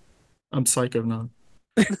 I'm Psycho Nun.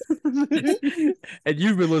 And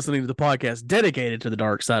you've been listening to the podcast dedicated to the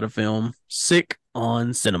dark side of film, Sick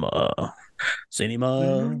on Cinema.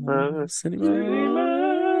 Cinema. See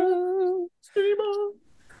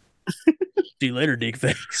you later, dick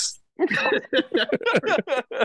face.